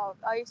as well,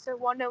 I used to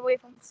wander away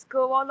from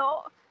school a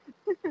lot.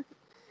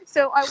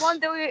 So I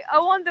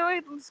wandered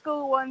away from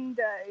school one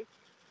day.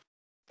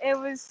 It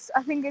was,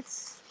 I think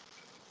it's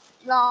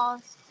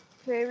last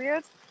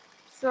period.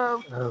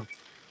 So oh,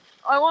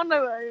 I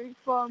wandered away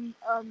from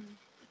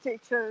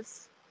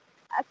teachers.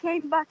 I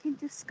came back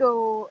into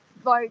school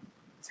like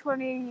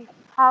 20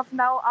 half an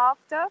hour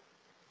after,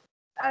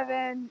 and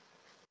then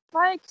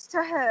thanks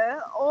to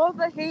her,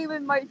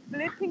 overhearing my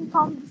flipping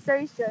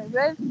conversation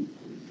with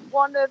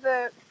one of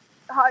the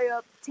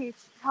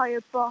higher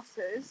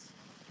bosses.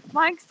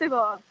 Thanks to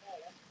her,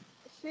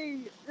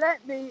 she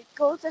let me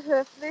go to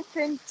her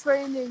flipping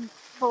training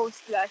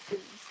post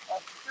lessons.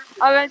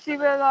 And when she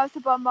realised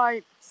about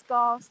my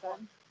scars,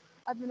 then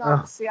I mean oh,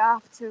 obviously I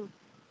have to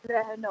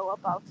let her know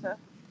about it.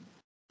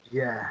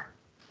 yeah.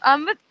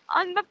 And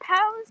the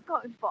parents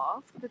got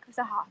involved because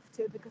I have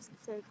to because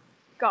it's a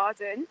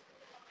garden.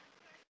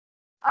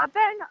 And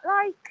then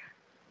like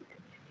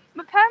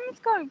my parents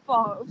got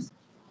involved.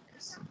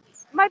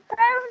 My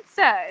parents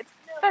said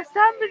that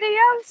somebody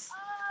else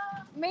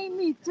made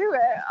me do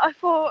it. I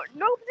thought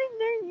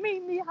nobody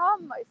made me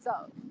harm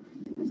myself.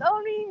 It's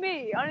only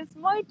me, and it's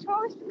my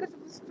choice because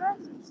of the stress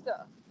and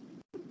stuff.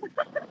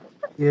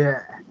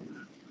 Yeah.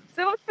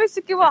 So that's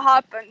basically what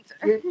happened.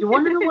 You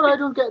want to know what I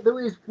don't get though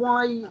is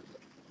why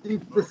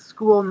did the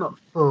school not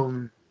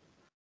phone?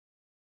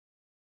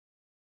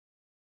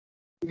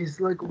 Is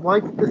like why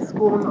did the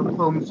school not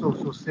phone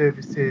social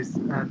services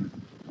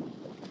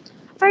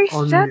They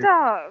on should you?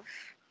 have.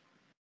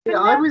 They Yeah,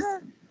 I was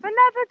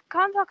never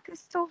contacted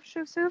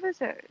social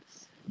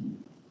services.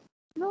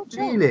 No joke.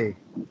 really.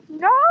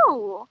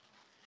 No.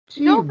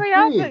 Gee No, they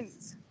haven't.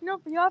 whiz. No,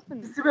 they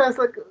haven't.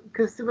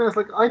 Because to be honest,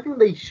 like I think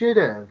they should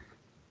have.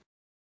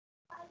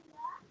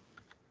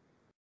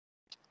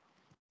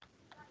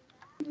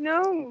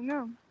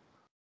 No.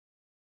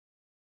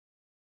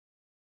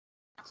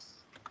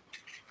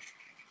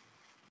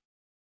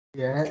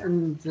 Yeah,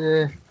 and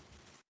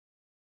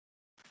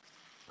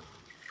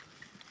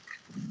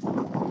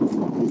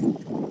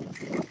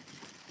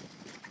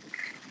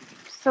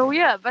So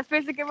yeah, that's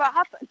basically what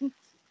happened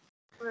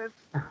with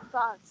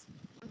that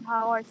and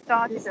how I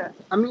started it.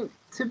 I mean,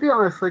 to be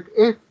honest, like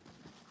if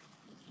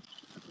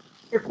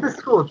the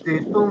school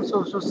did phone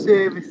social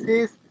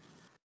services,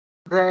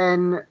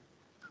 then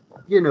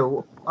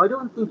I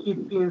don't think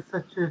you'd be in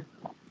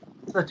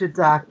such a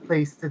dark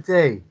place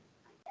today.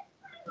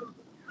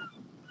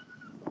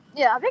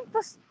 Yeah, I think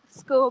the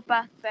school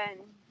back then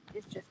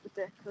is just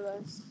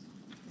ridiculous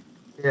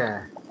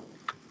Yeah.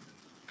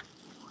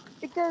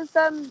 because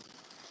a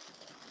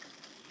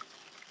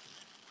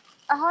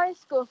high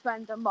school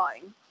friend of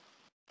mine,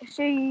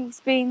 she's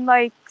been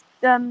like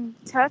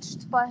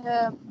touched by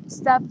her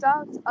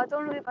stepdad. I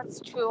don't know if that's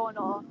true or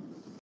not.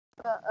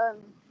 But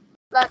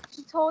like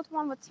she told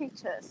one of the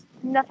teachers,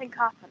 nothing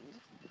happened.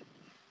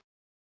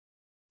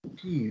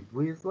 Gee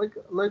whiz, like,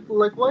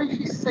 why is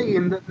she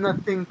saying that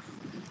nothing's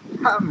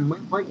happened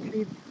when, like,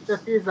 clearly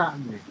stuff is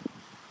happening?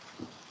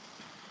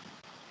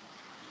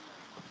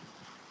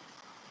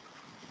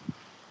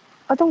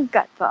 I don't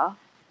get that.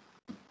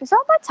 Is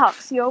that my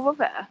taxi over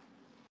there?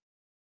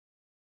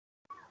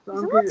 So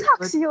Is I'm there a getting,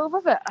 taxi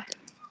over there?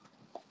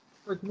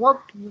 like,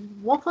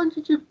 what time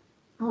did you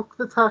book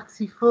the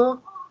taxi for?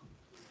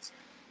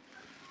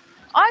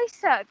 I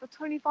said for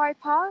 25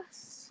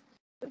 past,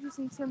 which is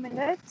in 2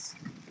 minutes.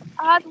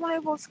 I had one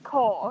of those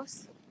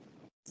calls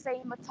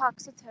saying my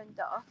taxi turned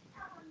off.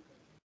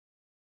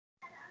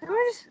 Let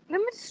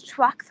me just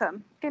track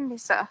them. Give me a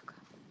sec.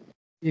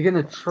 You're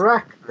gonna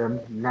track them?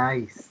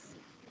 Nice.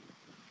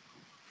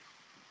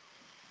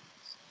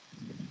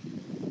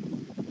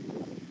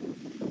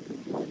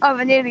 Oh,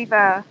 we're nearly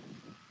there.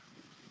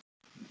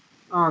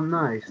 Oh,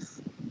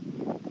 nice.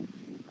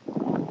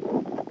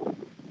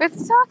 With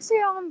the taxi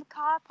on the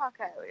car park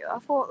area, I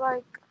thought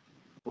like,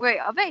 wait,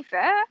 are they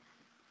there?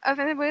 And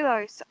then I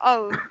realised,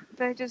 oh,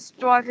 they're just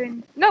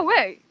driving. No,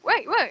 wait.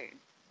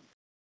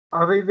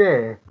 Are they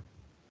there?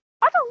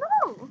 I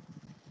don't know.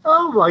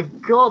 Oh my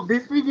god,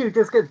 this video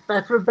just gets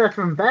better and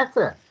better and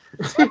better.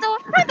 I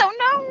don't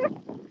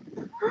know.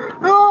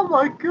 Oh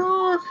my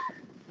god!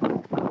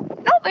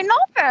 No, they're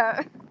not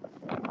there.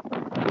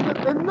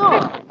 They're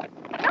not!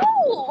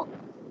 No.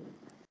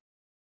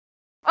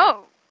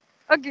 Oh,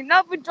 okay.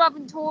 Now we're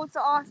driving towards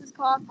the Arthur's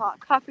car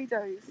park. Happy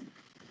days.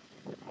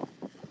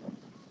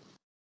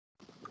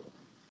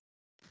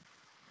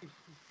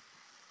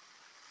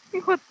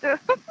 What the?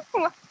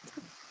 What?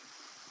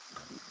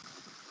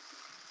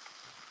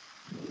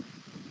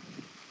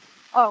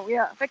 Oh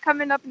yeah, they're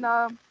coming up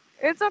now.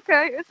 It's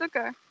okay. It's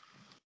okay.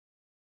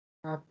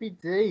 Happy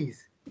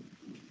days.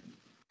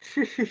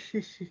 You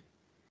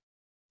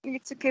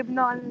need to keep an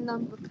eye on the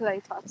number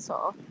plate. That's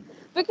all.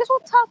 Because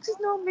what taxis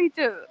normally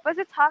do, there's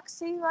a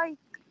taxi like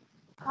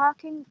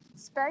parking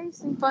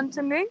space in front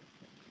of me.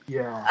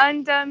 Yeah.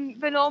 And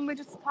they normally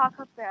just park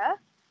up there.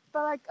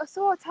 But like I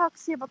saw a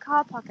taxi of a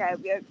car park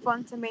area in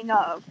front of me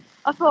now.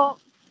 I thought,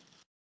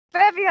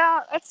 there we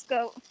are, let's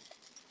go.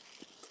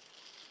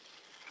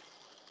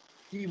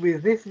 Gee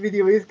whiz, this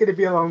video is going to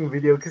be a long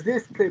video because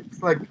this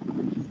clip's like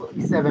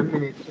 47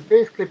 minutes. The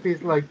first clip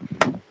is like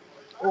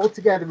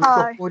altogether we've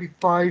got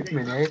 45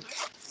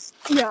 minutes.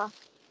 Yeah.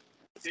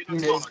 You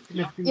know, it's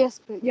gonna be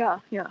Yes, but yeah.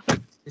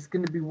 it's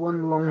gonna be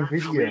one long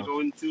video. We're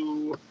going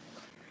to.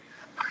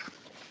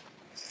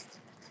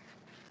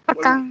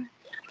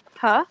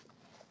 Huh?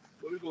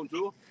 Where are we going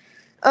to?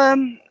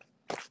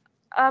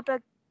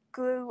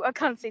 Glue. I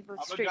can't see the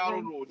street Abergaro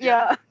name. Road,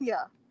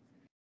 Yeah.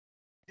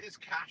 It's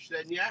cash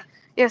then, yeah?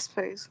 Yes,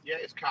 please. Yeah,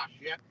 it's cash,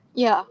 yeah?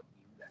 Yeah.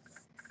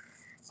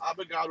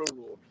 Abergaro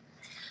Road.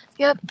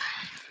 Yep.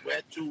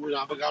 Where to in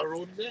Abergaro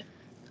Road, is it?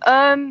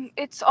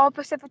 It's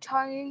opposite for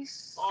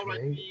Chinese. All right,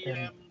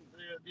 Okay,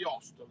 the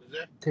hostel, is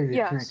it? tell you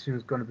Yes. the connection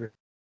is gonna be.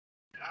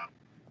 Yeah.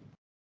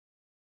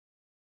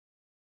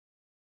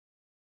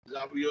 Is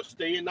that where you're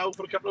staying now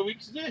for a couple of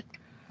weeks, is it?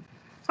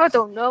 I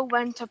don't know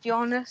when, to be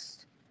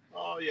honest.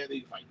 Oh, yeah,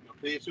 they find your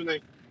place, don't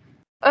they?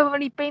 I've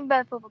only been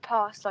there for the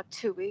past like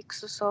 2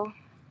 weeks or so.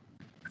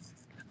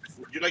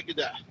 Would you like it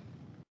there?